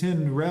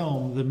pretend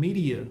realm, the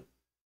media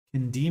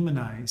can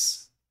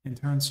demonize and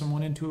turn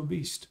someone into a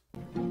beast.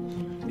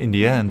 In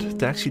the end,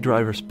 Taxi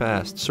Driver's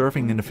past,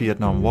 serving in the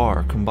Vietnam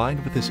War,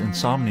 combined with his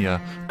insomnia,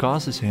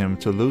 causes him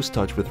to lose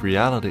touch with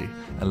reality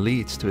and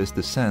leads to his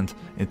descent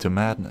into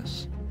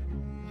madness.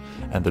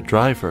 And the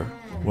driver,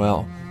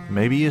 well,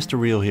 maybe he is the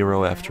real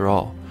hero after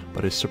all,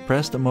 but his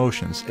suppressed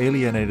emotions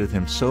alienated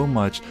him so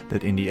much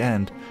that in the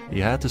end, he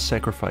had to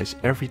sacrifice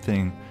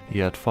everything he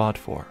had fought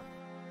for.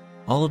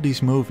 All of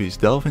these movies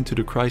delve into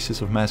the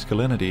crisis of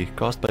masculinity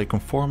caused by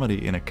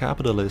conformity in a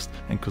capitalist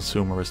and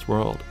consumerist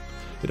world.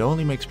 It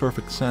only makes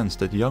perfect sense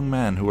that young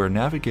men who are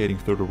navigating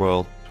through the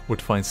world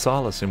would find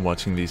solace in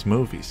watching these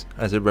movies,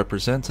 as it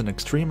represents an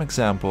extreme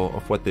example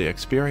of what they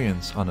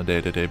experience on a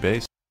day-to-day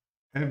basis.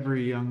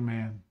 Every young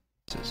man.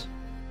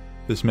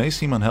 This may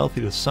seem unhealthy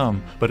to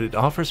some, but it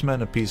offers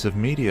men a piece of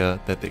media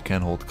that they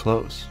can hold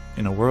close,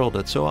 in a world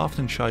that so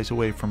often shies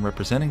away from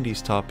representing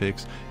these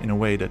topics in a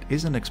way that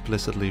isn't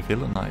explicitly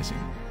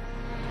villainizing.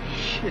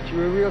 Shit,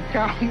 you're a real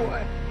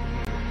cowboy.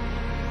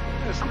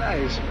 That's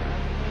nice,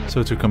 man.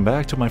 So to come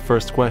back to my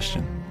first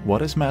question,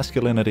 what is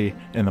masculinity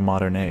in the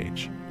modern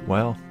age?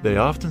 Well, they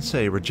often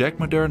say reject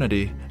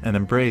modernity and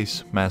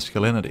embrace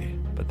masculinity,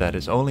 but that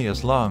is only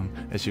as long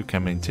as you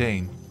can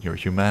maintain your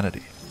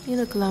humanity. You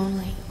look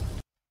lonely.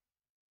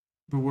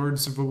 The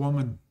words of a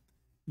woman.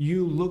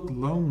 You look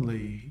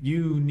lonely.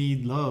 You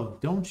need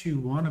love. Don't you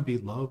want to be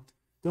loved?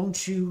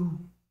 Don't you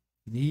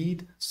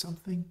need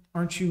something?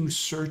 Aren't you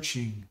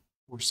searching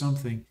for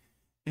something?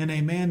 And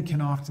a man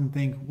can often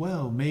think,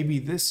 well, maybe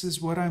this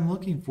is what I'm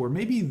looking for.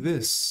 Maybe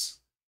this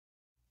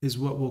is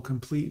what will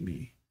complete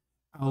me.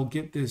 I'll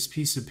get this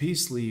piece of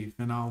peace leave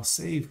and I'll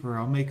save her.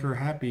 I'll make her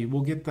happy.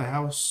 We'll get the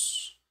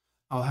house.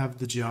 I'll have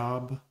the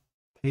job,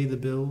 pay the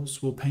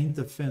bills. We'll paint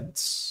the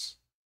fence.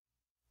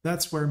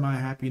 That's where my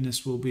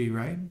happiness will be,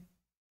 right?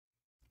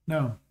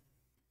 No,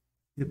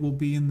 it will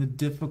be in the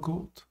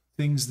difficult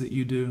things that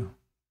you do.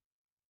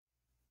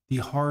 the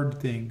hard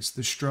things,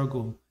 the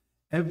struggle,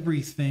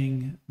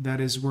 everything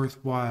that is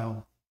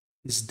worthwhile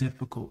is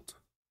difficult.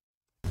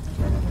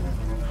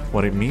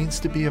 What it means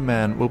to be a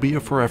man will be a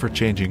forever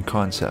changing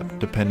concept,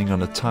 depending on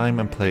the time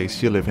and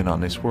place you live in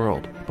on this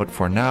world. But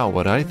for now,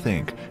 what I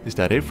think is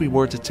that if we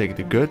were to take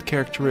the good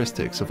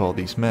characteristics of all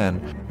these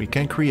men, we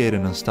can create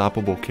an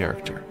unstoppable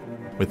character.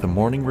 With the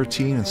morning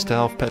routine and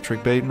style of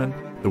Patrick Bateman,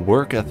 the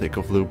work ethic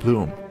of Lou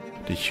Bloom,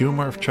 the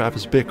humor of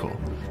Travis Bickle,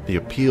 the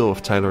appeal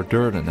of Tyler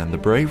Durden, and the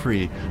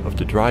bravery of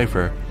The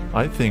Driver,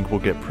 I think we'll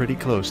get pretty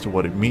close to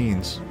what it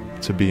means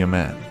to be a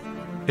man.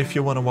 If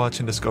you want to watch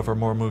and discover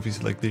more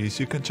movies like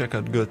these, you can check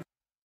out Good.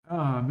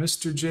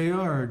 Mr.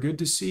 JR, good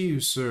to see you,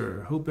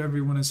 sir. Hope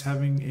everyone is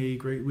having a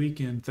great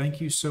weekend.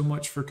 Thank you so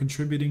much for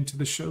contributing to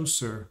the show,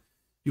 sir.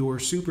 Your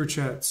super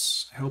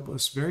chats help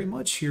us very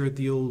much here at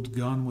the old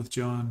Gone with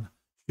John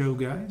show,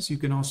 guys. You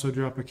can also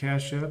drop a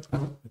cash app.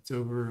 Oh, it's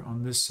over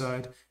on this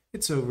side.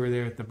 It's over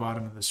there at the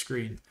bottom of the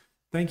screen.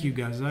 Thank you,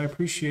 guys. I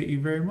appreciate you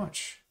very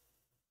much.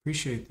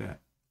 Appreciate that.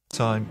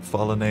 Time,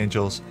 Fallen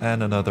Angels,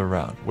 and Another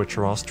Round, which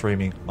are all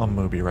streaming on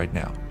Mubi right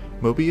now.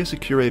 Mubi is a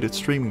curated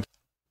streaming.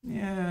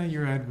 Yeah,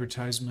 your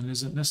advertisement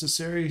isn't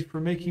necessary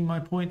for making my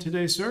point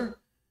today, sir.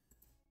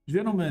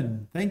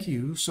 Gentlemen, thank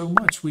you so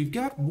much. We've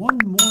got one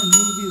more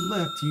movie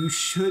left. You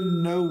should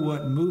know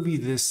what movie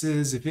this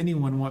is. If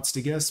anyone wants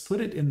to guess,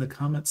 put it in the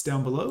comments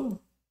down below.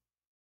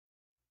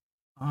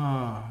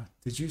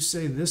 Did you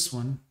say this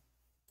one?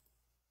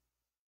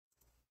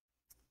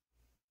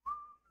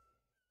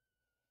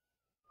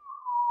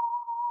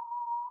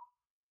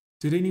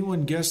 Did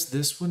anyone guess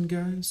this one,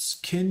 guys?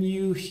 Can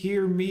you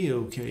hear me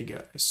okay,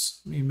 guys?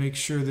 Let me make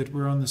sure that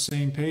we're on the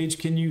same page.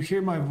 Can you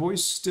hear my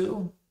voice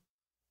still?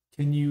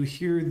 Can you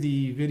hear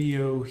the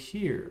video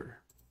here?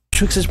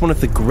 Matrix is one of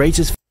the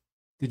greatest...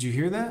 Did you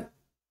hear that?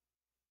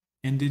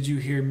 And did you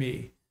hear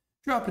me?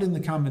 Drop it in the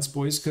comments,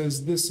 boys,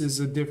 because this is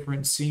a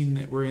different scene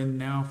that we're in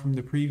now from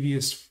the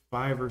previous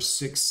 5 or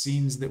 6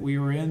 scenes that we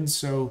were in,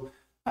 so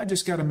I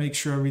just got to make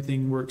sure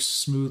everything works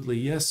smoothly.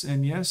 Yes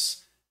and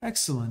yes.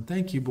 Excellent.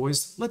 Thank you,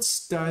 boys.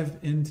 Let's dive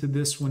into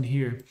this one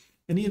here.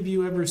 Any of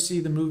you ever see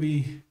the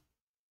movie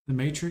The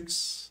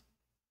Matrix?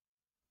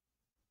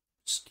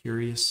 Just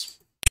curious.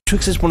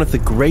 Matrix is one of the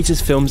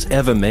greatest films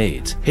ever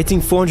made,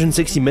 hitting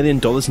 $460 million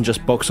in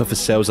just box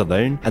office sales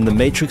alone, and The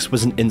Matrix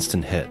was an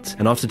instant hit.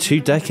 And after 2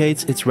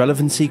 decades, its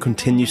relevancy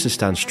continues to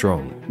stand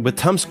strong, with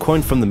terms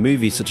coined from the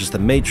movies such as The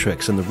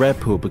Matrix and The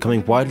Red Pill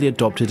becoming widely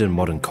adopted in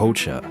modern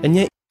culture. And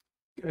yet,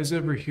 you guys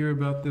ever hear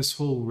about this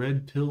whole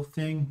red pill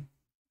thing?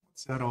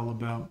 What's that all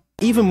about?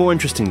 Even more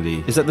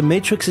interestingly is that The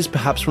Matrix is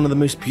perhaps one of the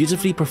most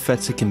beautifully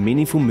prophetic and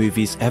meaningful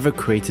movies ever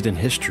created in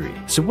history.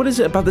 So what is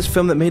it about this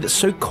film that made it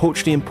so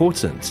culturally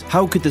important?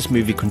 How could this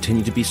movie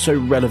continue to be so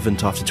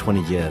relevant after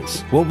 20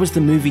 years? What was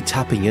the movie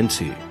tapping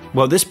into?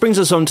 Well, this brings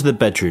us on to the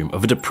bedroom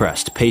of a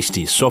depressed,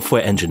 pasty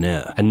software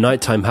engineer and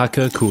nighttime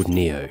hacker called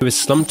Neo, who is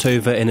slumped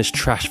over in his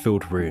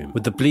trash-filled room,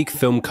 with the bleak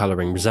film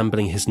coloring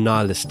resembling his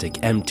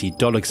nihilistic, empty,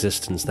 dull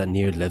existence that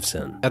Neo lives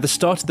in. At the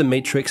start of The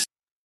Matrix,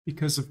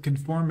 because of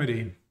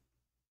conformity.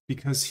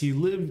 Because he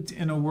lived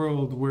in a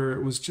world where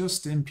it was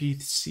just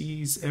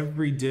NPCs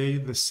every day,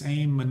 the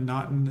same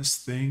monotonous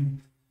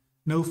thing.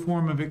 No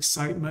form of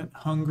excitement,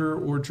 hunger,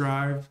 or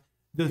drive.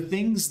 The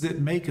things that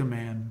make a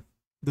man.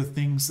 The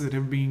things that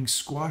are being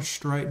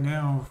squashed right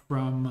now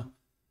from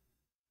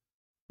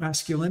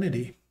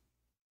masculinity.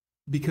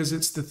 Because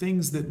it's the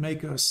things that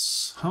make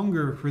us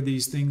hunger for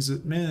these things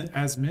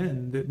as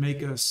men that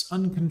make us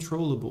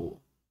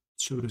uncontrollable,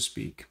 so to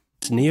speak.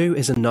 Neo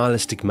is a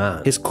nihilistic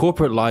man. His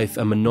corporate life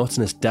and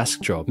monotonous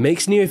desk job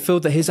makes Neo feel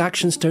that his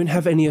actions don't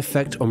have any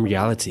effect on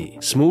reality.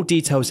 Small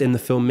details in the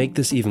film make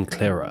this even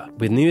clearer,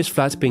 with Neo's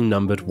flat being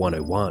numbered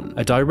 101,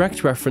 a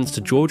direct reference to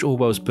George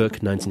Orwell's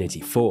book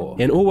 1984.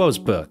 In Orwell's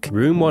book,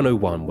 Room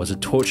 101 was a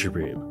torture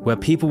room where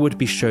people would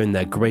be shown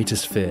their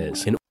greatest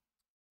fears.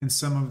 And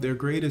some of their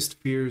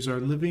greatest fears are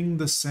living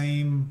the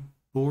same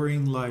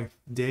boring life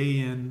day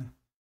in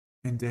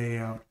and day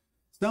out.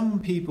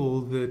 Some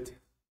people that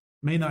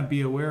may not be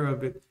aware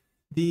of it,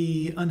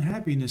 the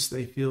unhappiness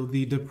they feel,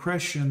 the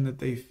depression that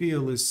they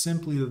feel is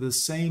simply the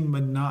same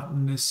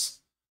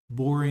monotonous,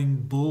 boring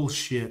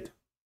bullshit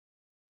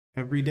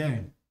every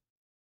day.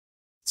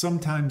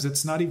 Sometimes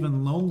it's not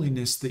even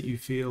loneliness that you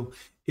feel,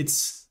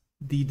 it's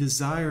the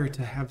desire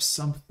to have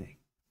something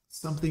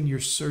you're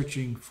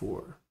searching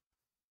for.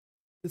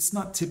 It's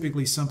not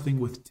typically something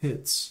with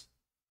tits.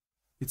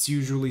 It's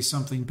usually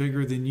something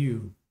bigger than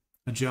you,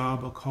 a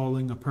job, a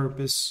calling, a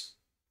purpose,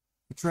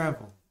 a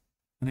travel.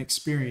 An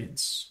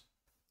experience,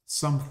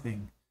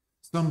 something.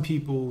 Some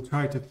people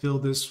try to fill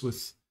this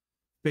with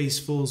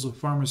facefuls of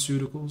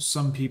pharmaceuticals.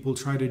 Some people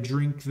try to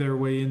drink their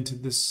way into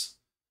this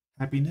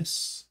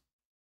happiness.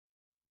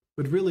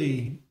 But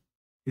really,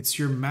 it's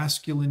your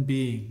masculine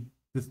being,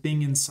 the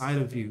thing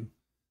inside of you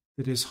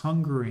that is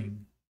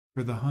hungering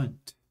for the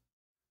hunt,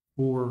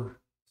 for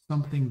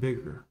something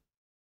bigger,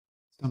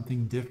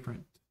 something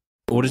different.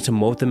 in order to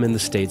mold them in the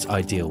state's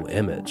ideal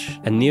image.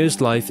 And Neo's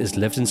life is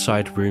lived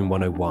inside Room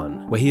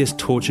 101, where he is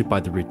tortured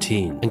by the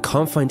routine and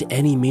can't find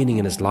any meaning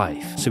in his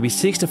life. So he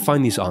seeks to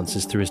find these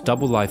answers through his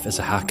double life as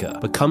a hacker,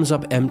 but comes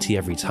up empty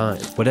every time.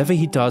 Whatever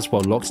he does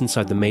while locked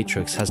inside the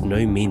Matrix has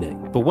no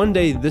meaning. But one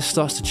day this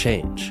starts to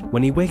change,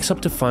 when he wakes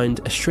up to find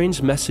a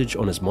strange message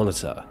on his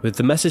monitor, with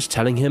the message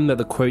telling him that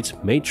the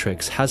quote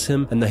Matrix has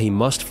him and that he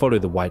must follow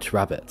the White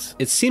Rabbit.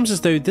 It seems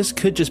as though this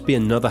could just be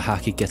another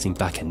hacker getting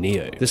back at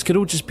Neo. This could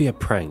all just be a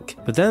prank.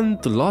 But then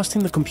the last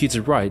thing the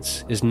computer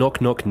writes is knock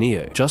knock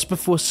Neo, just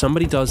before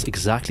somebody does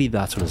exactly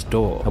that on his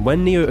door. And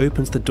when Neo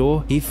opens the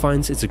door, he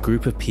finds it's a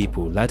group of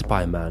people led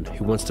by a man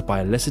who wants to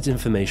buy illicit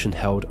information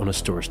held on a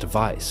storage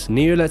device.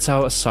 Neo lets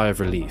out a sigh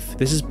of relief.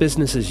 This is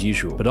business as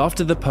usual, but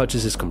after the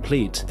purchase is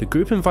complete, the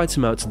group invites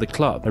him out to the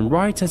club, and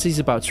right as he's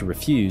about to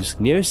refuse,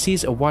 Neo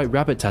sees a white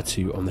rabbit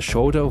tattoo on the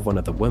shoulder of one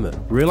of the women.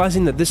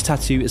 Realizing that this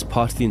tattoo is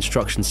part of the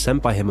instructions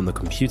sent by him on the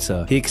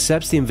computer, he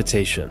accepts the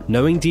invitation,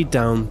 knowing deep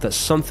down that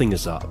something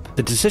is up.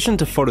 The decision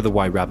to follow the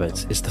White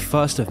Rabbit is the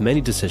first of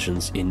many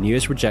decisions in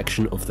Neo's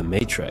rejection of the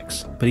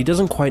Matrix, but he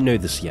doesn't quite know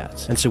this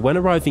yet, and so when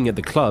arriving at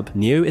the club,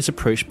 Neo is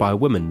approached by a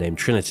woman named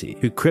Trinity,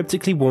 who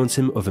cryptically warns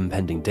him of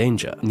impending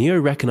danger. Neo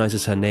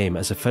recognizes her name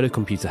as a fellow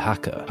computer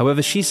hacker,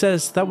 however she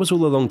says that was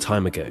all a long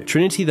time ago.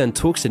 Trinity then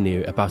talks to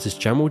Neo about his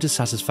general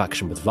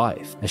dissatisfaction with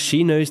life, as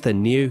she knows that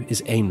Neo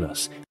is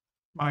aimless.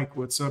 Mike,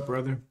 what's up,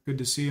 brother? Good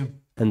to see you.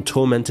 And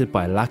tormented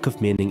by a lack of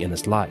meaning in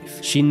his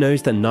life. She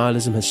knows that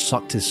nihilism has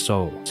sucked his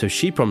soul, so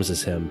she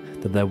promises him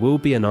that there will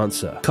be an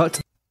answer.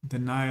 The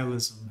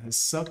nihilism has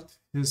sucked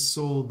his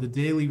soul. The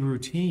daily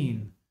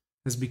routine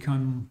has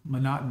become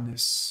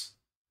monotonous.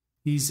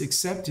 He's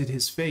accepted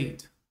his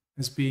fate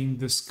as being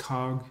this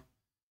cog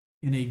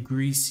in a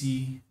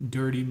greasy,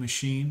 dirty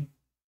machine.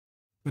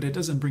 But it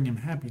doesn't bring him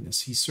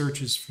happiness. He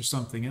searches for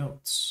something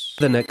else.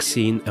 The next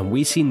scene, and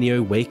we see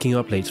Neo waking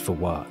up late for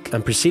work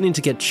and proceeding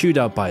to get chewed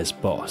out by his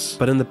boss.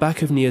 But in the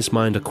back of Neo's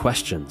mind are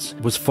questions.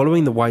 Was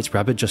following the White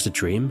Rabbit just a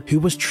dream?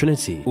 Who was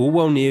Trinity? All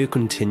while Neo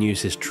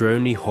continues his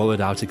droney, hollowed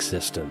out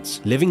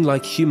existence, living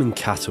like human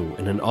cattle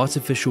in an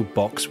artificial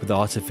box with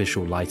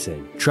artificial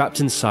lighting, trapped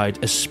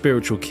inside a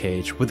spiritual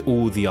cage with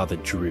all the other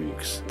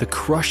droogs. The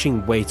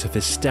crushing weight of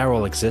his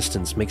sterile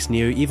existence makes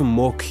Neo even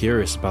more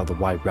curious about the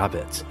White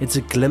Rabbit. It's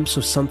a glimpse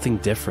of something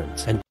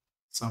different. And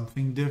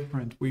something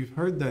different. We've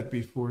heard that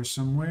before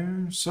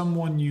somewhere.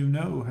 Someone you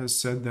know has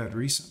said that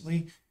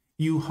recently.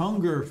 You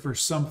hunger for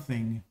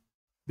something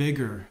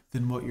bigger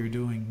than what you're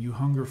doing. You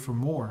hunger for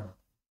more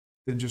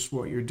than just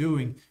what you're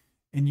doing.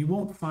 And you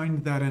won't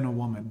find that in a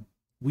woman.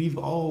 We've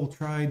all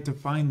tried to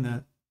find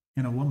that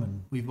in a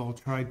woman. We've all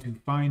tried to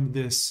find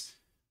this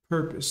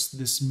purpose,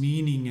 this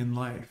meaning in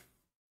life,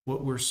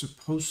 what we're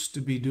supposed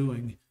to be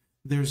doing.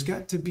 There's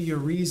got to be a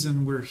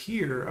reason we're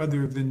here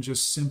other than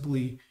just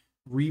simply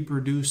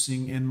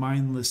reproducing and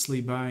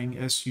mindlessly buying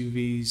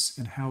SUVs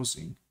and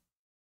housing.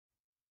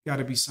 Got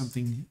to be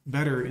something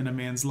better in a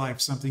man's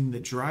life, something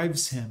that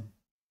drives him.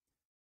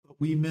 But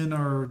we men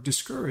are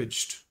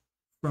discouraged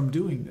from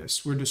doing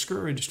this. We're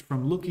discouraged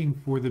from looking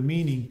for the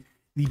meaning,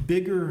 the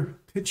bigger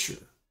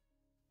picture.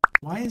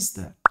 Why is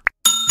that?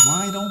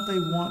 Why don't they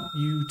want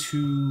you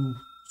to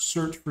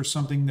search for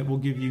something that will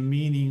give you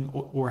meaning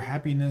or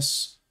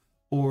happiness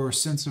or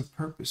sense of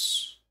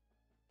purpose?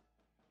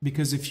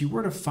 Because if you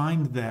were to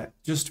find that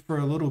just for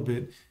a little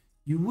bit,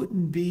 you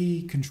wouldn't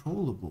be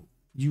controllable.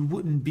 You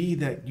wouldn't be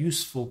that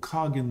useful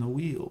cog in the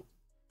wheel.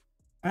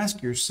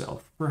 Ask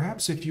yourself,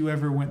 perhaps if you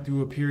ever went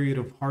through a period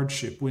of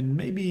hardship when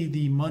maybe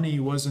the money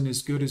wasn't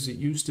as good as it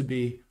used to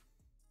be,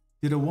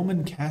 did a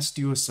woman cast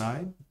you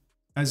aside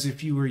as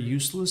if you were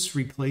useless,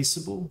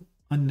 replaceable,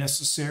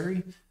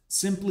 unnecessary,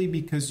 simply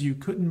because you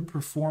couldn't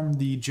perform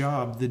the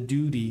job, the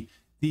duty,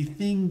 the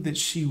thing that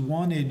she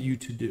wanted you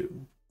to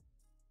do?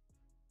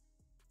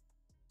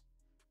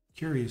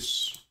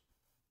 Curious.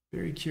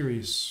 Very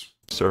curious.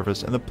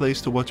 Service and the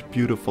place to watch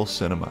beautiful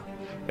cinema.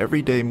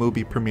 Every day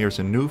Mubi premieres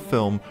a new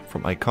film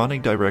from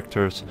iconic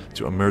directors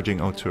to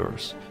emerging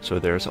auteurs, so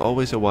there's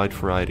always a wide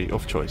variety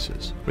of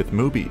choices. With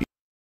Mubi...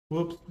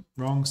 Whoops,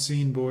 wrong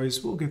scene,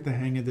 boys. We'll get the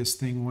hang of this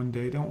thing one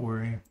day, don't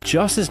worry.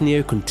 Just as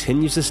Neo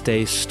continues to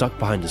stay stuck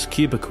behind his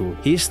cubicle,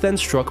 he is then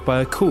struck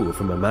by a call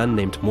from a man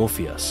named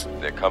Morpheus.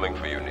 They're coming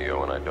for you,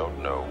 Neo, and I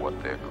don't know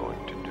what they're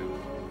going to do.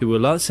 Who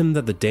alerts him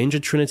that the danger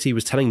Trinity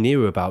was telling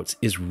Neo about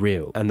is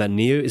real, and that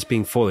Neo is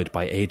being followed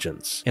by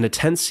agents. In a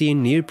tense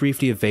scene, Neo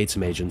briefly evades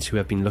some agents who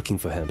have been looking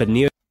for him, but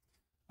Neo...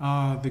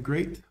 the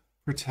great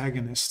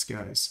protagonist,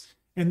 guys.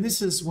 And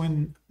this is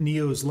when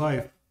Neo's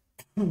life,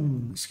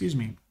 excuse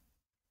me,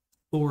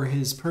 or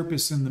his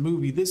purpose in the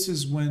movie, this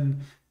is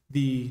when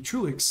the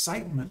true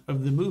excitement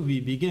of the movie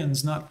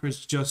begins, not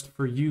just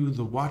for you,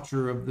 the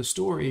watcher of the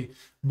story,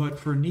 but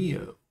for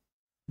Neo,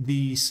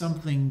 the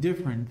something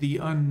different, the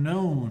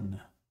unknown.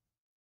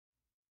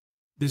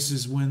 This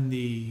is when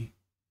the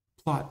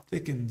plot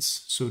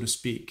thickens, so to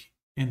speak,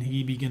 and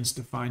he begins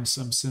to find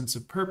some sense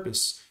of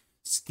purpose,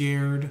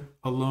 scared,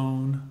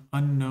 alone,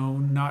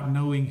 unknown, not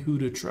knowing who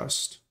to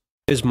trust.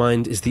 Neo's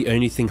mind is the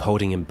only thing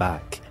holding him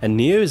back, and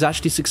Neo is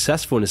actually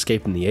successful in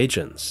escaping the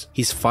agents.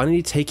 He's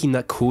finally taking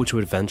that call to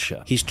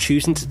adventure. He's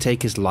choosing to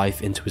take his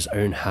life into his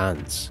own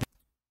hands.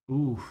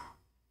 Ooh,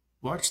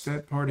 watch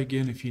that part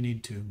again if you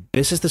need to.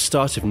 This is the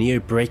start of Neo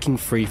breaking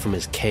free from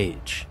his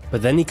cage,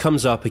 but then he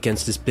comes up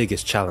against his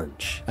biggest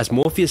challenge, as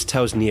Morpheus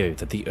tells Neo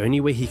that the only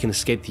way he can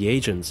escape the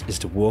agents is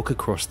to walk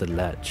across the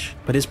ledge.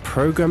 But his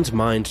programmed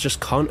mind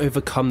just can't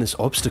overcome this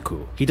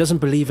obstacle. He doesn't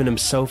believe in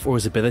himself or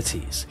his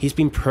abilities. He's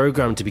been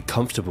programmed to be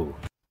comfortable.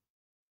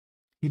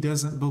 He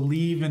doesn't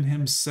believe in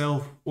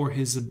himself or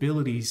his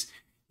abilities.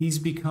 He's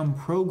become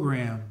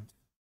programmed.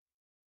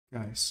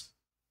 Guys.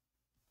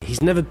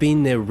 He's never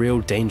been near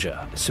real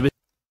danger, so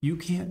you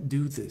can't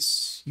do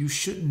this. You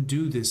shouldn't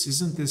do this.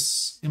 Isn't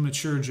this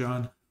immature,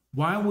 John?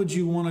 Why would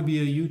you want to be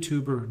a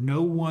YouTuber?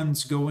 No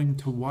one's going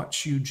to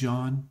watch you,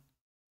 John.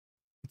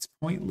 It's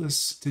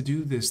pointless to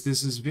do this.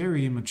 This is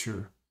very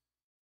immature.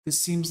 This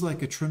seems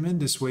like a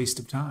tremendous waste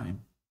of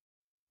time.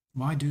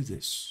 Why do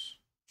this,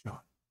 John?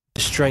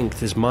 His strength,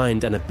 his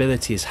mind, and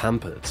ability is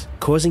hampered,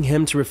 causing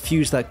him to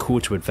refuse that call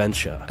to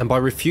adventure. And by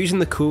refusing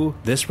the call,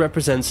 this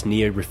represents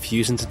Neo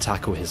refusing to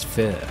tackle his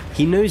fear.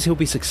 He knows he'll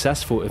be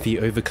successful if he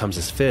overcomes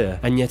his fear,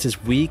 and yet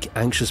his weak,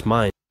 anxious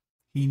mind.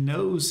 He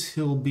knows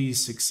he'll be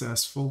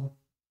successful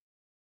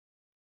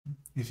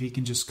if he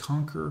can just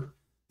conquer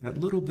that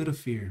little bit of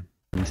fear.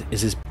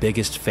 Is his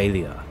biggest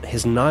failure.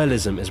 His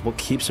nihilism is what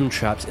keeps him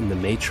trapped in the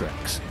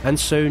Matrix, and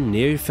so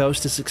Neo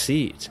fails to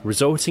succeed,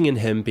 resulting in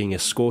him being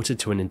escorted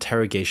to an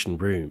interrogation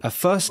room. At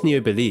first, Neo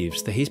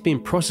believes that he's being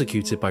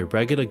prosecuted by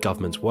regular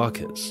government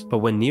workers, but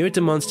when Neo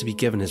demands to be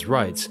given his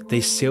rights,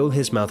 they seal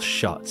his mouth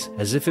shut,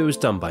 as if it was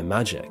done by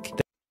magic.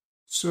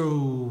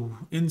 So,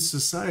 in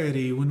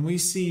society, when we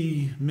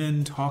see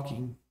men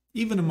talking,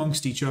 even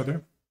amongst each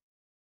other,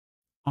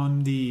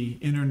 on the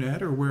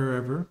internet or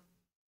wherever,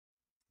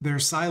 they're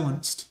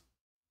silenced.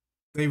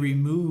 They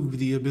remove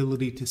the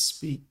ability to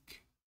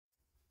speak,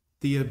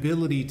 the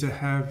ability to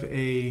have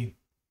a,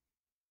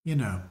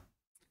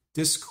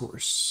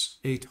 discourse,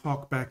 a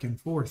talk back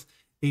and forth,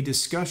 a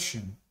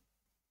discussion.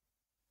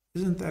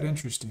 Isn't that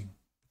interesting?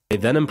 They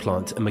then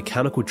implant a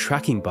mechanical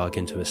tracking bug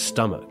into his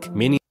stomach,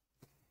 meaning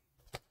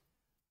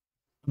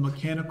a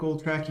mechanical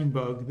tracking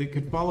bug that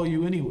could follow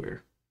you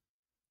anywhere.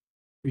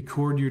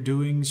 Record your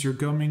doings, your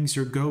comings,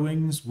 your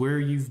goings, where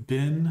you've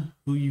been,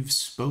 who you've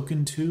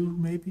spoken to,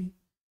 maybe.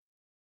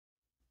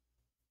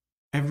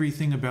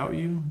 Everything about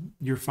you,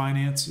 your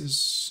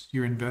finances,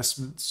 your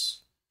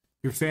investments,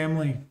 your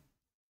family,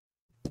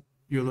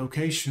 your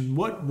location,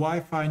 what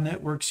Wi-Fi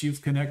networks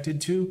you've connected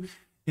to.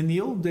 In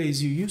the old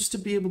days, you used to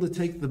be able to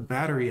take the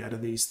battery out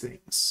of these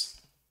things.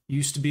 You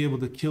used to be able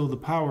to kill the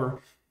power.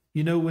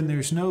 When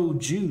there's no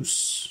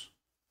juice,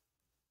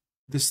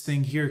 this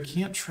thing here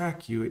can't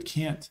track you. It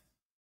can't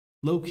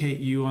locate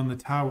you on the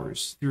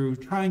towers through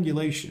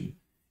triangulation.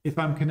 If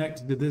I'm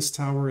connected to this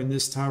tower and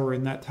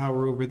that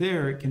tower over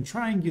there, it can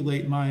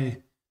triangulate my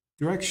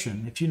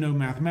direction. If you know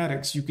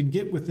mathematics, you can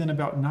get within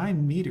about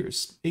 9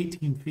 meters,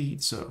 18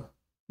 feet, so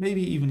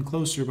maybe even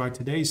closer by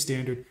today's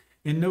standard,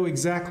 and know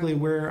exactly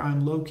where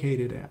I'm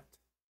located at.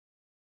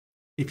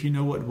 If you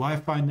know what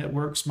Wi-Fi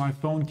networks my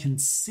phone can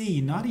see,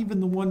 not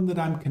even the one that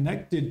I'm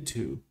connected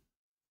to,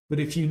 but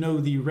if you know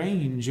the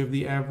range of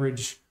the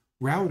average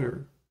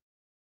router,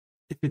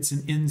 if it's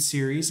an N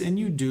series, and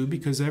you do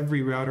because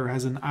every router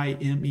has an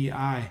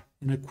IMEI,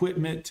 an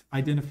equipment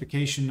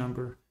identification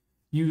number,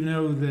 you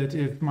know that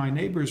if my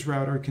neighbor's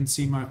router can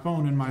see my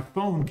phone and my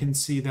phone can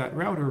see that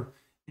router,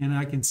 and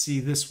I can see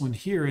this one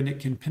here, and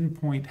it can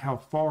pinpoint how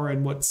far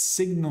and what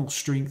signal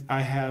strength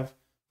I have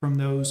from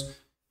those,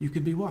 you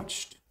could be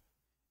watched.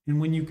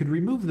 And when you could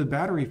remove the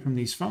battery from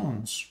these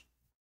phones,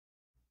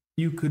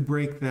 you could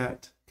break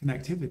that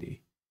connectivity.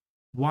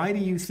 Why do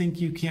you think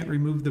you can't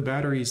remove the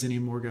batteries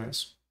anymore,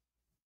 guys?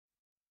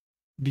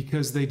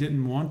 Because they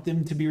didn't want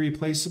them to be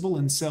replaceable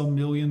and sell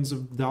millions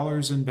of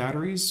dollars in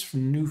batteries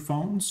from new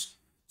phones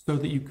so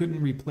that you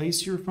couldn't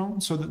replace your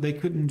phone, so that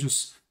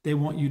they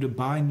want you to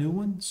buy new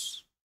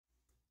ones?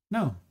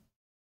 No,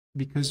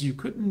 because you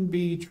couldn't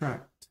be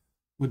tracked,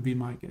 would be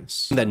my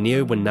guess. That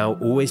Neo will now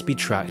always be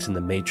tracked in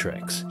the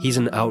Matrix. He's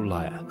an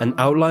outlier, and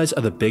outliers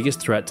are the biggest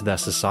threat to their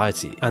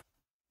society.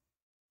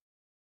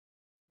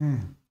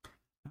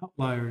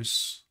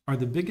 Outliers are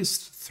the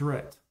biggest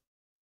threat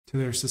to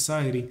their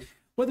society.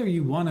 Whether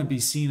you want to be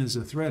seen as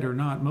a threat or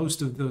not,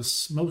 most of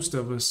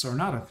us are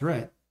not a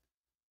threat.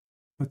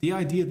 But the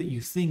idea that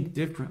you think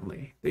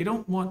differently, they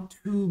don't want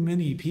too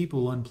many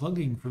people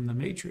unplugging from the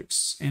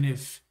Matrix. And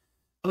if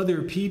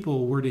other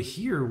people were to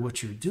hear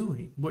what you're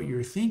doing, what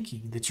you're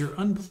thinking, that you're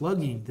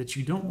unplugging, that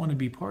you don't want to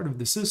be part of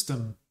the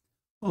system,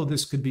 well,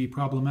 this could be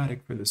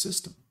problematic for the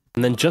system.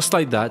 And then just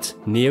like that,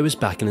 Neo is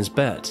back in his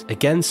bed,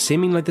 again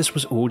seeming like this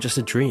was all just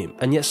a dream,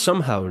 and yet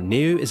somehow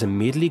Neo is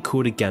immediately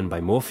called again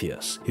by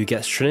Morpheus, who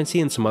gets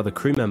Trinity and some other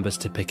crew members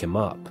to pick him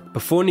up.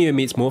 Before Neo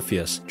meets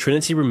Morpheus,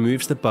 Trinity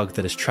removes the bug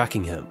that is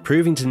tracking him,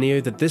 proving to Neo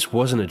that this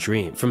wasn't a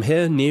dream. From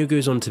here, Neo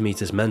goes on to meet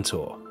his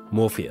mentor,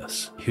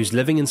 Morpheus, who's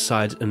living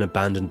inside an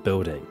abandoned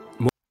building.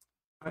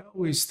 I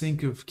always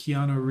think of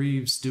Keanu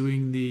Reeves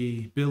doing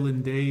the Bill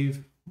and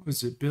Dave,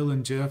 was it Bill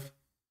and Jeff?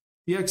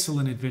 The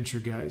Excellent Adventure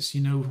guys, you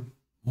know,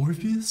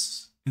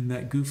 Morpheus in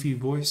that goofy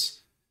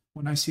voice.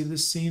 When I see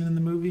this scene in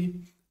the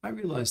movie, I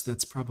realize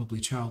that's probably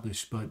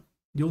childish, but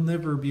you'll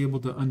never be able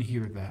to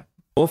unhear that.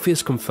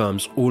 Morpheus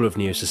confirms all of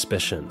Neo's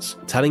suspicions,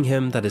 telling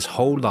him that his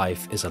whole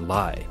life is a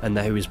lie and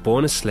that he was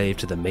born a slave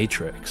to the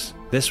Matrix.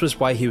 This was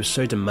why he was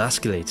so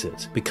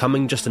demasculated,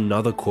 becoming just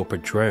another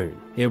corporate drone.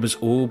 It was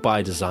all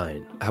by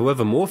design.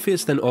 However,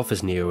 Morpheus then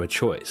offers Neo a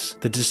choice,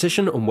 the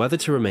decision on whether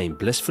to remain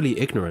blissfully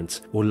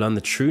ignorant or learn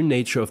the true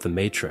nature of the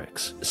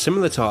Matrix.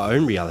 Similar to our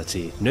own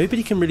reality,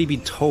 nobody can really be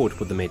told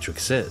what the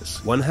Matrix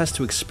is. One has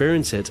to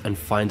experience it and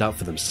find out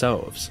for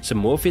themselves. So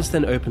Morpheus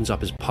then opens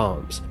up his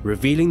palms,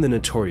 revealing the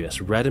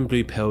notorious red and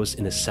blue pills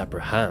in his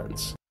separate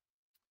hands.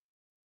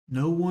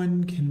 No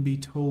one can be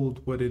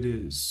told what it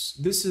is.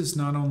 This is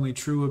not only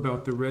true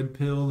about the red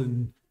pill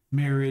and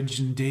marriage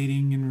and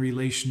dating and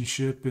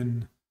relationship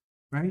and,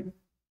 right?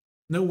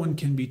 No one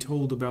can be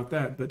told about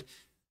that, but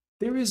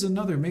there is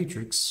another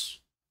matrix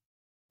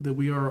that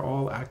we are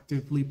all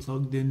actively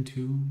plugged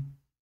into,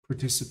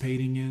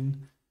 participating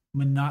in.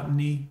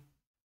 Monotony,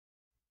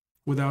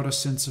 without a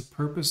sense of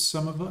purpose,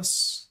 some of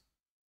us,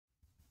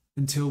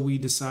 until we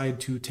decide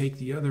to take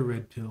the other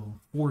red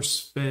pill,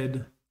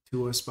 force-fed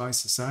to us by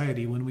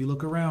society. When we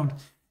look around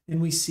and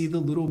we see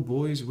the little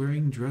boys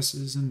wearing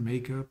dresses and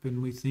makeup,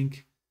 and we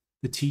think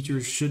the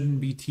teachers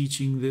shouldn't be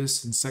teaching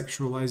this and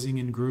sexualizing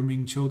and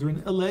grooming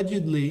children.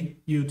 Allegedly,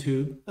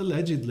 YouTube,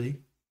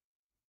 allegedly.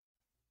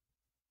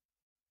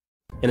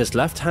 In his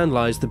left hand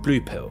lies the blue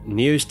pill,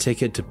 Neo's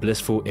ticket to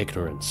blissful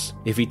ignorance.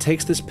 If he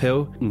takes this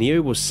pill,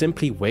 Neo will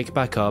simply wake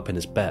back up in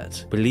his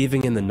bed,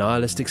 believing in the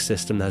nihilistic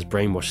system that has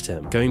brainwashed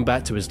him, going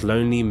back to his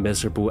lonely,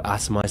 miserable,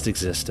 atomized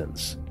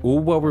existence, all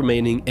while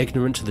remaining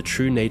ignorant to the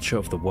true nature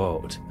of the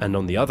world. And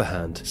on the other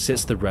hand,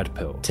 sits the red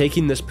pill.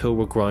 Taking this pill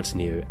will grant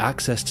Neo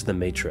access to the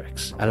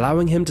Matrix,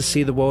 allowing him to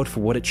see the world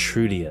for what it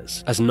truly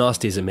is, as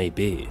nasty as it may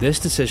be. This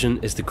decision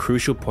is the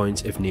crucial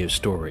point of Neo's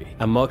story,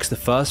 and marks the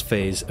first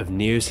phase of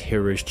Neo's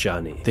hero's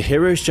journey. The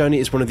hero's journey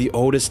is one of the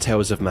oldest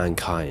tales of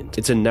mankind.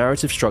 It's a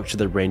narrative structure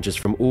that ranges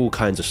from all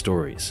kinds of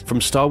stories.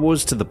 From Star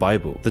Wars to the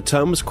Bible, the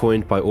term was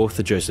coined by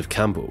author Joseph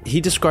Campbell. He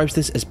describes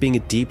this as being a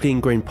deeply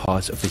ingrained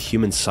part of the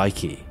human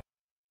psyche.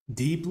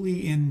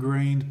 Deeply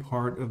ingrained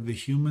part of the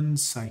human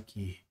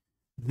psyche.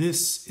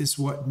 This is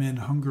what men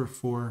hunger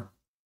for,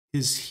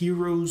 his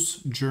hero's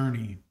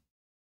journey.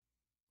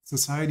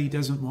 Society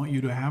doesn't want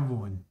you to have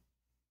one.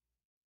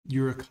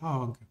 You're a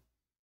cog.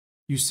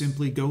 You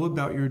simply go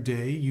about your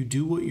day, you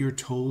do what you're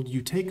told,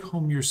 you take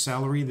home your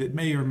salary that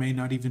may or may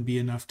not even be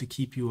enough to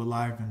keep you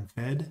alive and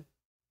fed,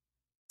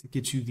 to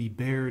get you the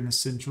bare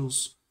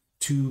essentials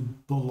to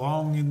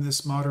belong in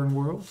this modern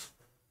world.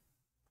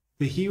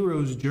 The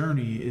hero's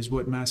journey is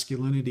what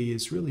masculinity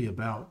is really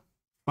about.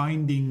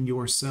 Finding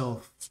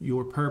yourself,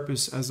 your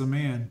purpose as a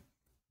man,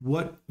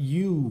 what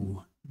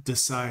you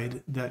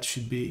decide that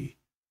should be,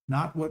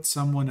 not what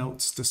someone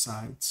else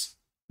decides.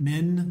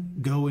 Men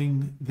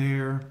going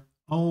their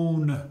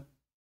own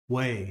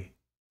way.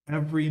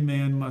 Every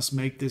man must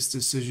make this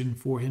decision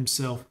for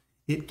himself.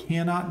 It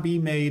cannot be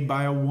made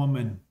by a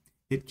woman.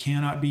 It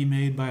cannot be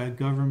made by a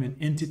government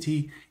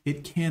entity.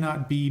 It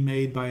cannot be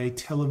made by a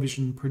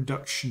television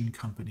production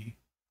company.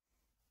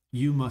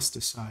 You must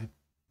decide.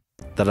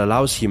 That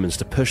allows humans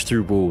to push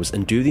through walls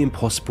and do the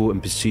impossible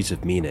in pursuit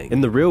of meaning.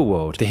 In the real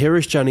world, the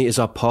hero's journey is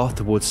our path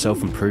towards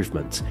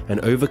self-improvement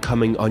and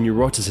overcoming our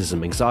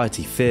neuroticism,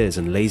 anxiety, fears,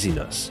 and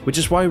laziness. Which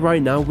is why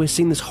right now we're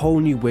seeing this whole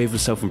new wave of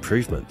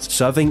self-improvement,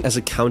 serving as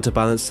a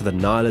counterbalance to the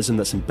nihilism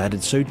that's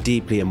embedded so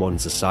deeply in modern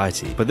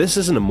society. But this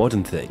isn't a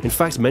modern thing. In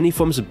fact, many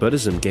forms of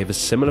Buddhism gave a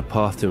similar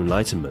path to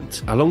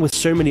enlightenment, along with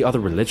so many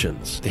other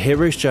religions. The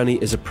hero's journey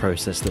is a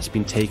process that's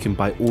been taken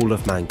by all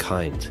of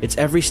mankind. It's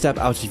every step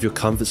out of your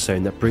comfort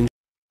zone that brings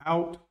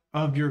out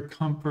of your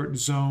comfort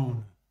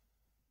zone.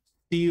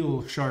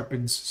 Steel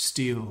sharpens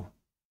steel.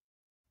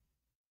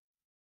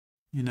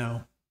 You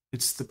know,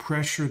 it's the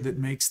pressure that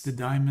makes the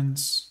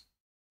diamonds,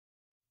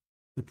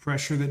 the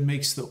pressure that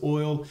makes the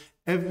oil.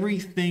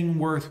 Everything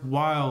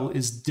worthwhile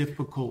is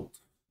difficult.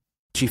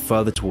 You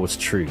further towards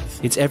truth.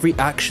 It's every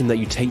action that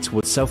you take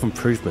towards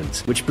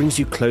self-improvement which brings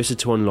you closer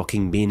to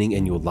unlocking meaning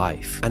in your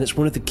life, and it's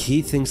one of the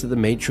key things that the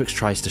Matrix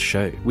tries to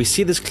show. We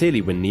see this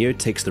clearly when Neo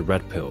takes the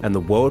red pill and the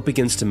world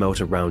begins to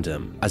melt around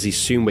him as he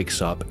soon wakes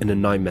up in a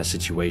nightmare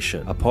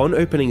situation. Upon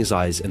opening his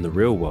eyes in the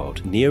real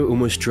world, Neo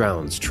almost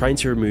drowns trying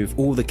to remove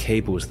all the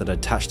cables that are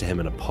attached to him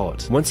in a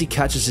pod. Once he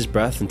catches his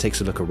breath and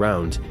takes a look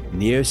around,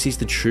 Neo sees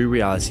the true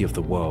reality of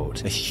the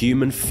world, a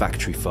human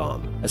factory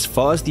farm. As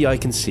far as the eye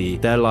can see,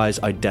 there lies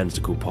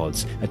identical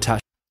pods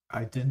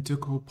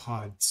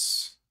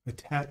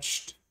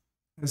attached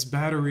as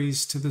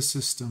batteries to the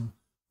system,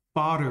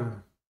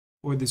 fodder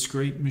for this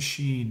great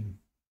machine.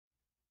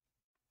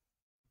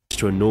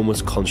 To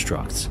enormous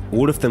constructs,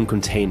 all of them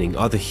containing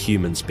other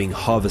humans being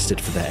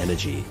harvested for their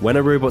energy. When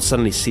a robot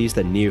suddenly sees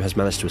that Neo has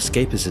managed to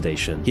escape his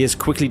sedation, he is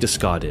quickly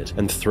discarded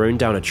and thrown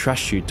down a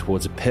trash chute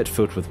towards a pit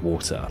filled with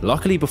water.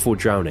 Luckily, before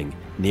drowning,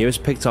 Neo is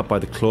picked up by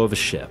the claw of a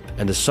ship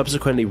and is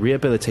subsequently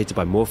rehabilitated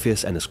by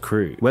Morpheus and his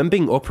crew. When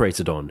being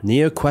operated on,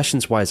 Neo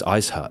questions why his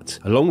eyes hurt.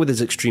 Along with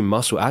his extreme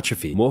muscle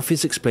atrophy,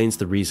 Morpheus explains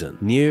the reason.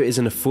 Neo is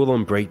in a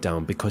full-on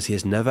breakdown because he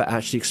has never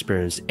actually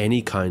experienced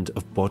any kind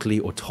of bodily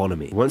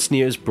autonomy. Once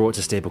Neo is brought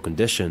to stable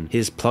condition, he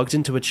is plugged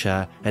into a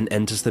chair and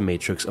enters the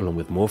Matrix along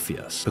with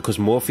Morpheus, because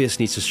Morpheus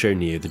needs to show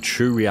Neo the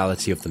true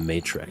reality of the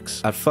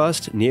Matrix. At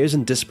first, Neo is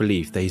in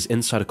disbelief that he's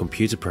inside a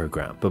computer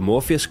program, but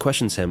Morpheus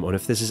questions him on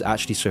if this is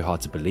actually so hard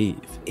to believe.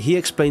 He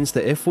explains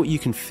that if what you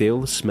can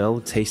feel,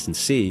 smell, taste, and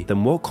see,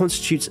 then what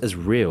constitutes as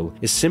real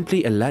is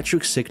simply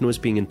electric signals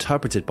being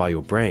interpreted by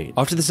your brain.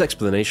 After this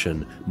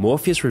explanation,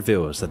 Morpheus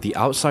reveals that the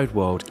outside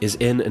world is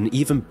in an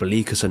even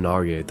bleaker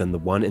scenario than the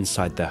one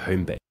inside their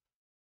home base.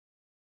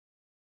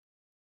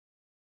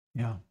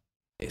 Yeah.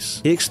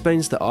 He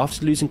explains that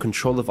after losing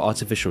control of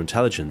artificial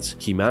intelligence,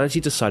 humanity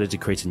decided to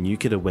create a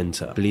nuclear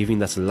winter, believing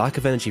that a lack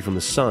of energy from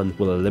the sun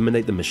will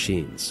eliminate the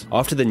machines.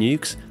 After the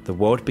nukes, the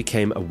world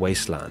became a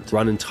wasteland,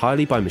 run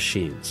entirely by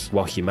machines,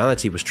 while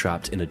humanity was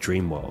trapped in a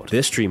dream world.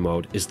 This dream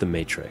world is the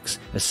Matrix,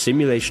 a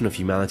simulation of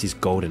humanity's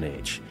golden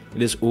age.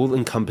 It is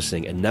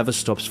all-encompassing and never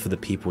stops for the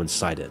people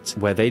inside it,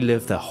 where they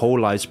live their whole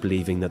lives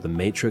believing that the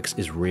Matrix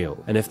is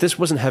real. And if this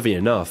wasn't heavy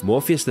enough,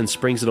 Morpheus then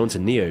springs it onto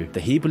Neo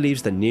that he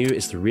believes that Neo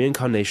is the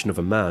reincarnation of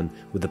a man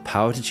with the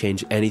power to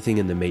change anything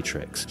in the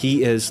Matrix.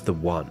 He is the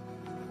One.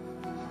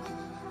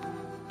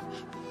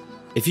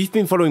 If you've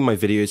been following my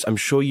videos, I'm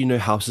sure you know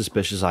how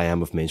suspicious I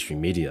am of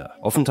mainstream media.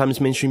 Oftentimes,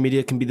 mainstream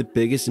media can be the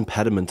biggest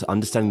impediment to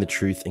understanding the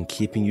truth and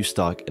keeping you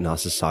stuck in our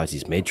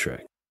society's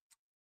matrix.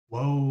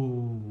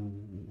 Whoa.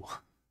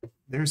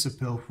 There's a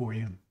pill for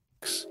you.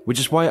 Which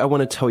is why I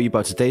want to tell you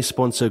about today's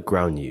sponsor,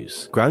 Ground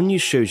News. Ground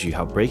News shows you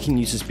how breaking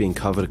news is being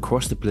covered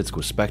across the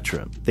political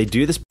spectrum. They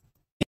do this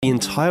the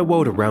entire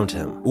world around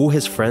him. All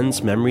his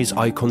friends, memories,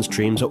 icons,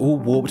 dreams are all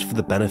warped for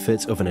the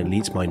benefit of an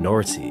elite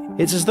minority.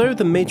 It's as though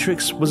the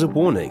Matrix was a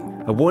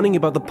warning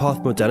about the path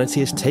modernity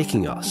is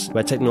taking us,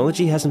 where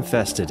technology has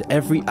infested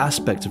every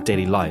aspect of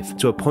daily life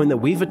to a point that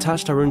we've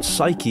attached our own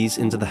psyches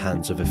into the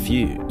hands of a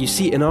few. You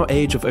see, in our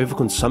age of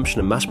overconsumption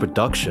and mass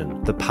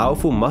production, the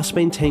powerful must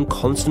maintain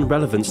constant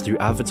relevance through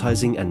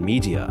advertising and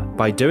media.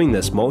 By doing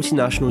this,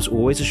 multinationals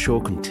always assure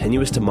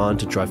continuous demand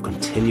to drive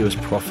continuous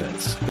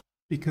profits.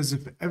 Because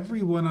if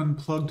everyone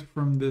unplugged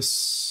from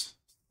this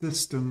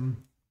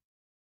system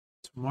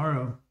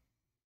tomorrow,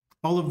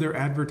 all of their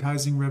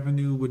advertising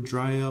revenue would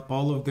dry up,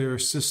 all of their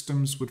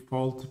systems would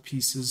fall to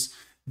pieces.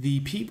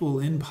 The people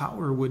in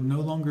power would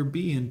no longer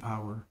be in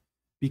power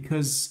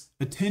because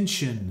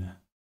attention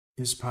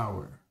is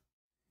power.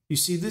 You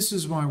see, this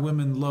is why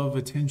women love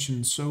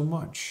attention so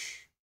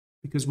much,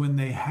 because when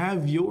they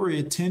have your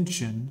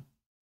attention,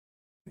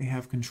 they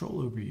have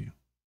control over you.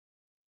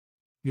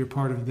 You're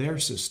part of their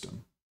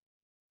system.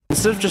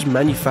 Instead of just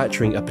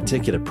manufacturing a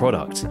particular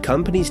product,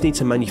 companies need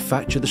to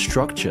manufacture the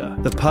structure,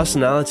 the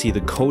personality,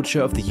 the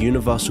culture of the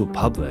universal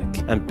public.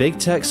 And big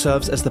tech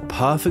serves as the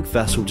perfect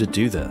vessel to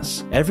do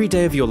this. Every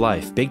day of your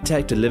life, big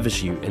tech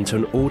delivers you into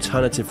an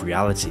alternative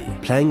reality,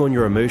 playing on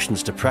your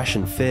emotions,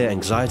 depression, fear,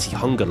 anxiety,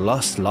 hunger,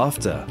 lust,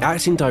 laughter,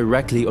 acting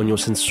directly on your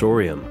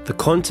sensorium. The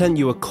content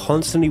you are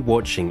constantly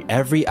watching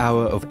every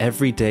hour of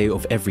every day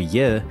of every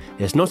year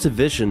is not a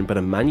vision but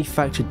a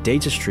manufactured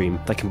data stream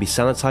that can be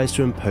sanitized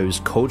to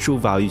impose cultural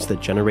values that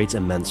generates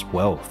immense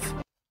wealth.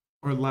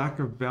 Or lack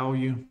of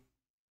value,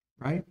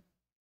 right?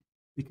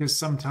 Because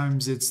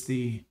sometimes it's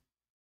the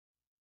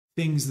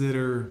things that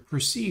are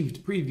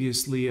perceived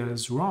previously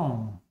as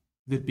wrong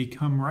that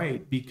become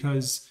right,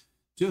 because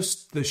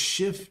just the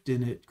shift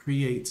in it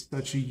creates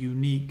such a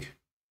unique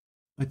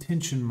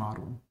attention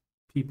model.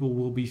 People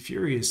will be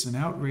furious and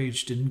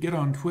outraged and get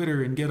on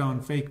Twitter and get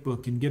on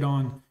Facebook and get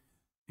on,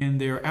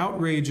 and their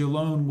outrage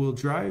alone will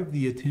drive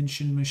the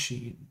attention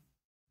machine.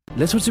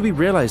 Little do we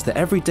realize that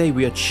every day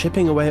we are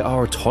chipping away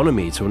our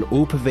autonomy to an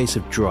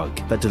all-pervasive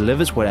drug that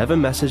delivers whatever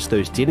message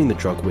those dealing the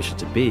drug wish it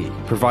to be,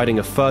 providing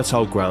a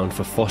fertile ground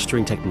for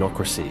fostering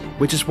technocracy.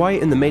 Which is why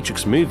in the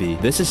Matrix movie,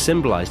 this is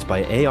symbolized by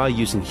AI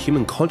using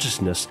human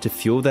consciousness to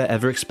fuel their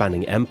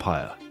ever-expanding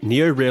empire.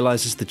 Neo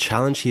realizes the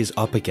challenge he is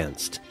up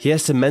against. He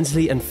has to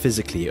mentally and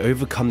physically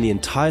overcome the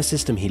entire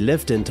system he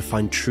lived in to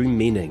find true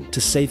meaning,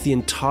 to save the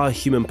entire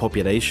human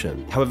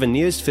population. However,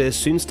 Neo's fears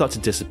soon start to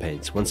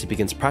dissipate once he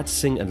begins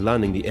practicing and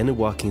learning the inner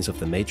workings of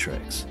the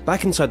Matrix.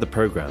 Back inside the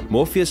program,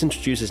 Morpheus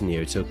introduces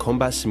Neo to a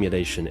combat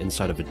simulation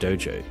inside of a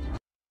dojo.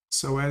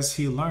 So as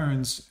he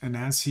learns and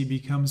as he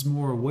becomes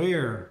more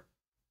aware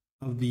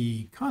of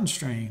the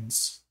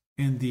constraints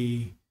and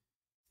the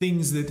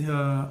things that,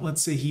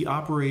 let's say, he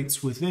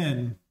operates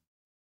within,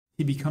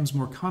 he becomes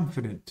more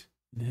confident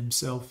in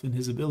himself and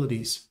his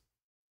abilities.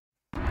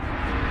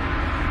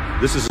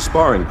 This is a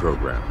sparring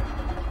program,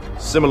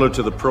 similar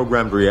to the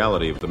programmed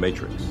reality of the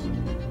Matrix.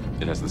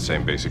 It has the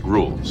same basic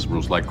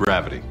rules like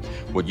gravity.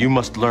 What you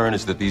must learn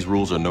is that these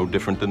rules are no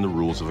different than the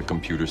rules of a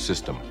computer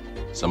system.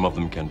 Some of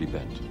them can be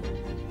bent.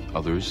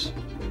 Others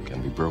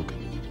can be broken.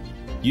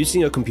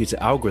 Using a computer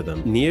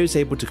algorithm, Neo is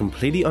able to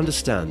completely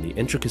understand the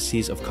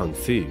intricacies of Kung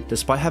Fu,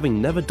 despite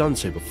having never done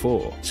so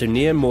before. So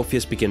Neo and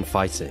Morpheus begin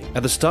fighting.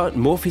 At the start,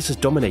 Morpheus is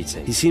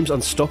dominating. He seems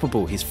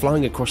unstoppable, he's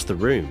flying across the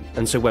room.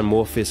 And so when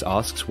Morpheus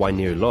asks why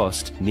Neo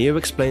lost, Neo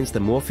explains that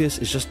Morpheus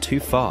is just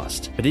too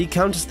fast. But he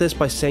counters this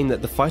by saying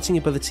that the fighting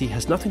ability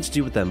has nothing to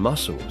do with their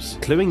muscles.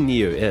 Cluing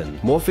Neo in,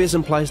 Morpheus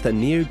implies that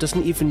Neo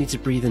doesn't even need to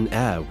breathe in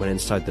air when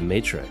inside the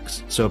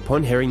Matrix. So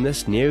upon hearing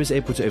this, Neo is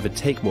able to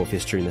overtake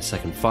Morpheus during the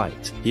second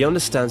fight. He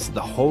understands that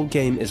the whole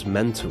game is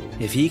mental.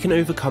 If he can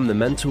overcome the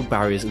mental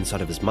barriers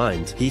inside of his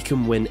mind, he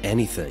can win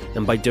anything.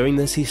 And by doing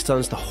this, he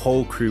stuns the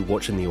whole crew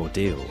watching the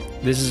ordeal.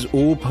 This is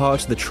all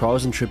part of the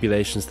trials and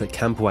tribulations that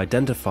Campbell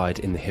identified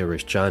in the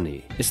hero's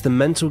journey. It's the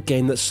mental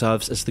game that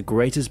serves as the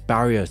greatest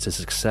barrier to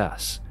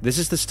success. This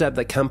is the step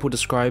that Campbell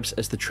describes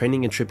as the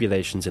training and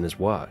tribulations in his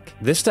work.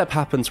 This step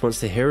happens once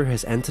the hero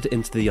has entered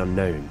into the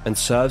unknown and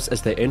serves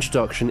as their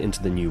introduction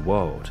into the new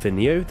world. For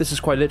Neo, this is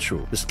quite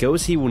literal. The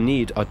skills he will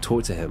need are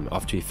taught to him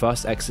after he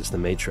first exits the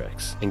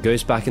Matrix and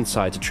goes back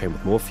inside to train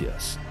with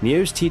Morpheus.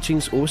 Neo's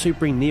teachings also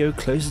bring Neo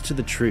closer to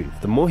the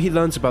truth. The more he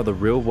learns about the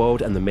real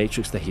world and the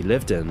Matrix that he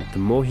lived in, the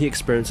more he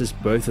experiences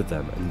both of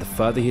them and the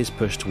further he is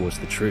pushed towards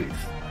the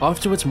truth.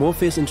 Afterwards,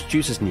 Morpheus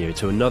introduces Neo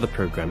to another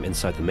program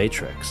inside the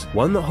Matrix,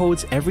 one that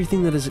holds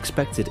everything that is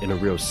expected in a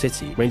real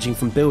city, ranging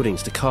from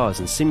buildings to cars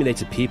and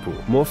simulated people.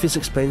 Morpheus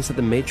explains that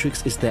the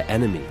Matrix is their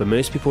enemy, but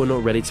most people are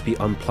not ready to be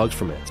unplugged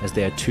from it, as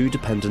they are too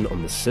dependent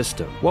on the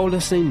system. While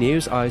listening,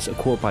 Neo's eyes are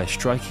caught by a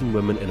striking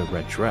woman in a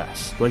red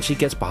dress. When she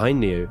gets behind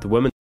Neo, the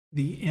woman,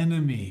 the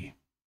enemy,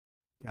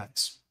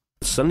 guys,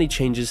 suddenly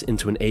changes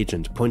into an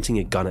agent pointing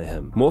a gun at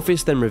him.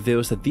 Morpheus then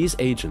reveals that these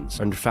agents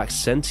are in fact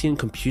sentient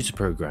computer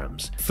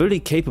programs, fully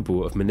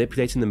capable of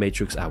manipulating the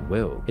Matrix at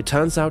will. It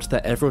turns out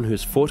that everyone who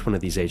has fought one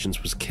of these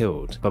agents was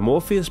killed, but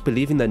Morpheus,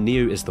 believing that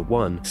Neo is the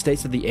one,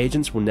 states that the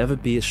agents will never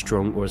be as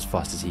strong or as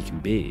fast as he can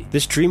be.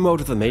 This dream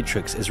world of the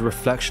Matrix is a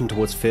reflection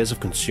towards fears of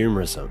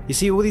consumerism. You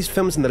see, all these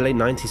films in the late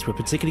 90s were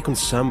particularly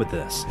concerned with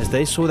this, as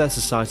they saw their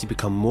society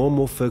become more and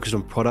more focused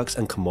on products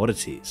and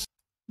commodities.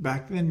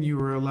 Back then, you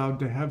were allowed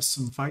to have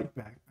some fight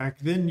back. Back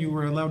then, you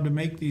were allowed to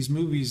make these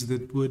movies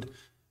that would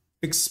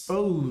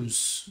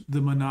expose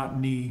the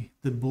monotony,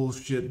 the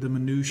bullshit, the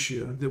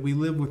minutia that we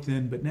live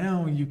within. But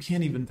now you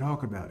can't even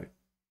talk about it.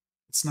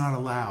 It's not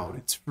allowed.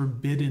 It's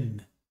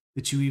forbidden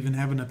that you even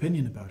have an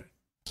opinion about it.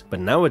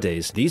 But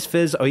nowadays, these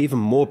fears are even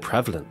more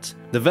prevalent.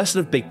 The vessel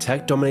of big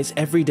tech dominates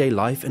everyday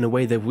life in a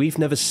way that we've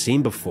never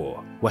seen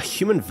before, where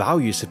human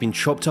values have been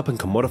chopped up and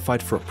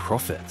commodified for a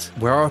profit,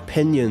 where our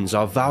opinions,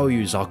 our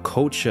values, our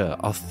culture,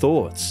 our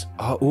thoughts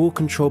are all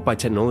controlled by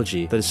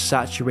technology that has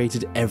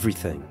saturated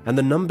everything. And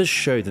the numbers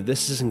show that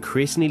this is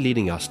increasingly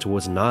leading us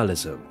towards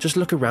nihilism. Just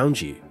look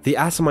around you. The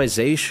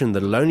atomization,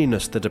 the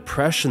loneliness, the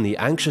depression, the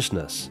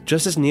anxiousness.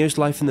 Just as Neo's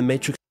life in the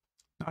Matrix.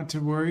 Not to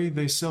worry,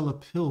 they sell a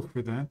pill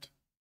for that.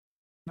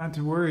 Not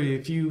to worry,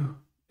 if you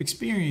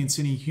experience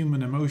any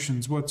human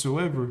emotions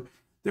whatsoever,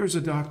 there's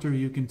a doctor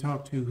you can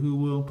talk to who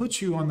will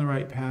put you on the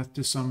right path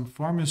to some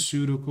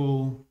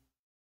pharmaceutical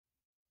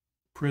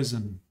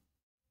prison.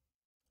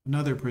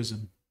 Another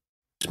prison.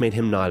 Made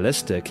him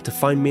nihilistic. To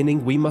find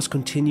meaning, we must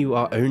continue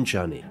our own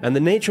journey. And the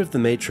nature of the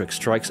Matrix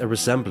strikes a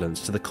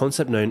resemblance to the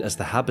concept known as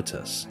the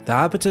habitus. The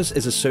habitus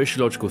is a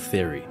sociological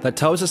theory that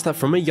tells us that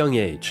from a young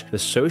age, the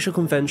social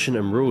convention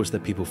and rules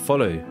that people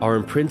follow are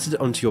imprinted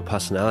onto your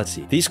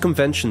personality. These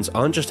conventions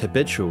aren't just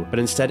habitual, but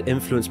instead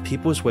influence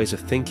people's ways of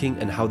thinking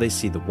and how they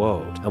see the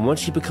world. And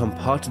once you become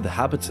part of the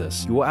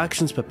habitus, your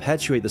actions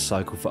perpetuate the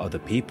cycle for other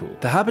people.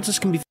 The habitus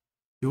can be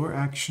Your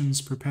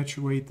actions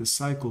perpetuate the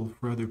cycle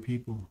for other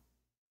people.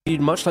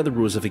 Much like the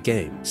rules of a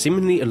game.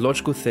 Seemingly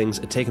illogical things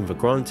are taken for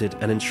granted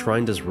and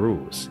enshrined as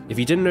rules. If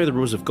you didn't know the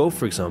rules of golf,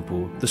 for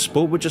example, the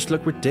sport would just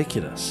look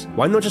ridiculous.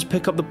 Why not just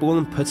pick up the ball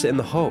and put it in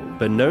the hole?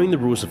 But knowing the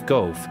rules of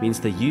golf means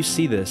that you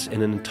see this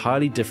in an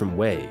entirely different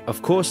way.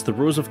 Of course, the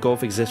rules of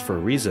golf exist for a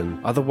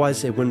reason,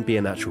 otherwise it wouldn't be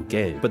an actual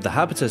game. But the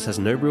habitus has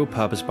no real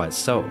purpose by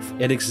itself.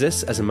 It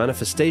exists as a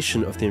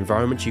manifestation of the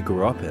environment you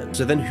grew up in.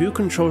 So then who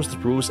controls the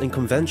rules and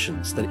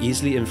conventions that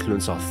easily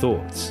influence our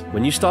thoughts?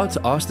 When you start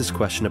to ask this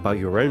question about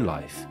your own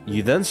life,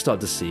 you then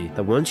start to see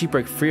that once you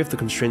break free of the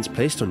constraints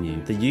placed on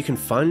you, that you can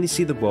finally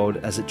see the world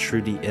as it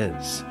truly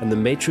is. And the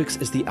Matrix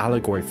is the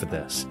allegory for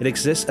this. It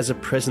exists as a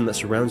prison that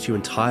surrounds you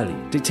entirely,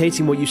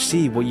 dictating what you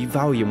see, what you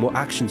value, and what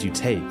actions you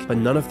take. But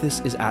none of this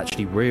is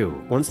actually real.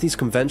 Once these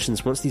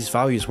conventions, once these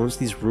values, once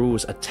these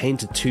rules are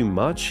tainted too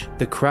much,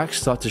 the cracks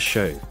start to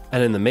show.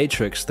 And in the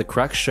Matrix, the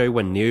cracks show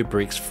when Neo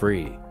breaks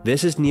free.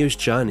 This is Neo's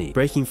journey,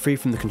 breaking free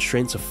from the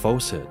constraints of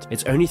falsehood.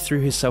 It's only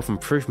through his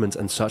self-improvement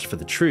and search for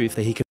the truth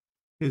that he can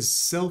his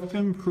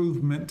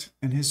self-improvement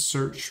and his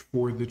search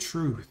for the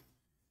truth.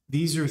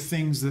 These are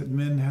things that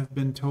men have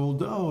been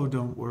told, oh,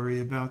 don't worry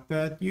about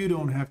that. You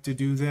don't have to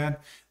do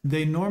that.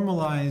 They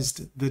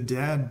normalized the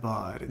dad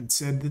bod and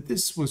said that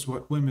this was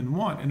what women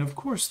want. And of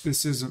course,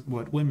 this isn't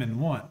what women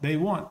want. They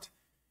want,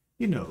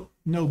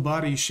 no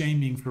body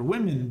shaming for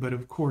women, but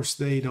of course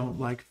they don't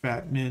like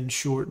fat men,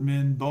 short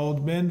men,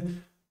 bald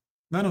men,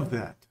 none of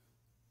that.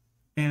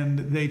 And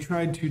they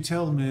tried to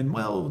tell men,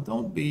 well,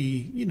 don't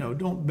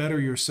better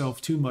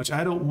yourself too much.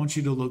 I don't want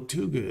you to look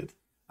too good.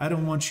 I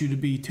don't want you to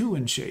be too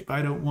in shape.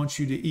 I don't want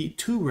you to eat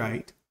too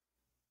right.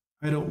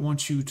 I don't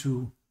want you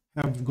to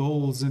have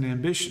goals and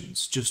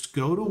ambitions. Just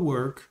go to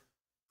work,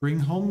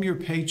 bring home your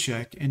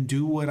paycheck, and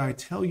do what I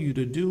tell you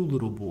to do,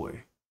 little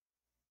boy.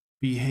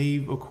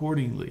 Behave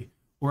accordingly,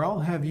 or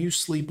I'll have you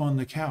sleep on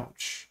the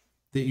couch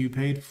that you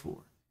paid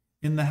for,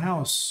 in the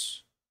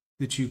house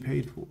that you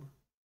paid for,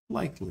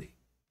 likely.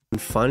 And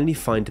finally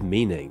find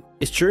meaning.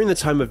 It's during the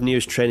time of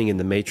Neo's training in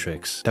the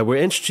Matrix that we're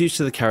introduced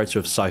to the character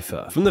of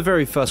Cypher. From the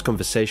very first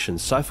conversation,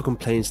 Cypher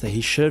complains that he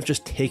should have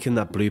just taken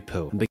that blue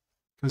pill.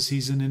 Because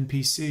he's an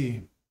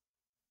NPC,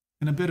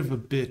 and a bit of a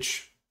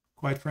bitch,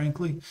 quite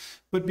frankly,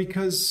 but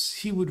because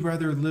he would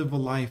rather live a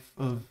life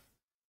of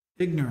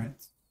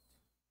ignorance,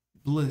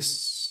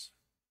 bliss,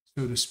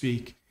 so to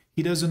speak.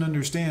 He doesn't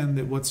understand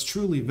that what's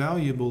truly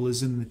valuable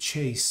is in the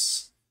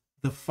chase,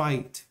 the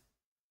fight.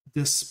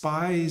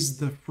 Despise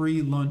the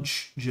free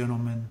lunch,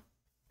 gentlemen.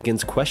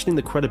 Begins questioning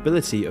the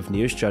credibility of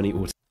Neo's journey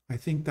altogether. I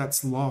think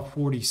that's Law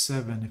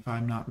 47, if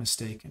I'm not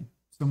mistaken.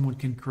 Someone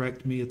can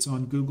correct me. It's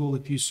on Google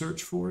if you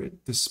search for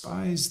it.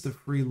 Despise the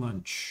free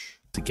lunch.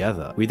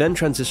 Together. We then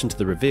transition to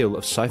the reveal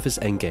of Cypher's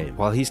endgame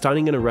while he's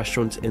dining in a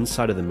restaurant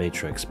inside of the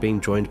Matrix, being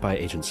joined by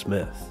Agent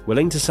Smith.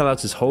 Willing to sell out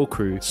his whole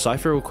crew,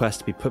 Cypher requests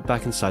to be put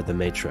back inside the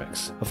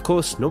Matrix. Of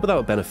course, not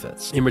without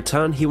benefits. In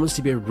return, he wants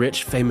to be a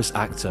rich, famous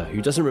actor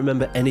who doesn't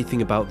remember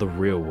anything about the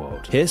real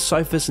world. Here,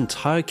 Cypher's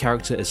entire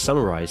character is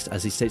summarized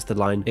as he states the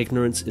line,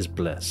 "Ignorance is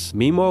bliss."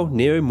 Meanwhile,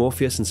 Neo,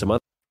 Morpheus, and some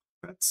other...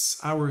 That's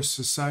our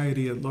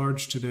society at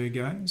large today,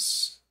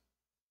 guys.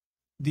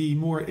 The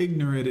more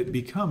ignorant it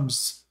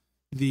becomes,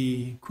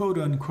 the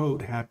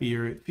quote-unquote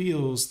happier it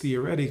feels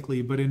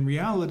theoretically, but in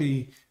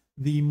reality,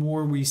 the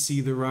more we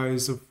see the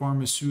rise of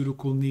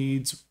pharmaceutical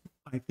needs.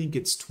 I think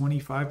it's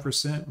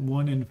 25%,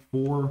 1 in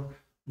 4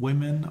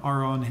 women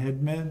are on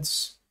head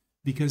meds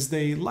because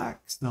they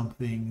lack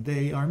something,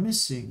 they are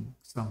missing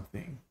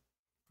something.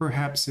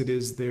 Perhaps it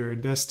is their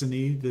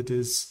destiny that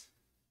is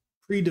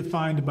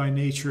predefined by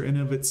nature in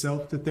of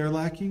itself that they're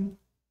lacking.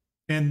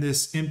 And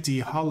this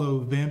empty, hollow,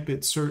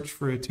 vamped search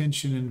for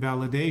attention and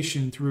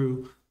validation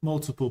through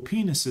multiple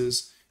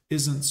penises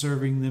isn't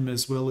serving them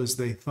as well as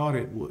they thought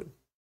it would.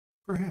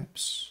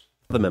 Perhaps.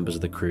 Other members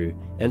of the crew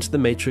enter the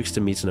Matrix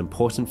to meet an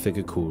important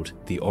figure called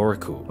the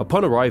Oracle.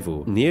 Upon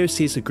arrival, Neo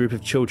sees a group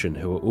of children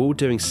who are all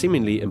doing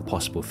seemingly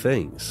impossible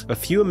things. A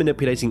few are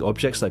manipulating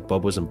objects like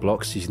bubbles and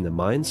blocks using their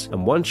minds,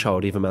 and one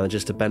child even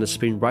manages to bend a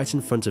spoon right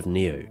in front of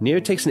Neo.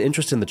 Neo takes an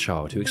interest in the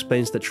child, who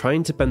explains that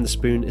trying to bend the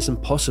spoon is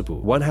impossible.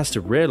 One has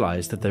to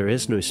realize that there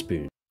is no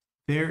spoon.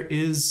 There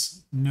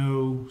is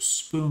no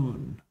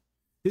spoon.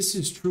 This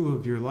is true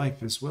of your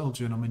life as well,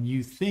 gentlemen.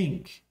 You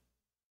think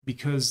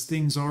because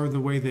things are the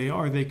way they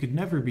are, they could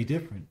never be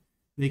different.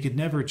 They could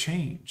never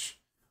change.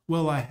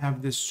 Well, I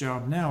have this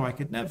job now. I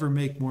could never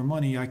make more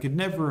money. I could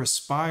never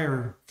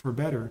aspire for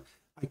better.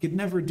 I could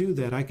never do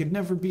that. I could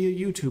never be a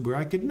YouTuber.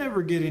 I could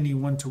never get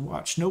anyone to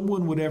watch. No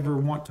one would ever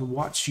want to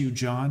watch you,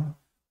 John.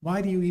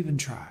 Why do you even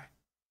try?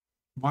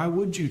 Why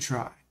would you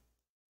try?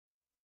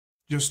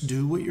 Just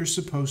do what you're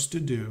supposed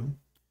to do,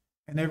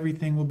 and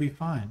everything will be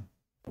fine.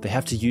 They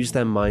have to use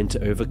their mind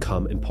to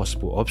overcome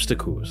impossible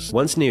obstacles.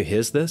 Once Neo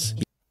hears this,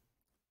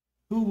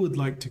 who would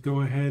like to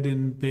go ahead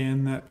and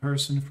ban that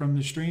person from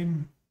the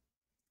stream?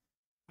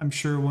 I'm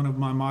sure one of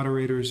my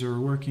moderators are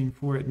working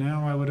for it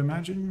now, I would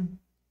imagine.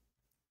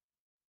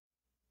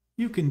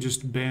 You can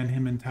just ban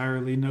him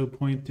entirely, no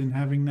point in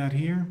having that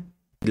here.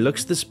 He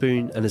looks at the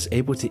spoon and is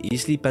able to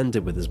easily bend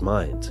it with his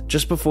mind,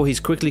 just before he's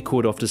quickly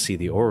called off to see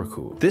the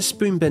Oracle. This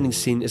spoon bending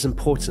scene is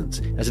important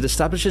as it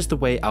establishes the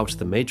way out of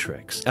the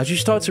Matrix. As you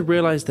start to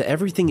realize that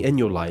everything in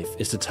your life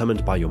is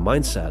determined by your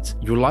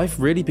mindset, your life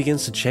really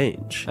begins to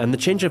change. And the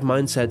change of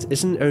mindset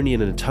isn't only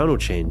an internal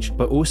change,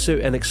 but also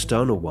an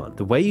external one.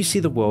 The way you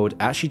see the world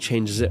actually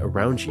changes it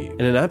around you.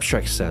 In an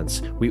abstract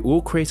sense, we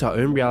all create our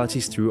own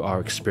realities through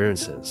our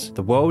experiences.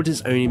 The world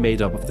is only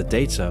made up of the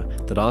data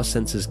that our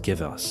senses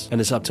give us, and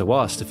it's up to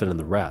us to fill in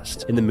the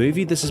rest. In the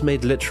movie, this is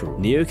made literal.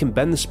 Neo can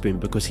bend the spoon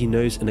because he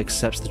knows and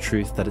accepts the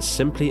truth that it's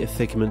simply a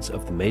figment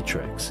of the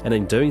Matrix, and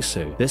in doing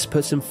so, this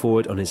puts him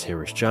forward on his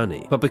hero's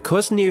journey. But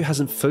because Neo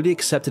hasn't fully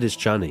accepted his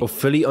journey, or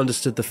fully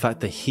understood the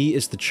fact that he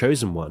is the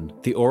chosen one,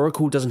 the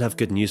Oracle doesn't have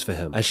good news for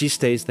him, as she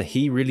states that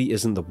he really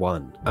isn't the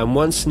one. And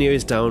once Neo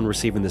is down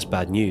receiving this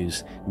bad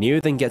news, Neo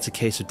then gets a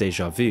case of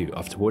deja vu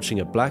after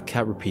watching a black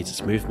cat repeat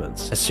its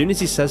movements. As soon as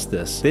he says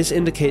this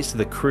indicates to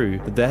the crew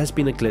that there has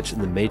been a glitch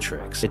in the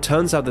Matrix. It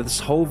turns out that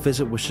this whole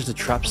visit was just a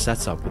trap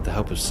set up with the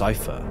help of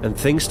Cypher, and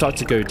things start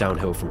to go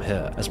downhill from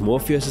here, as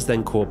Morpheus is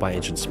then caught by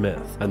Agent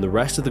Smith, and the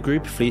rest of the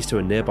group flees to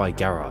a nearby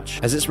garage.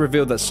 As it's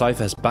revealed that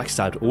Cypher has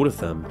backstabbed all of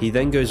them, he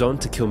then goes on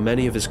to kill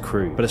many of his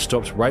crew, but is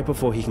stopped right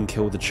before he can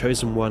kill the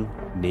chosen one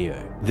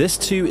Neo. This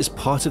too is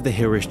part of the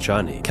hero's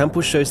journey.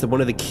 Campbell shows that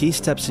one of the key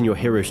steps in your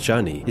hero's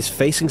journey is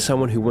facing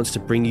someone who wants to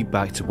bring you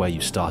back to where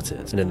you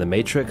started. And in The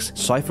Matrix,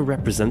 Cypher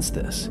represents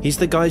this. He's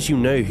the guys you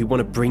know who want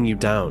to bring you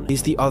down.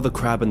 He's the other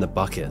crab in the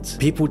bucket.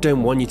 People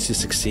don't want you to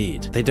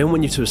succeed. They don't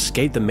want you to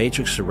escape the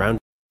Matrix surrounding.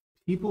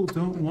 People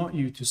don't want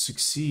you to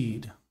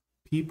succeed.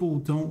 People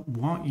don't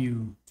want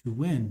you to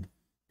win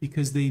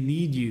because they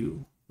need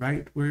you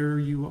right where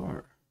you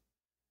are.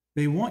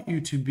 They want you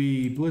to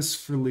be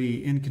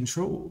blissfully in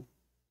control,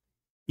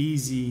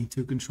 easy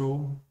to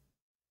control.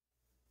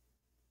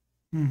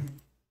 You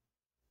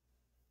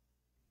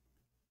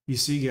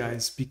see,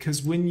 guys,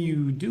 because when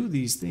you do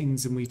these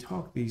things and we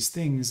talk these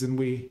things and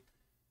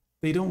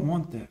they don't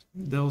want that.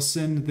 They'll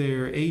send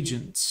their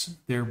agents,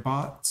 their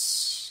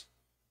bots,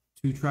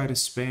 to try to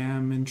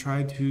spam and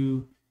try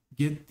to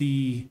get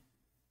the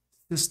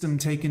system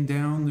taken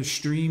down, the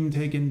stream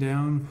taken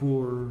down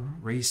for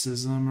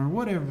racism or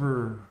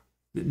whatever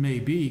it may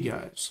be,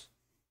 guys.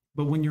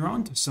 But when you're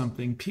onto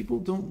something, people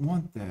don't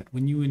want that.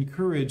 When you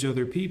encourage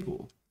other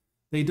people,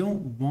 they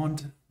don't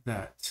want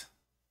that.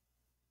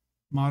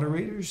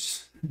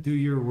 Moderators, do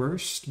your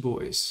worst,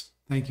 boys.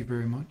 Thank you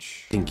very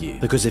much. Thank you.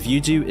 Because if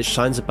you do, it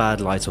shines a bad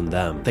light on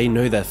them. They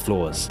know their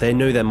flaws. They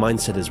know their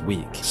mindset is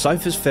weak.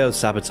 Cypher's failed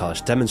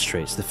sabotage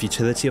demonstrates the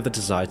futility of the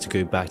desire to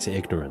go back to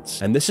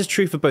ignorance. And this is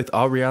true for both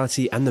our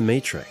reality and the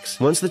Matrix.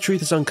 Once the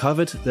truth is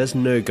uncovered, there's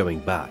no going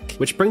back.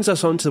 Which brings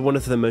us on to one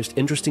of the most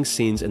interesting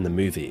scenes in the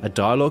movie, a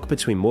dialogue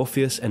between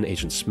Morpheus and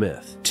Agent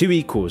Smith. Two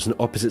equals and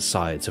opposite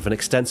sides of an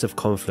extensive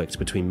conflict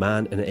between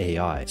man and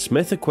AI.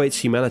 Smith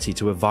equates humanity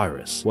to a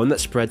virus, one that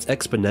spreads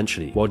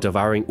exponentially while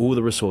devouring all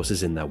the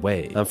resources in their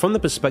way. And from the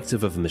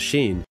perspective of a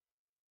machine...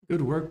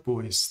 Good work,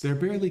 boys. They're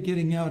barely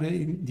getting out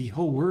the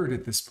whole word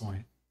at this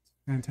point.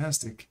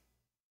 Fantastic.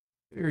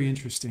 Very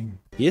interesting.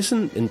 He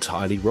isn't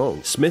entirely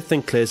wrong. Smith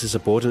then clears his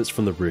subordinates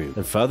from the room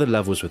and further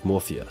levels with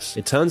Morpheus.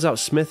 It turns out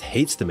Smith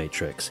hates the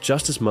Matrix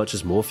just as much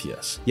as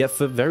Morpheus, yet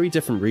for very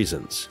different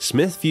reasons.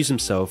 Smith views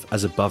himself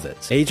as above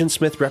it. Agent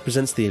Smith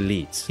represents the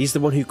elite. He's the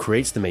one who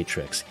creates the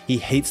Matrix. He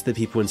hates the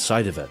people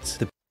inside of it.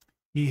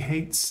 He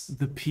hates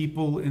the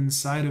people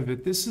inside of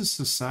it. This is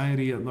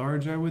society at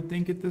large, I would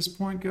think, at this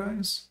point,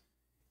 guys.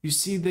 You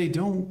see, they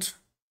don't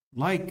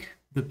like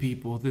the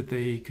people that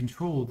they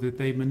control, that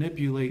they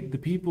manipulate, the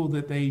people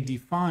that they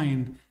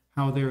define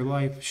how their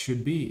life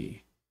should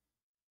be.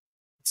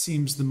 It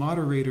seems the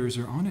moderators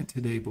are on it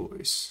today,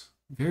 boys.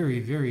 Very,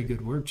 very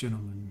good work,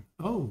 gentlemen.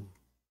 Oh,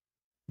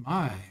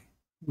 my.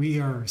 We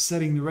are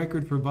setting the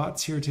record for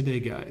bots here today,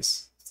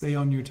 guys. Stay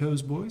on your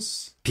toes,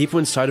 boys. People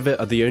inside of it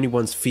are the only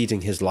ones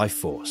feeding his life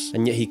force,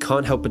 and yet he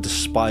can't help but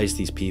despise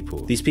these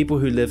people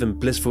who live in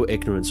blissful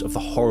ignorance of the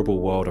horrible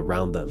world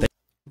around them.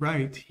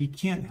 Right, he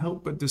can't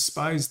help but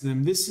despise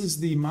them. This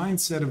is the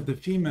mindset of the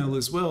female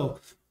as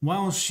well.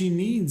 While she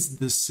needs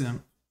the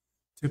simp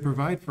to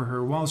provide for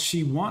her, while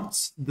she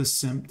wants the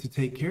simp to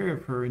take care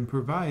of her and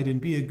provide and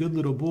be a good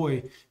little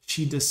boy,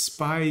 she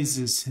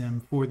despises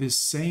him for this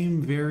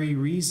same very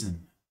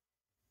reason.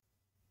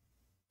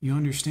 You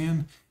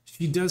understand?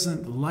 She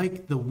doesn't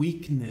like the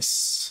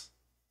weakness,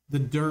 the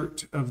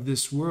dirt of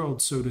this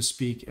world, so to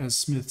speak, as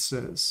Smith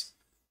says.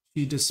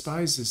 She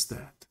despises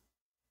that.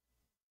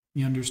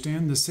 You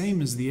understand? The same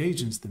as the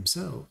agents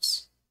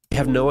themselves. They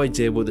have no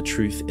idea what the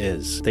truth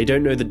is. They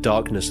don't know the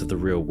darkness of the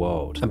real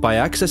world. And by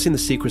accessing the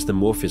secrets that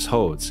Morpheus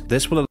holds,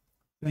 this will...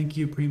 Thank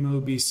you, Primo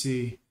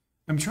BC.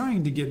 I'm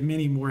trying to get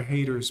many more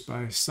haters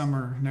by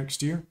summer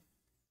next year.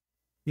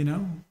 You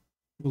know,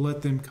 we'll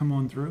let them come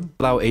on through.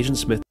 Allow Agent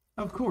Smith...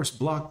 Of course,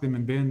 block them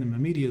and ban them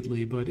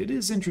immediately, but it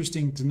is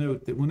interesting to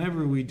note that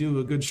whenever we do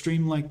a good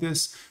stream like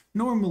this,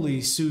 normally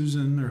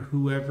Susan or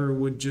whoever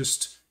would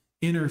just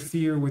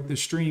interfere with the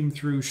stream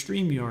through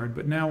StreamYard,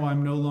 but now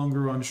I'm no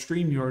longer on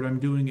StreamYard, I'm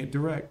doing it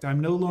direct. I'm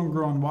no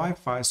longer on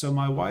Wi-Fi, so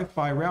my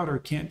Wi-Fi router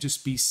can't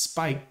just be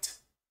spiked,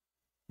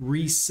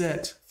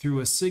 reset through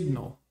a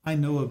signal. I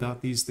know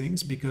about these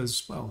things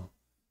because, well,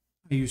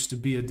 I used to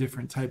be a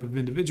different type of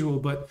individual,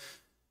 but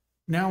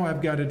now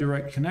I've got a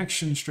direct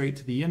connection straight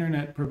to the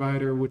internet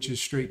provider, which is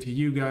straight to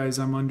you guys.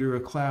 I'm under a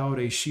cloud,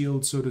 a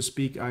shield, so to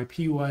speak,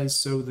 IP-wise,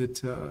 so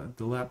that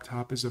the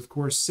laptop is, of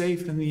course,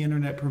 safe and the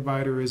internet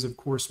provider is, of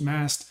course,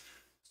 masked.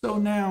 So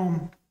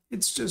now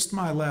it's just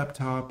my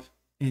laptop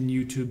and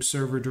YouTube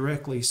server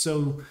directly.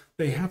 So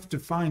they have to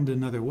find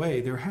another way.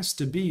 There has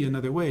to be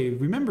another way.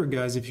 Remember,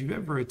 guys, if you've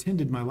ever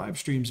attended my live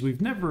streams,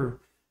 we've never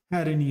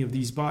had any of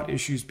these bot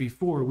issues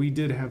before. We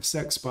did have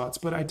sex bots,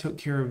 but I took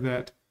care of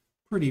that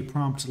pretty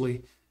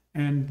promptly,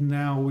 and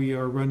now we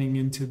are running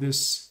into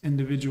this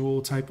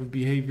individual type of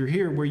behavior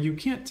here where you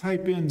can't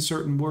type in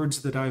certain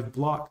words that I've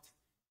blocked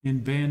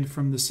and banned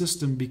from the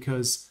system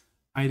because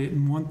I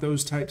didn't want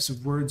those types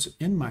of words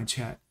in my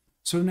chat.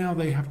 So now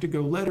they have to go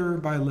letter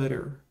by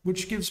letter,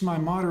 which gives my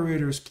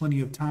moderators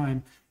plenty of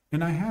time,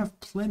 and I have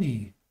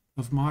plenty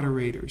of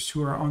moderators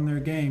who are on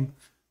their game.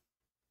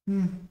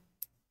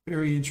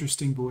 Very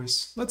interesting,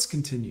 boys. Let's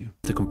continue.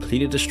 To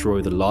completely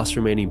destroy the last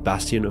remaining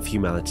bastion of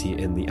humanity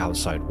in the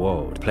outside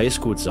world, a place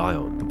called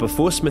Zion. But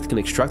before Smith can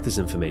extract this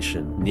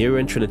information, Neo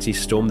and Trinity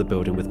storm the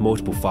building with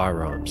multiple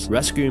firearms,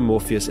 rescuing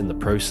Morpheus in the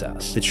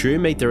process. The trio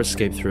make their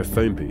escape through a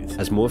phone booth,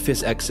 as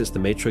Morpheus exits the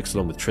Matrix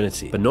along with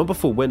Trinity, but not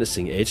before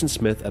witnessing Agent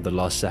Smith at the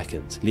last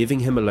second,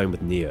 leaving him alone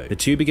with Neo. The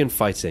two begin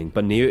fighting,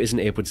 but Neo isn't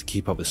able to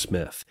keep up with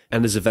Smith,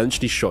 and is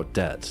eventually shot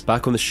dead.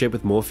 Back on the ship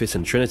with Morpheus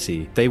and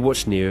Trinity, they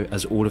watch Neo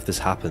as all of this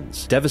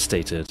happens.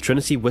 Devastated,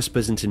 Trinity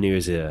whispers into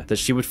Neo's ear that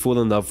she would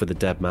fall in love with a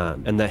dead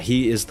man, and that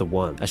he is the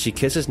one. As she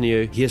kisses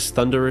Neo, he is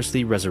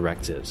thunderously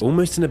resurrected,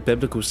 almost in a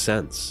biblical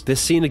sense. This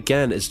scene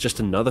again is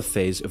just another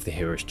phase of the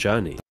hero's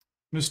journey.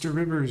 Mr.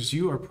 Rivers,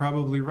 you are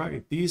probably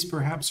right. These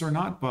perhaps are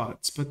not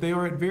bots, but they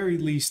are at very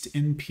least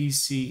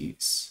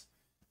NPCs.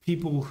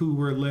 People who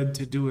were led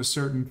to do a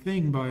certain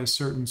thing by a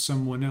certain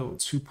someone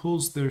else, who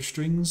pulls their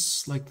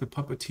strings like the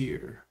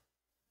puppeteer.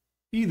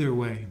 Either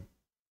way,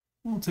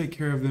 we'll take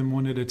care of them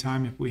one at a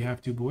time if we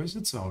have to, boys.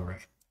 It's all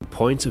right.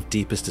 Point of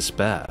deepest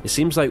despair. It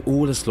seems like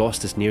all is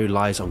lost as Neo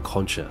lies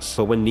unconscious,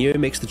 but when Neo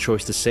makes the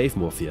choice to save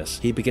Morpheus,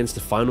 he begins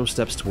the final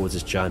steps towards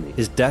his journey.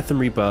 His death and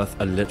rebirth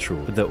are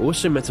literal, but they're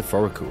also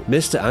metaphorical.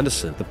 Mr.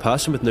 Anderson, the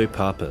person with no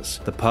purpose,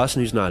 the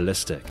person who's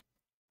nihilistic.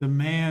 The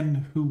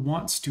man who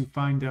wants to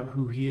find out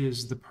who he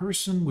is, the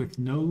person with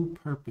no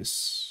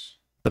purpose.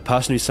 The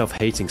person who's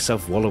self-hating,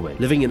 self-wallowing,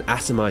 living an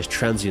atomized,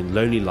 transient,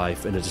 lonely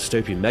life in a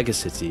dystopian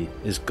megacity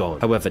is gone.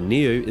 However,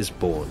 Neo is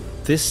born.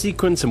 This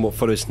sequence and what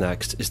follows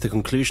next is the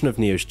conclusion of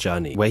Neo's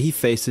journey, where he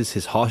faces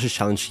his harshest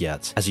challenge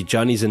yet as he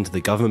journeys into the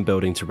government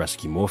building to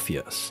rescue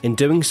Morpheus. In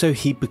doing so,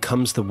 he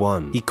becomes the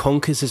one. He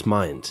conquers his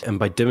mind, and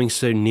by doing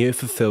so, Neo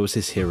fulfills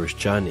his hero's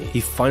journey.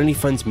 He finally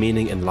finds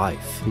meaning in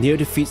life. Neo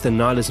defeats the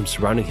nihilism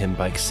surrounding him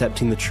by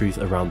accepting the truth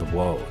around the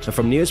world. And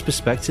from Neo's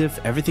perspective,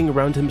 everything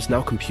around him is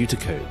now computer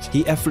code.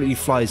 He effortlessly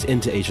flies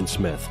into Agent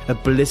Smith,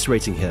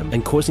 obliterating him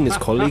and causing his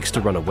colleagues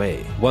to run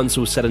away. Once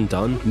all said and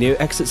done, Neo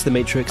exits the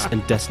Matrix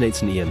and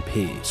detonates an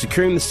EMP,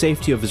 securing the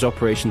safety of his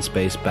operations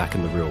base back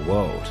in the real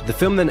world. The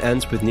film then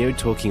ends with Neo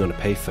talking on a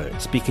payphone,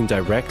 speaking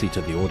directly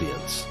to the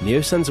audience. Neo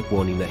sends a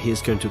warning that he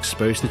is going to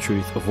expose the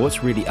truth of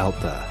what's really out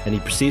there, and he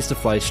proceeds to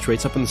fly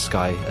straight up in the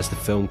sky as the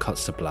film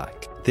cuts to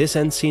black. This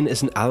end scene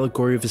is an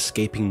allegory of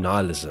escaping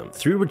nihilism.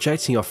 Through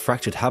rejecting our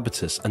fractured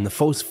habitus and the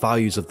false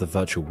values of the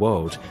virtual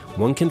world,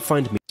 one can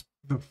find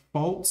the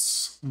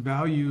false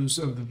values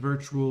of the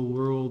virtual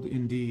world,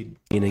 indeed.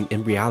 Meaning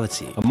in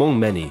reality. Among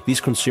many,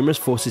 these consumerist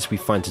forces we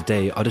find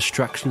today are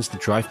distractions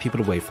that drive people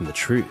away from the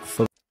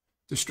truth.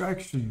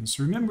 Distractions.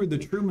 Remember the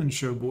Truman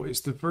Show, boys,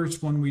 the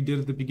first one we did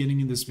at the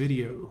beginning of this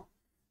video.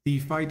 The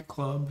Fight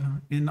Club.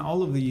 In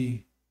all of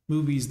the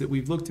movies that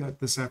we've looked at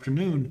this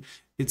afternoon,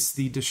 it's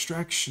the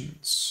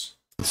distractions.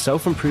 With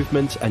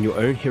self-improvement and your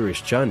own hero's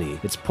journey,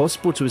 it's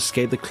possible to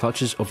escape the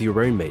clutches of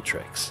your own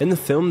Matrix. In the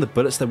film, the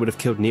bullets that would have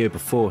killed Neo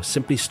before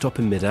simply stop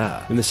in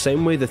midair. In the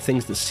same way, the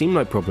things that seem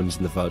like problems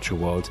in the virtual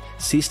world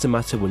cease to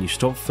matter when you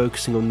stop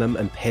focusing on them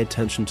and pay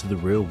attention to the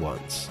real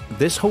ones.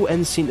 This whole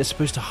end scene is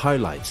supposed to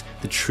highlight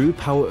the true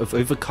power of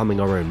overcoming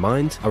our own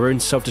mind, our own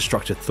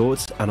self-destructive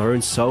thoughts, and our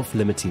own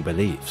self-limiting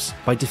beliefs.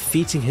 By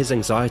defeating his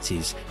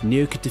anxieties,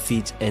 Neo could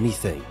defeat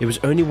anything. It was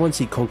only once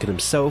he conquered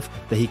himself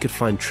that he could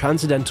find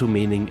transcendental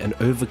meaning and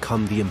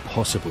overcome the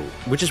impossible.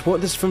 Which is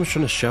what this film is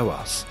trying to show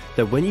us,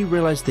 that when you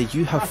realize that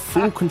you have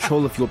full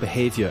control of your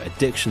behavior,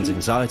 addictions,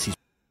 anxieties.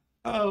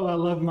 Oh, I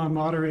love my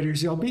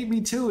moderators. Y'all beat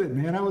me to it,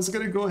 man. I was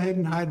going to go ahead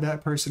and hide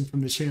that person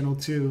from the channel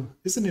too.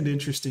 Isn't it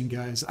interesting,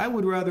 guys? I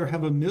would rather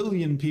have 1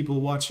 million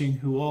people watching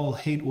who all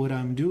hate what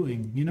I'm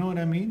doing. You know what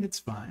I mean? It's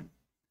fine.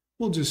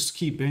 We'll just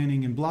keep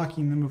banning and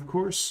blocking them, of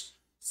course.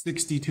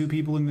 62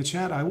 people in the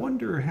chat. I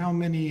wonder how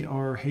many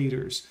are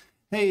haters.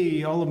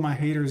 Hey, all of my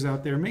haters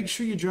out there, make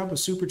sure you drop a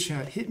super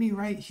chat. Hit me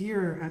right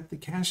here at the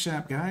Cash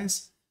App,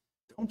 guys.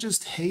 Don't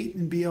just hate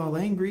and be all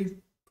angry.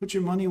 Put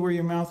your money where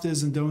your mouth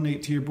is and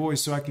donate to your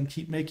boys so I can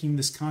keep making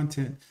this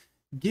content,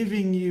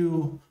 giving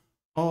you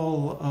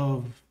all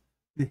of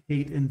the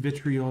hate and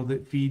vitriol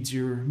that feeds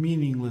your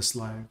meaningless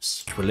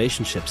lives.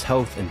 Relationships,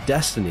 health, and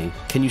destiny,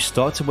 can you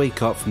start to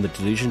wake up from the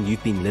delusion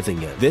you've been living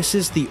in? This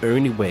is the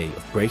only way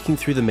of breaking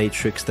through the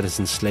matrix that has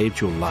enslaved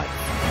your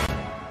life.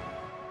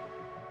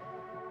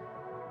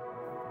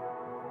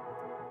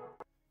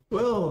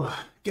 Well,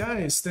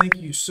 guys,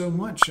 thank you so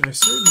much. I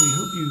certainly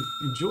hope you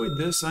enjoyed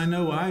this. I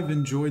know I've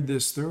enjoyed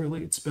this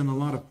thoroughly. It's been a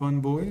lot of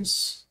fun,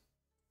 boys.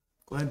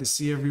 Glad to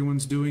see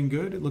everyone's doing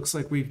good. It looks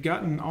like we've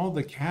gotten all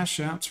the cash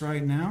apps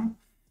right now.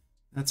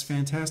 That's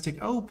fantastic.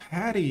 Oh,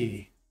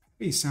 Patty.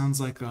 Patty sounds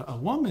like a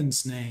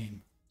woman's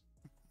name.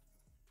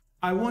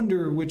 I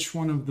wonder which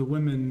one of the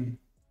women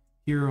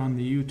here on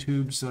the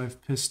YouTubes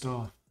I've pissed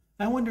off.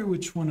 I wonder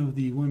which one of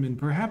the women,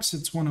 perhaps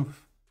it's one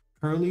of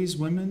Curly's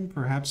women,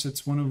 perhaps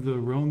it's one of the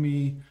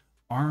Romy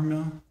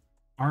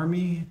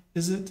Army,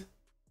 is it?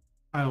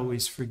 I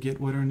always forget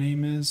what her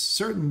name is.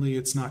 Certainly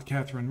it's not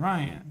Catherine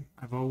Ryan.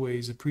 I've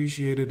always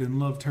appreciated and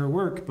loved her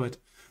work, but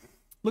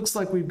looks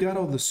like we've got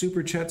all the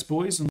super chats,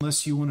 boys,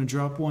 unless you want to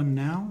drop one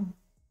now.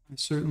 I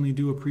certainly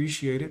do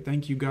appreciate it.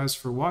 Thank you guys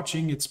for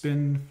watching. It's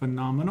been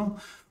phenomenal.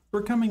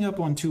 We're coming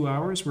up on 2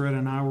 hours. We're at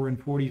 1 hour and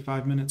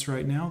 45 minutes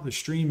right now. The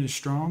stream is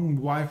strong.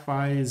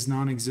 Wi-Fi is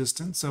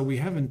non-existent, so we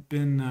haven't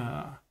been,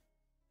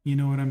 you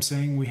know what I'm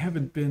saying? We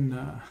haven't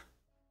been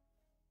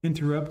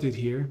interrupted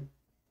here.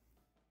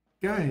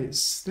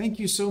 Guys, thank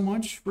you so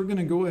much. We're going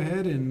to go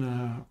ahead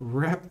and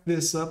wrap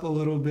this up a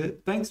little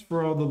bit. Thanks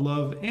for all the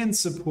love and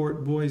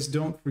support, boys.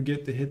 Don't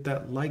forget to hit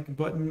that like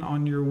button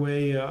on your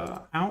way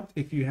out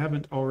if you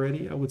haven't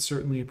already. I would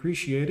certainly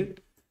appreciate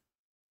it.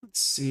 Let's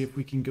see if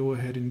we can go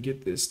ahead and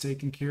get this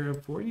taken care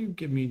of for you.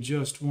 Give me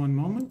just one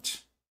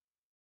moment.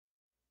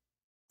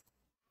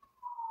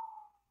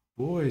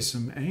 Boy,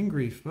 some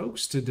angry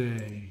folks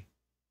today.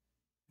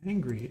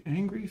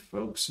 Angry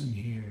folks in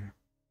here.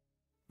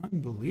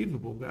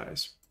 Unbelievable,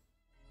 guys.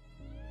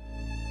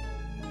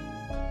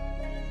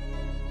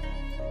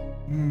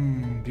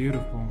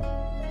 Beautiful.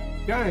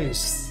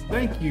 Guys,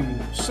 thank you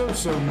so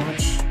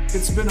much.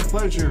 It's been a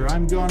pleasure.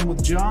 I'm Gone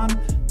with John.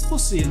 We'll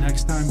see you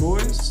next time,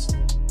 boys.